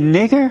to say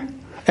nigger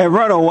and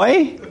run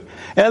away?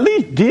 At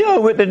least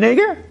deal with the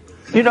nigger.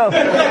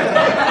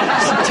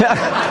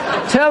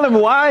 Tell him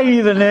why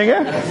he's a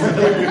nigger.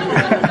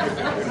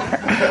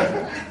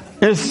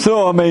 It's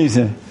so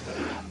amazing.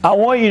 I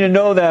want you to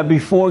know that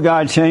before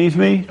God changed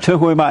me,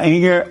 took away my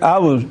anger, I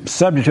was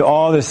subject to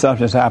all this stuff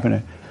that's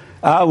happening.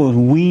 I was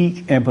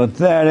weak and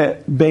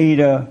pathetic,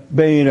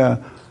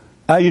 beta.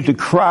 I used to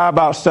cry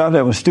about stuff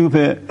that was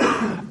stupid.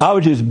 I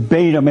was just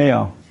beta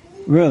male,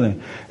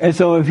 really. And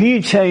so if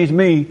he changed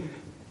me,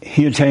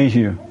 he'll change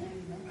you.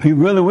 He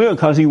really will,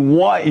 because he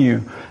wants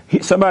you.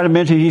 Somebody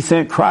mentioned he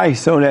sent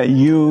Christ so that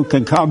you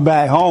can come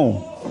back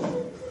home.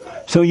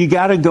 So you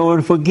got to go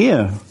and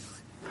forgive.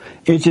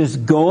 It's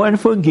just go and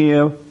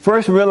forgive.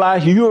 First,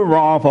 realize you are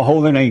wrong for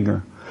holding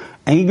anger.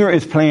 Anger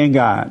is playing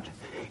God.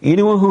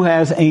 Anyone who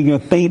has anger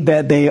think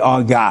that they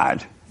are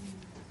God.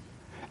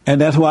 And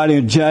that's why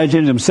they're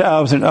judging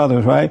themselves and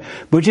others, right?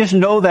 But just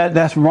know that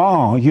that's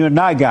wrong. You're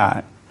not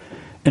God.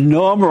 And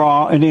know I'm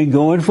wrong, and then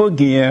go and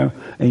forgive,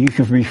 and you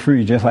can be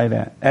free just like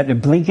that. At the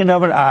blinking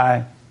of an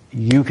eye,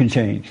 you can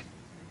change.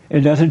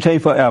 It doesn't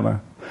take forever.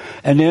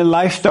 And then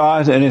life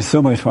starts, and it's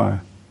so much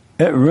fun.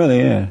 It really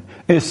is.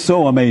 It's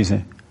so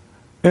amazing.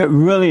 It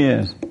really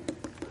is.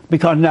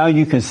 Because now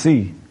you can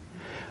see.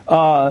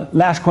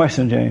 Last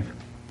question, James.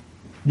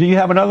 Do you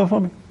have another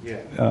for me? Yeah.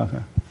 Okay.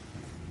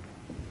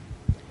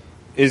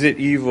 Is it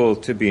evil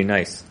to be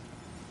nice?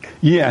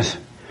 Yes.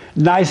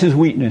 Nice is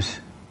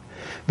weakness.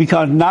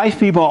 Because nice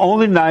people are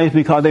only nice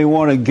because they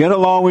want to get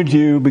along with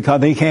you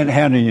because they can't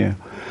handle you.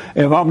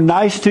 If I'm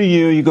nice to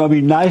you, you're going to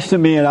be nice to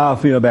me and I'll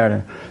feel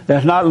better.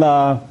 That's not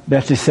love.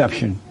 That's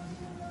deception.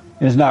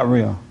 It's not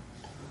real.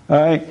 All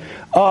right?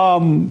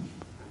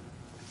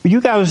 You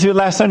guys was here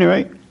last Sunday,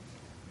 right?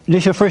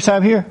 This your first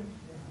time here?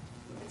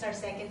 It's our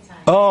second time.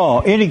 Oh,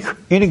 any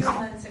 2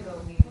 months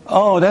ago.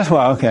 Oh, that's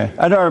why. Okay.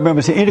 I don't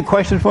remember. So any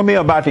questions for me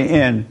about the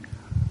end?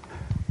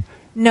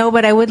 No,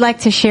 but I would like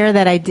to share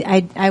that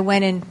I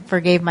went and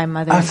forgave my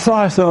mother. I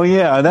thought so,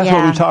 yeah. That's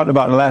what we talked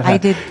about the last time. I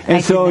did.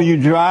 And so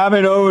you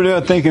driving over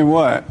there thinking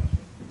what?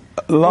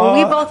 Well,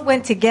 we both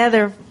went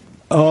together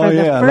for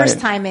the first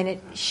time, and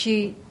it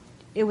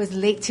was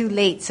too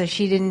late, so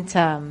she didn't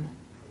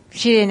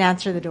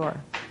answer the door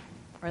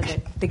or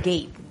the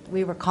gate.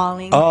 We were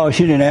calling. Oh,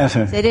 she didn't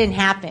answer. So it didn't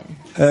happen.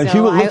 She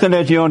was looking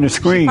at you on the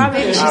screen.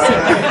 She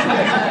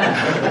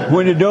said,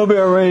 when the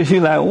doorbell rang,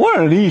 she's like, what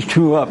are these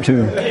two up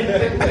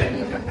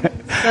to?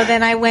 So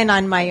then I went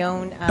on my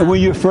own. Were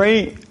you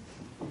afraid?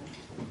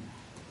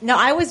 No,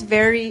 I was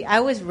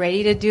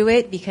ready to do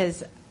it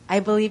because I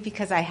believe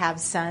because I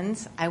have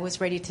sons, I was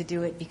ready to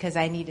do it because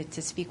I needed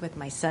to speak with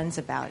my sons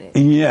about it.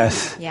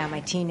 Yes. Yeah, my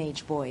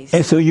teenage boys.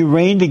 And so you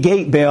rang the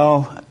gate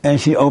bell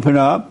and she opened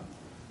up?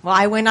 Well,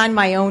 I went on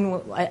my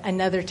own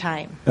another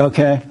time.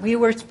 Okay. We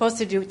were supposed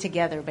to do it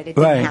together, but it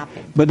didn't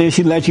happen. But then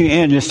she let you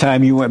in this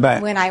time you went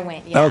back? When I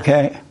went, yeah.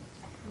 Okay.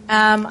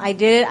 I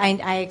did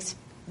it.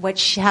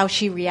 How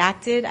she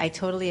reacted, I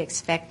totally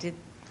expected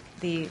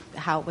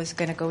how it was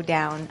going to go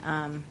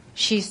down.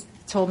 She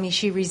told me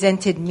she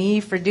resented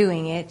me for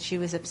doing it. She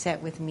was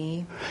upset with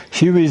me.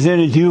 She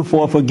resented you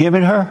for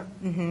forgiving her?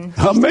 Mm-hmm.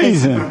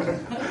 Amazing.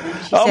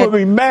 I'm going to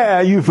be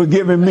mad you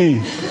forgiving me.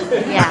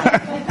 Yeah.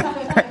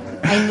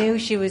 I knew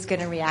she was going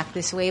to react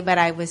this way, but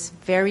I was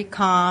very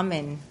calm.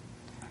 And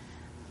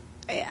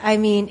I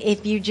mean,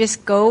 if you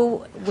just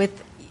go with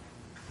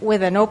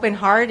an open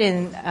heart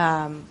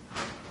and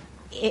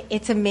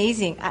it's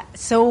amazing.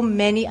 So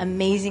many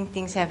amazing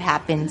things have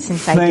happened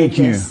since I did this.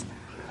 Thank you.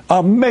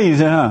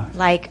 Amazing, huh?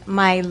 Like,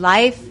 my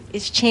life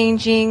is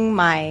changing,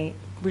 my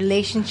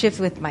relationships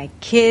with my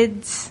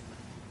kids,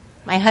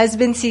 my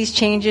husband sees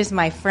changes,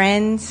 my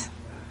friends.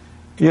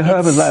 Your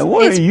husband's like,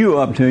 what are you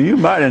up to? You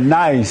mighty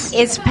nice.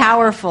 It's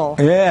powerful.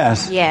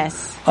 Yes.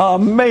 Yes.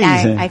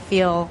 Amazing. I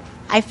feel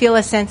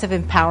a sense of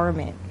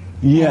empowerment.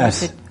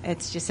 Yes.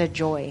 It's just a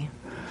joy.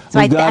 So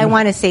I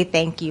want to say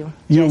thank you.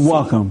 You're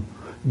welcome.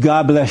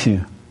 God bless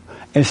you.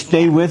 And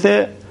stay with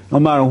it. No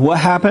matter what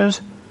happens,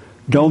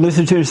 don't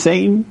listen to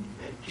Satan.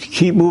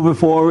 Keep moving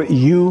forward.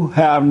 You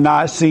have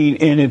not seen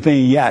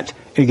anything yet.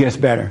 It gets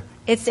better.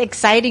 It's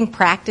exciting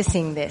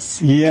practicing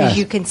this. Yes. Because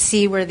you can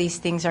see where these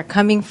things are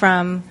coming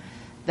from,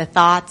 the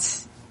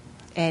thoughts,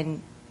 and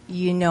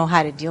you know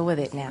how to deal with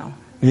it now.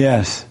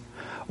 Yes.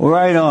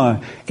 Right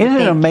on.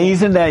 Isn't it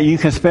amazing that you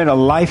can spend a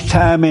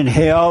lifetime in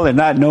hell and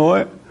not know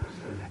it?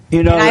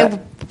 You know, I've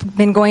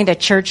been going to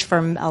church for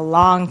a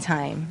long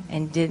time,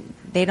 and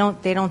they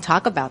don't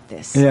talk about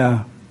this.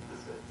 Yeah.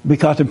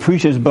 because the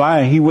preacher's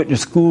blind. He went to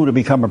school to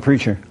become a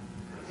preacher,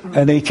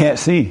 and they can't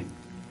see.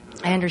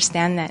 I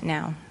understand that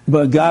now.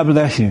 But God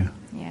bless you.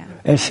 Yeah.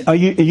 And are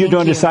you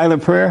doing the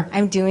silent prayer?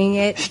 I'm doing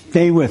it.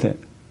 Stay with it.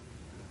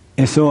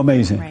 It's so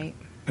amazing. Right.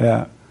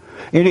 Yeah.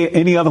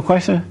 Any other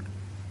question?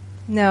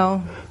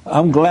 No.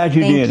 I'm glad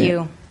you did Thank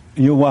you.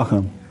 it. You're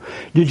welcome.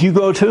 Did you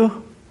go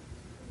too?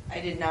 I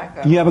did not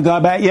go. You haven't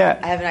gone back yet?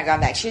 I have not gone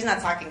back. She's not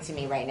talking to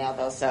me right now,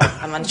 though, so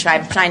I'm going to try.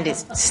 I'm trying to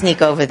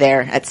sneak over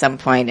there at some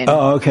point. And,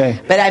 Oh, okay.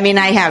 But I mean,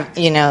 I have,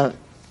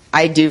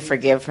 I do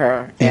forgive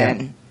her,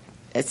 and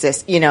it's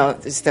just,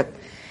 it's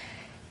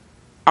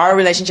our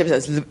relationship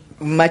is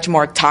much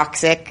more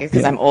toxic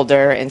because I'm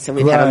older, and so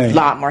we've had a Right.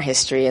 lot more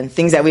history and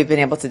things that we've been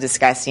able to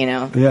discuss,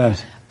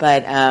 Yes.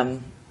 But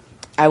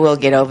I will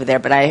get over there.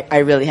 But I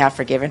really have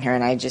forgiven her,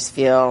 and I just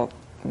feel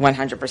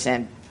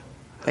 100%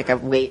 like a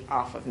weight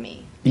off of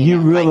me. You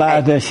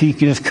realize that she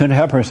just couldn't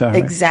help herself.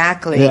 Right?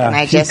 Exactly, Yeah, and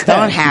I she just couldn't.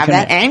 don't She have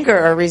couldn't. that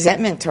anger or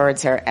resentment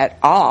towards her at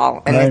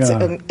all, and Right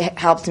on. it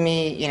helped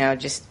me,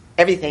 just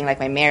everything, like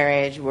my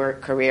marriage,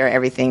 work, career,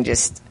 everything. You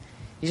just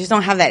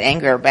don't have that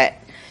anger, but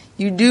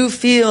you do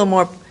feel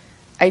more.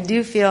 I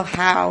do feel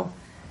how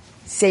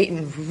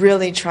Satan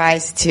really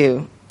tries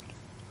to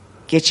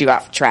get you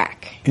off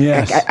track.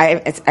 Yes.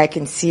 Like, I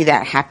can see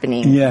that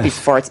happening Yes.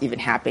 before it's even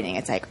happening.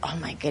 It's like, oh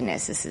my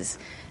goodness,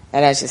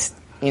 and I just.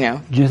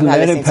 Just not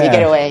let it listening to you. Get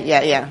pass. away.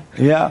 Yeah.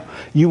 Yeah.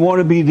 You want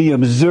to be the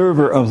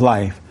observer of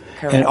life.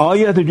 Correct. And all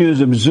you have to do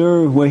is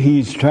observe what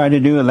he's trying to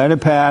do and let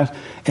it pass,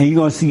 and you're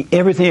going to see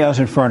everything else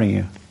in front of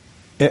you.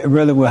 It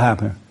really will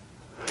happen.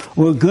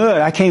 Well, good.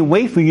 I can't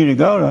wait for you to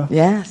go, though.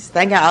 Yes.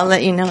 Thank God. I'll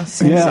let you know as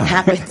soon as it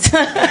happens.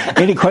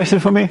 Any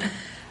questions for me?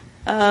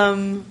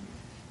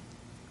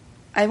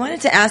 I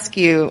wanted to ask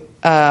you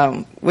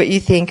what you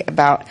think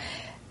about,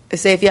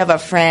 say, if you have a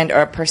friend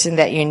or a person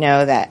that you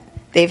know that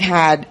they've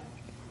had,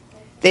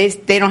 they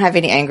don't have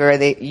any anger.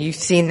 You've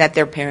seen that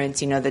their parents,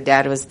 the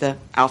dad was the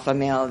alpha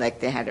male, like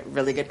they had a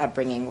really good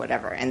upbringing,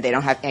 whatever, and they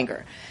don't have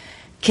anger.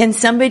 Can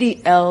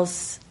somebody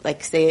else,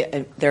 like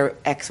say their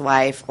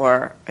ex-wife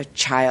or a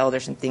child or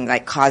something,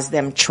 like cause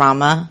them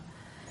trauma?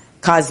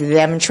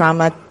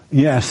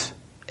 Yes.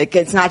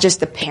 It's not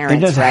just the parents, It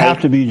doesn't right?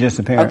 have to be just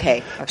the parent.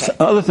 Okay. So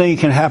other things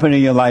can happen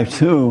in your life,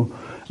 too,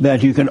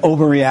 that you can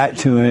overreact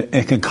to it.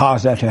 It can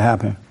cause that to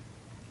happen.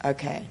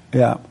 Okay.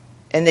 Yeah.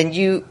 And then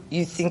you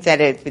think that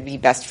it would be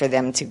best for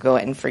them to go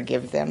and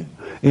forgive them?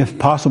 If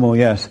possible,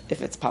 yes.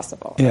 If it's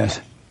possible.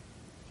 Yes.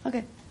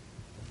 Okay.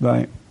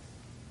 Right.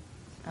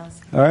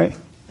 All right.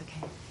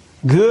 Okay.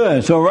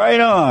 Good. So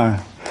right on.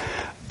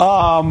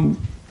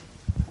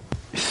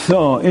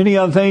 So any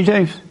other thing,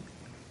 James?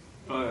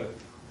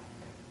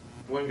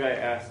 One guy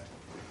asked,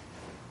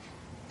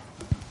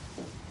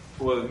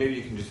 well, maybe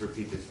you can just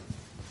repeat this.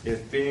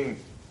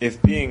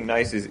 If being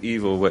nice is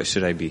evil, what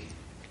should I be?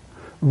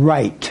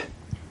 Right.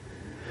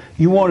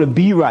 You want to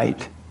be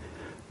right.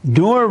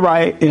 Doing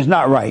right is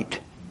not right.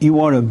 You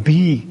want to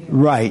be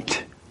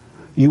right.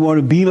 You want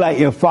to be like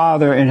your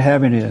Father in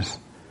heaven is.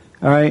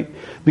 All right?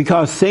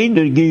 Because Satan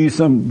didn't give you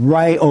some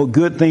right or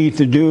good things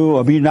to do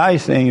or be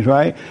nice things,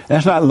 right?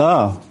 That's not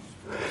love.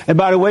 And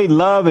by the way,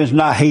 love is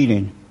not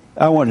hating.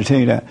 I want to tell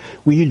you that.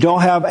 When you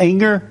don't have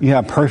anger, you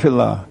have perfect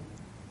love.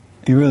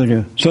 You really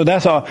do. So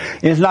that's all.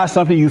 It's not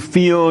something you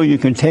feel, you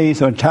can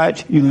taste or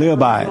touch. You live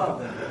by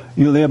it.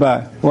 You live by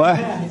it. What?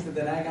 He said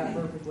that I got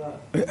perfect love.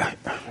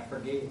 I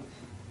forgave.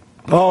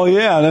 Oh,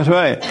 yeah, that's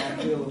right. I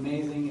feel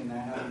amazing, and I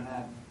haven't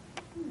had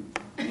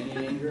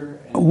any anger.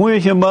 And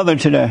Where's your mother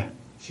today?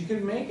 she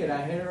couldn't make it.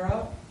 I hit her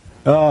up.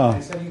 Oh. I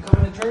said, "You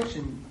coming to church?"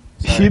 And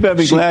She better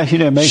be glad she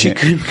didn't make she it.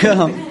 couldn't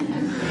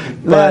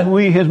come. Last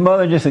week, his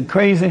mother just a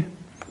crazy.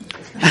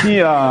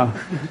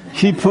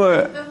 She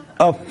put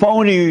a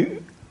phony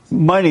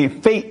money,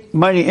 fake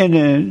money in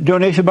the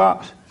donation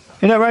box.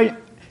 Isn't that right?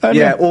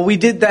 Yeah, well, we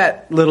did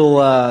that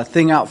little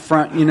thing out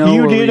front, You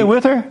where did it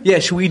with her? Yeah,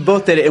 we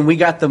both did it, and we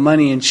got the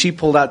money, and she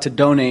pulled out to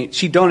donate.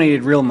 She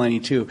donated real money,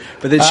 too.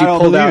 But then she I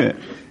don't pulled out...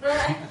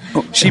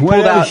 believe She pulled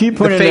out she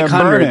put the it fake in there,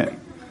 burn 100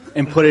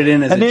 and put it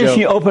in as And a then joke.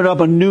 she opened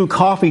up a new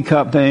coffee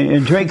cup thing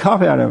and drank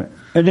coffee out of it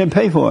and didn't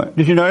pay for it.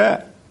 Did you know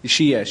that?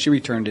 She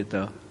returned it,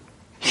 though.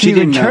 She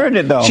didn't returned know.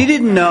 it, though. She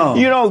didn't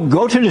know.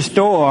 Go to the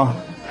store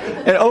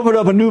and open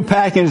up a new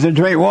package and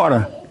drink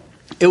water.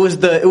 It was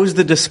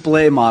the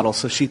display model,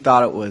 so she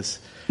thought it was...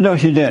 No,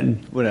 she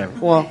didn't. Whatever.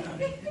 Well...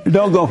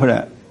 Don't go for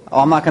that.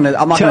 I'm not gonna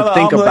Tell her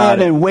think I'll about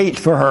go it. and wait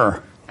for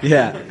her.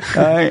 Yeah.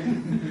 All right?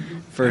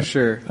 For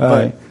sure. All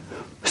right.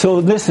 So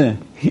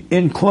listen,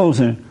 in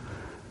closing,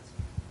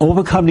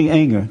 overcome the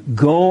anger.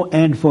 Go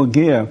and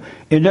forgive.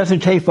 It doesn't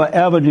take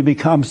forever to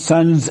become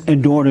sons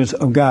and daughters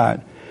of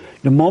God.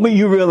 The moment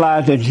you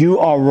realize that you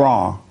are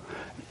wrong,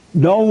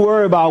 don't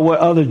worry about what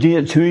others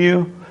did to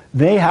you.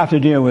 They have to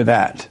deal with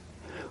that.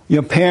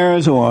 Your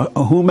parents or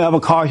whomever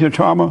caused your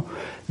trauma,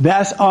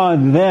 that's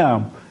on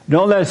them.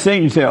 Don't let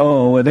Satan say,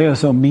 oh, well, they're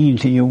so mean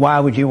to you. Why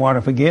would you want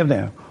to forgive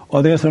them?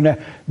 Or they're so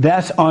that.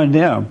 That's on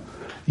them.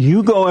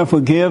 You go and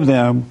forgive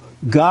them.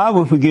 God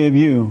will forgive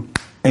you,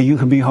 and you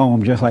can be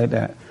home just like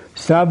that.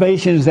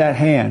 Salvation is at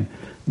hand.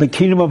 the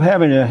kingdom of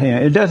heaven at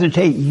hand. It doesn't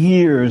take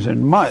years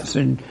and months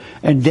and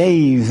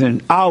days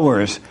and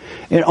hours.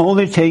 It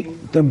only takes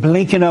the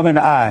blinking of an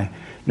eye.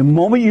 The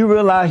moment you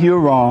realize you're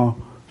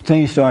wrong,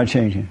 things start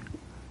changing.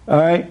 All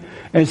right?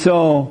 And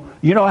so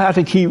you don't have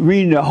to keep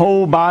reading the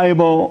whole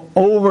Bible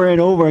over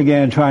and over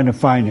again trying to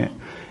find it.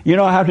 You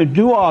don't have to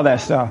do all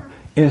that stuff.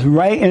 It's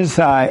right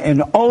inside. And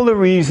the only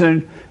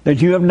reason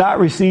that you have not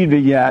received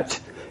it yet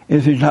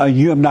is because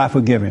you have not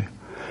forgiven.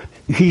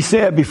 He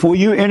said, before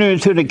you enter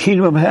into the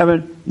kingdom of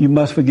heaven, you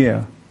must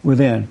forgive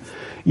within.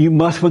 You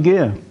must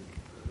forgive.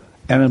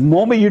 And the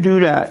moment you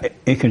do that,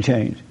 it can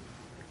change.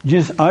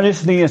 Just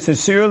honestly and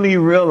sincerely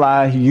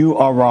realize you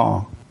are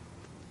wrong.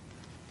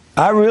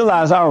 I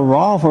realized I was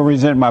wrong for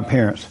resenting my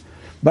parents.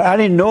 But I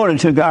didn't know it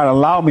until God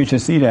allowed me to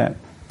see that.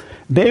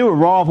 They were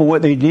wrong for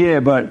what they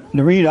did, but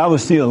the reason I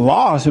was still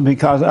lost is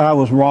because I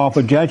was wrong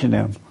for judging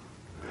them.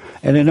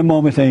 And in the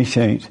moment, things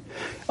changed.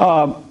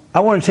 I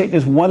want to take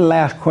this one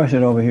last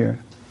question over here.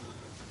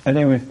 And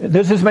anyway,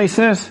 does this make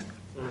sense?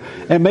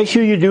 And make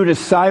sure you do the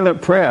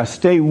silent prayer.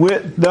 Stay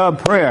with the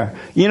prayer.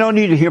 You don't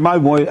need to hear my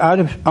voice.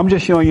 I'm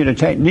just showing you the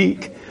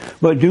technique.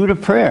 But do the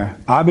prayer.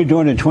 I've been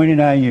doing it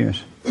 29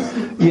 years.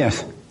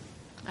 Yes.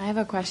 I have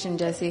a question,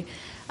 Jesse.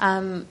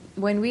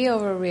 When we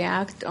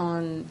overreact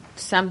on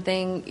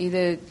something,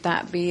 either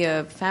that be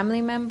a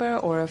family member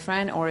or a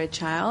friend or a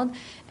child,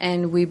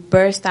 and we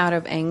burst out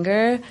of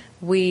anger,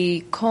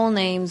 we call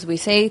names, we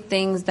say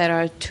things that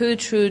are too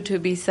true to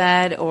be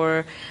said,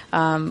 or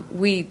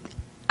we,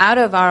 out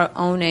of our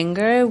own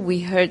anger, we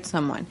hurt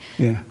someone.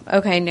 Yeah.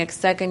 Okay, next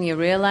second you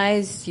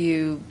realize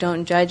you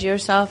don't judge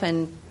yourself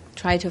and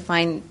try to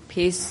find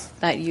peace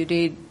that you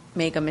did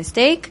make a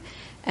mistake.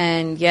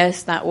 And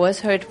yes, that was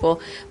hurtful.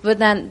 But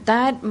then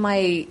that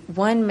my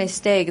one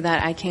mistake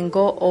that I can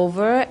go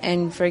over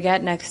and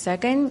forget next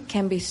second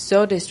can be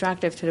so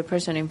destructive to the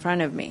person in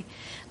front of me.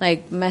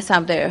 Like mess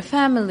up their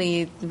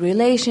family,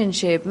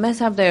 relationship, mess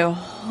up their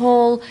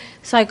whole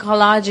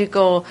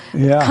psychological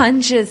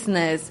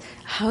consciousness.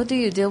 How do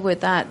you deal with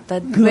that?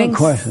 That Good brings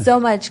question. so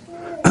much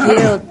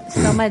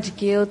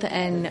guilt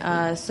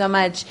and so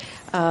much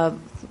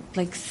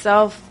like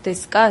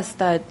self-disgust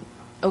that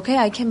okay,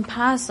 I can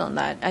pass on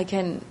that.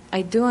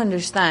 I do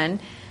understand.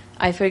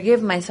 I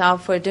forgive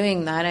myself for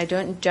doing that. I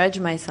don't judge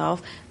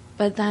myself.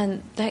 But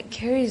then that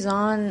carries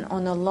on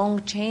a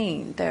long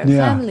chain. Their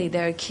family,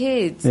 their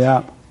kids.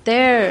 Yeah.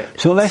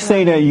 So let's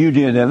say that you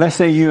did that. Let's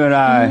say you and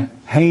I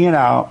hanging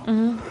out,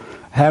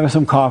 having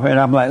some coffee, and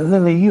I'm like,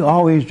 Lily, you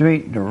always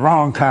drink the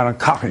wrong kind of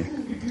coffee.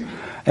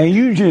 And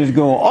you just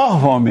go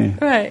off on me.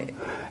 Right.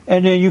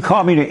 And then you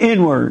call me the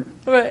N-word.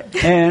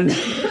 Right. And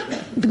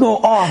go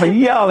off and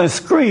yell and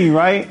scream,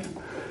 right?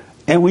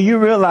 And when you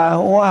realize,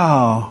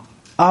 wow,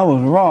 I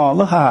was wrong,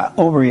 look how I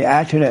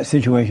overreact to that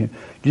situation.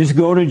 Just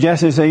go to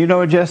Jesse and say, you know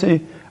what,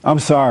 Jesse? I'm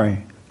sorry.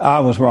 I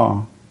was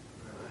wrong.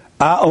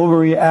 I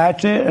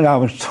overreacted and I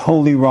was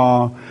totally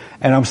wrong,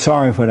 and I'm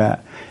sorry for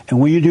that. And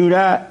when you do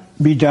that,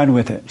 be done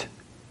with it.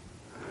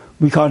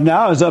 Because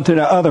now it's up to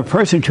the other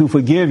person to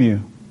forgive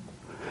you.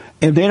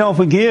 If they don't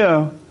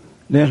forgive,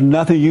 there's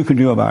nothing you can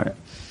do about it.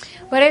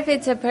 What if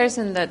it's a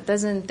person that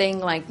doesn't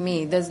think like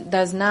me,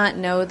 does not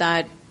know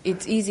that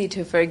it's easy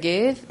to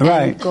forgive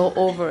and go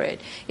over it?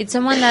 It's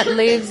someone that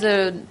lives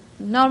a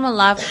normal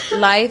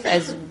life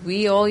as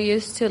we all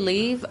used to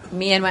live.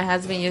 Me and my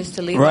husband used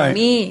to live.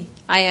 Right.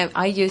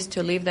 I used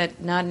to live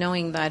that not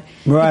knowing that.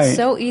 Right. It's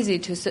so easy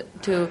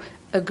to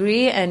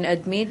agree and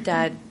admit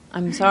that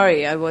I'm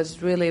sorry, I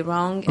was really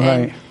wrong.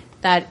 And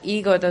that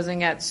ego doesn't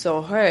get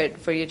so hurt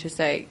for you to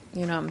say,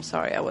 I'm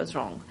sorry, I was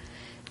wrong.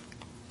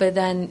 But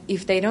then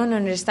if they don't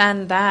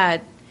understand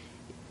that,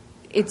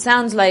 it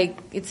sounds like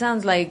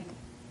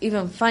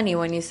even funny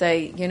when you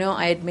say,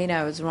 I admit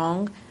I was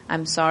wrong,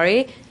 I'm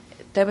sorry.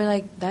 They'll be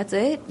like, that's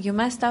it? You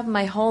messed up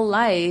my whole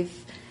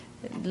life.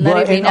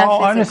 But in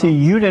all honesty,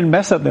 you didn't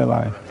mess up their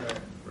life.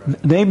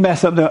 They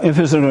mess up if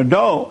it's an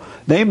adult,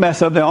 they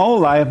mess up their own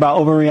life by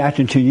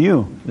overreacting to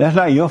you. That's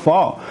not your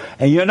fault.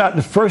 And you're not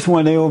the first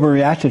one they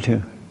overreacted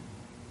to.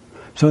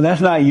 So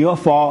that's not your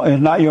fault.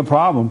 It's not your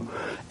problem.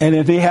 And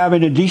if they have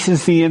any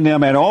decency in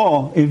them at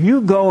all, if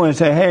you go and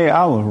say, hey,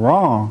 I was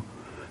wrong,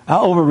 I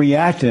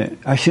overreacted,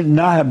 I should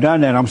not have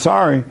done that, I'm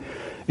sorry,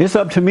 it's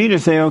up to me to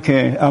say,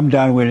 okay, I'm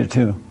done with it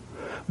too.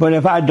 But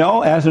if I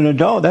don't, as an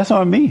adult, that's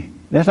on me.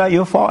 That's not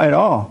your fault at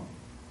all.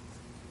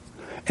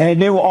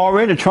 And they were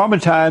already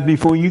traumatized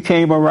before you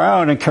came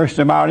around and cursed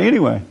them out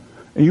anyway.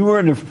 You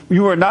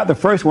were not the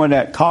first one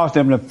that caused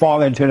them to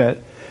fall into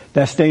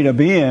that state of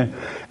being.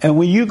 And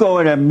when you go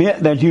and admit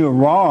that you're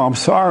wrong, I'm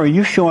sorry,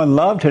 you're showing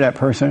love to that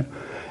person.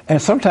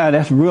 And sometimes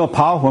that's real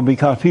powerful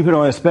because people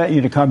don't expect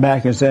you to come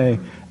back and say,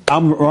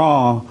 I'm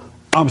wrong,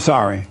 I'm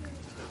sorry,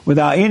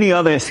 without any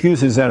other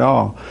excuses at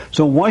all.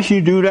 So once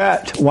you do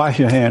that, wash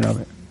your hand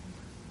of it.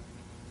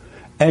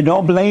 And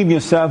don't blame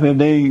yourself if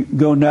they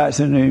go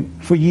nuts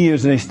and for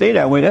years they stay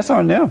that way. That's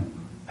on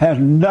them. Has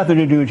nothing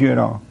to do with you at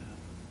all.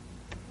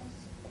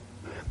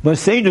 But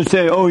Satan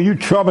said, oh, you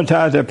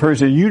traumatized that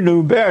person. You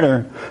knew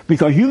better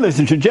because you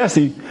listened to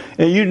Jesse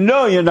and you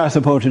know you're not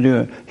supposed to do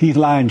it. He's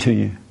lying to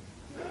you.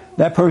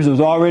 That person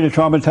was already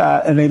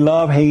traumatized and they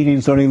love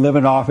hating, so they're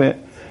living off it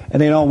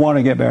and they don't want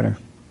to get better.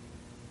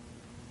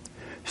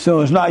 So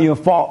it's not your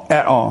fault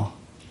at all.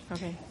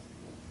 Okay.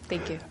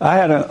 Thank you. I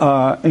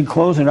had in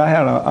closing, I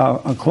had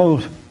a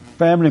close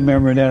family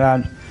member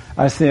that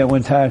I said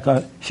one time,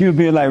 'cause she would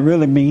be like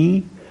really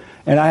mean.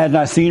 And I had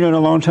not seen her in a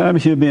long time.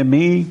 She was being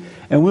mean.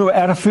 And we were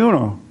at a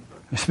funeral.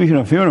 Speaking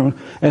of funeral,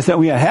 and so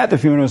we had the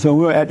funeral, so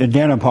we were at the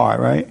dinner part,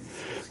 right?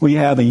 We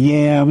had the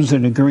yams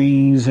and the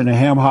greens and the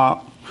ham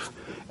hocks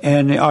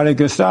and all that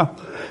good stuff.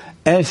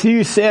 And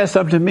she said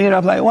something to me, and I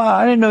was like, wow,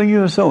 I didn't know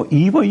you were so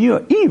evil.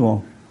 You're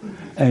evil.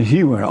 And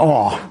she went,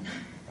 oh.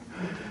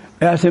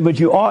 And I said, but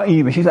you are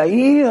evil. She's like,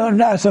 you're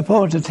not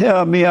supposed to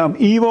tell me I'm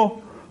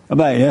evil. I'm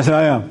like, yes,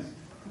 I am.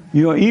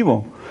 You're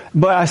evil.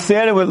 But I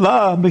said it with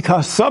love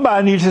because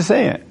somebody needs to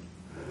say it.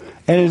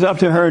 And it's up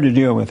to her to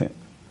deal with it.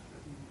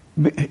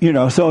 You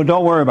know, so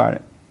don't worry about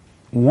it.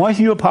 Once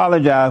you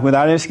apologize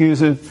without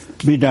excuses,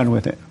 be done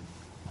with it.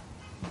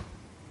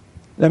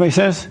 That make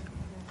sense?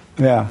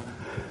 Yeah.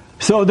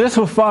 So this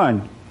was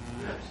fun.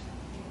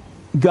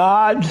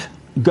 God's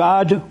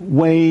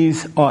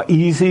ways are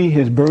easy.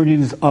 His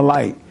burdens are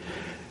light.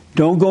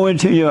 Don't go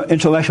into your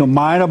intellectual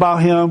mind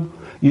about him.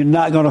 You're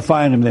not going to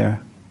find him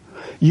there.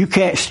 You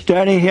can't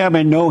study him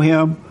and know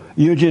him.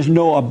 You just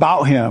know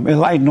about him. It's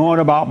like knowing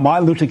about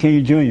Martin Luther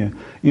King Jr.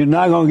 You're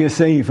not going to get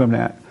saved from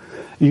that.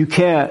 You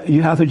can't.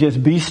 You have to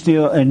just be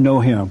still and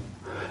know him.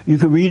 You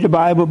can read the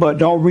Bible, but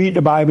don't read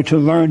the Bible to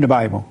learn the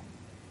Bible.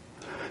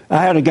 I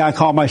had a guy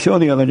call my show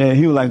the other day.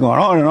 He was like going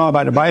on and on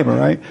about the Bible,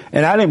 right?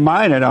 And I didn't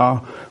mind at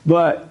all.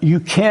 But you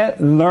can't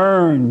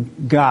learn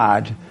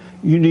God.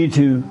 You need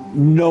to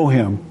know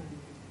him.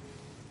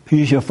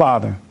 He's your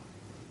Father.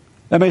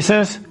 That makes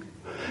sense?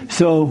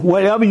 So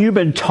whatever you've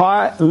been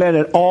taught, let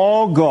it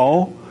all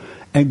go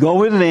and go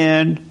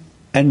within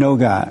and know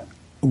God.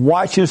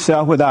 Watch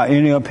yourself without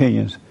any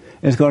opinions.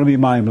 It's going to be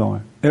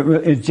mind-blowing.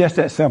 It's just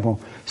that simple.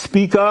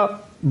 Speak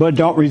up, but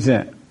don't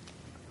resent.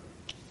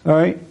 All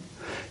right?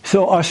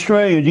 So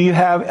Australia, do you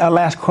have a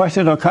last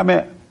question or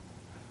comment?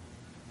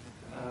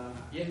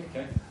 Yeah,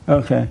 okay.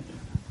 Okay.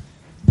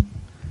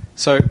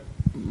 So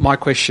my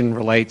question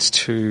relates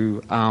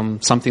to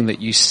something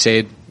that you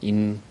said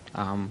in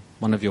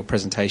one of your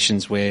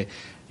presentations where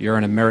you're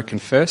an American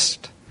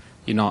first,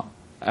 you're not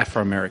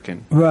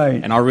Afro-American.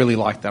 Right. And I really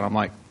like that. I'm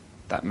like,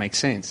 that makes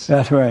sense.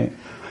 That's right.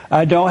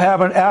 I don't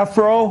have an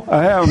afro,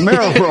 I have a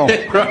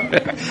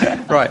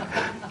mirafro. Right.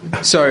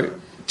 So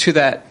to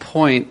that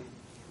point,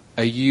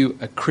 are you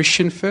a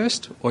Christian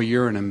first or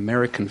you're an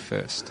American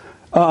first?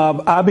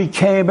 I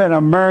became an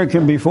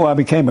American before I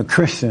became a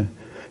Christian.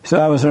 So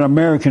I was an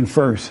American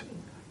first.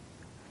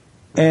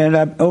 And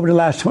over the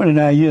last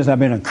 29 years, I've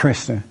been a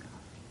Christian.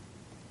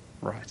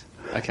 Right.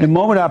 Okay. The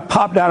moment I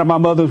popped out of my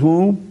mother's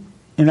womb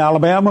in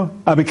Alabama,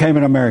 I became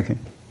an American.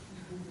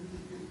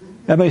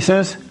 That makes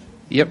sense?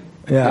 Yep.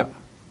 Yeah. Yep.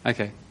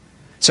 Okay.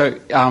 So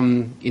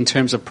in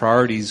terms of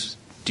priorities,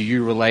 do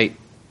you relate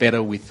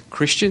better with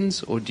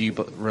Christians or do you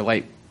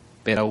relate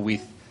better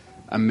with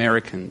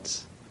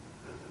Americans?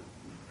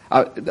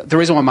 The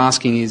reason why I'm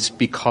asking is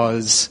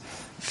because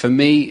for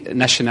me,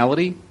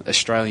 nationality,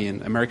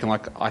 Australian, American,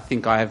 like I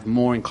think I have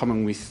more in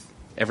common with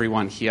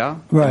everyone here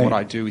than what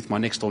I do with my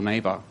next door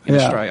neighbour in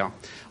Australia.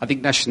 I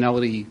think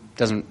nationality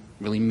doesn't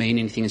really mean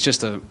anything. It's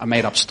just a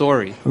made up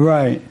story.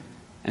 Right.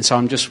 And so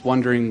I'm just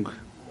wondering,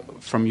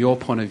 from your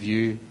point of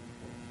view,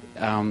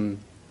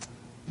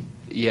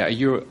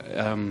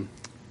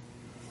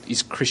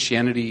 is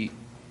Christianity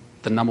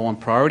the number one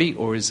priority,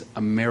 or is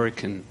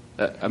Americanism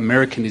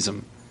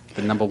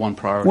the number one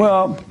priority?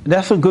 Well,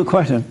 that's a good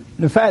question.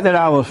 The fact that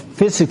I was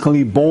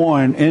physically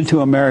born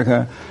into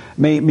America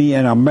made me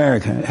an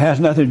American. It has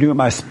nothing to do with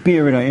my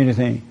spirit or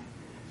anything.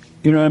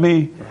 You know what I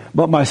mean?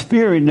 But my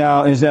spirit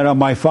now is that of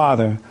my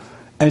Father.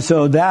 And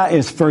so that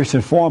is first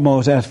and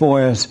foremost as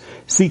far as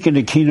seeking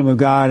the kingdom of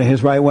God in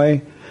his right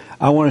way.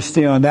 I want to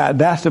stay on that.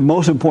 That's the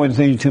most important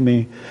thing to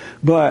me.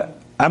 But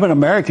I'm an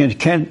American.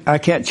 I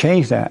can't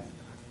change that.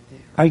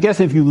 I guess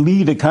if you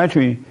leave the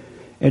country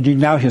and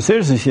denounce your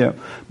citizenship,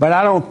 but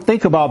I don't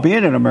think about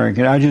being an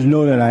American. I just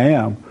know that I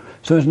am.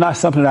 So it's not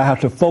something I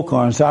have to focus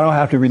on. So I don't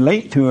have to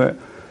relate to it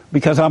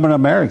because I'm an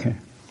American.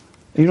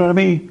 You know what I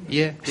mean?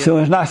 Yeah. So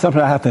it's not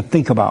something I have to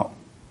think about.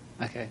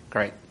 Okay,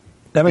 great.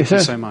 That makes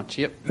sense? Thank you so much.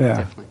 Yep, yeah.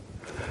 Definitely.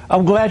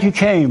 I'm glad you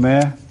came,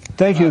 man.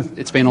 Thank you.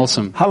 It's been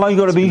awesome. How long are you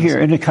going to be here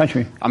in the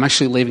country? I'm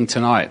actually leaving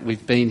tonight.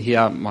 We've been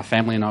here, my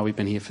family and I, we've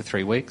been here for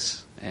 3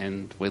 weeks,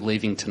 and we're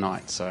leaving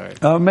tonight. So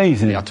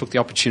amazing. Yeah, I took the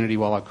opportunity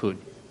while I could.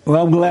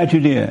 Well, I'm glad you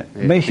did.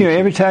 Yeah, Make sure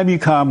every time you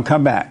come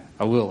back.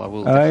 I will,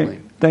 all definitely.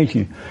 Right? Thank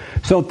you.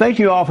 So thank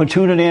you all for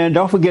tuning in.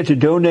 Don't forget to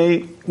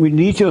donate. We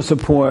need your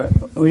support.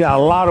 We got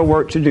a lot of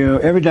work to do.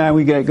 Every time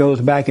we get goes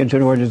back into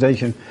the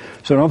organization.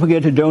 So don't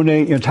forget to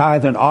donate your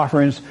tithes and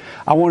offerings.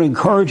 I want to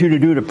encourage you to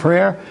do the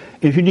prayer.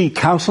 If you need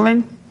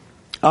counseling,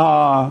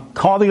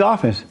 call the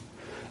office.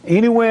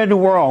 Anywhere in the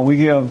world, we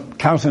give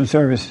counseling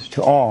services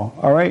to all.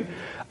 All right.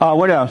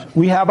 What else?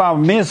 We have our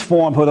men's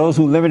forum for those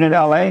who live in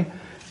LA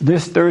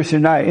this Thursday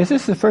night. Is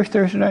this the first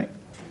Thursday night?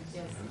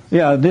 Yes.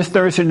 Yeah, this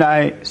Thursday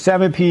night,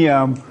 7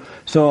 p.m.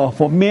 So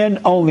for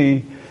men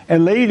only.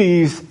 And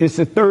ladies, it's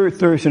the third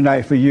Thursday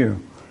night for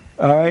you.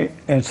 All right.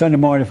 And Sunday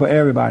morning for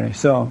everybody.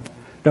 So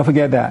don't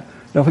forget that.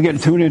 Don't forget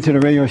to tune into the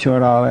radio show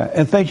and all that.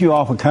 And thank you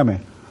all for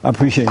coming. I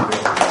appreciate it.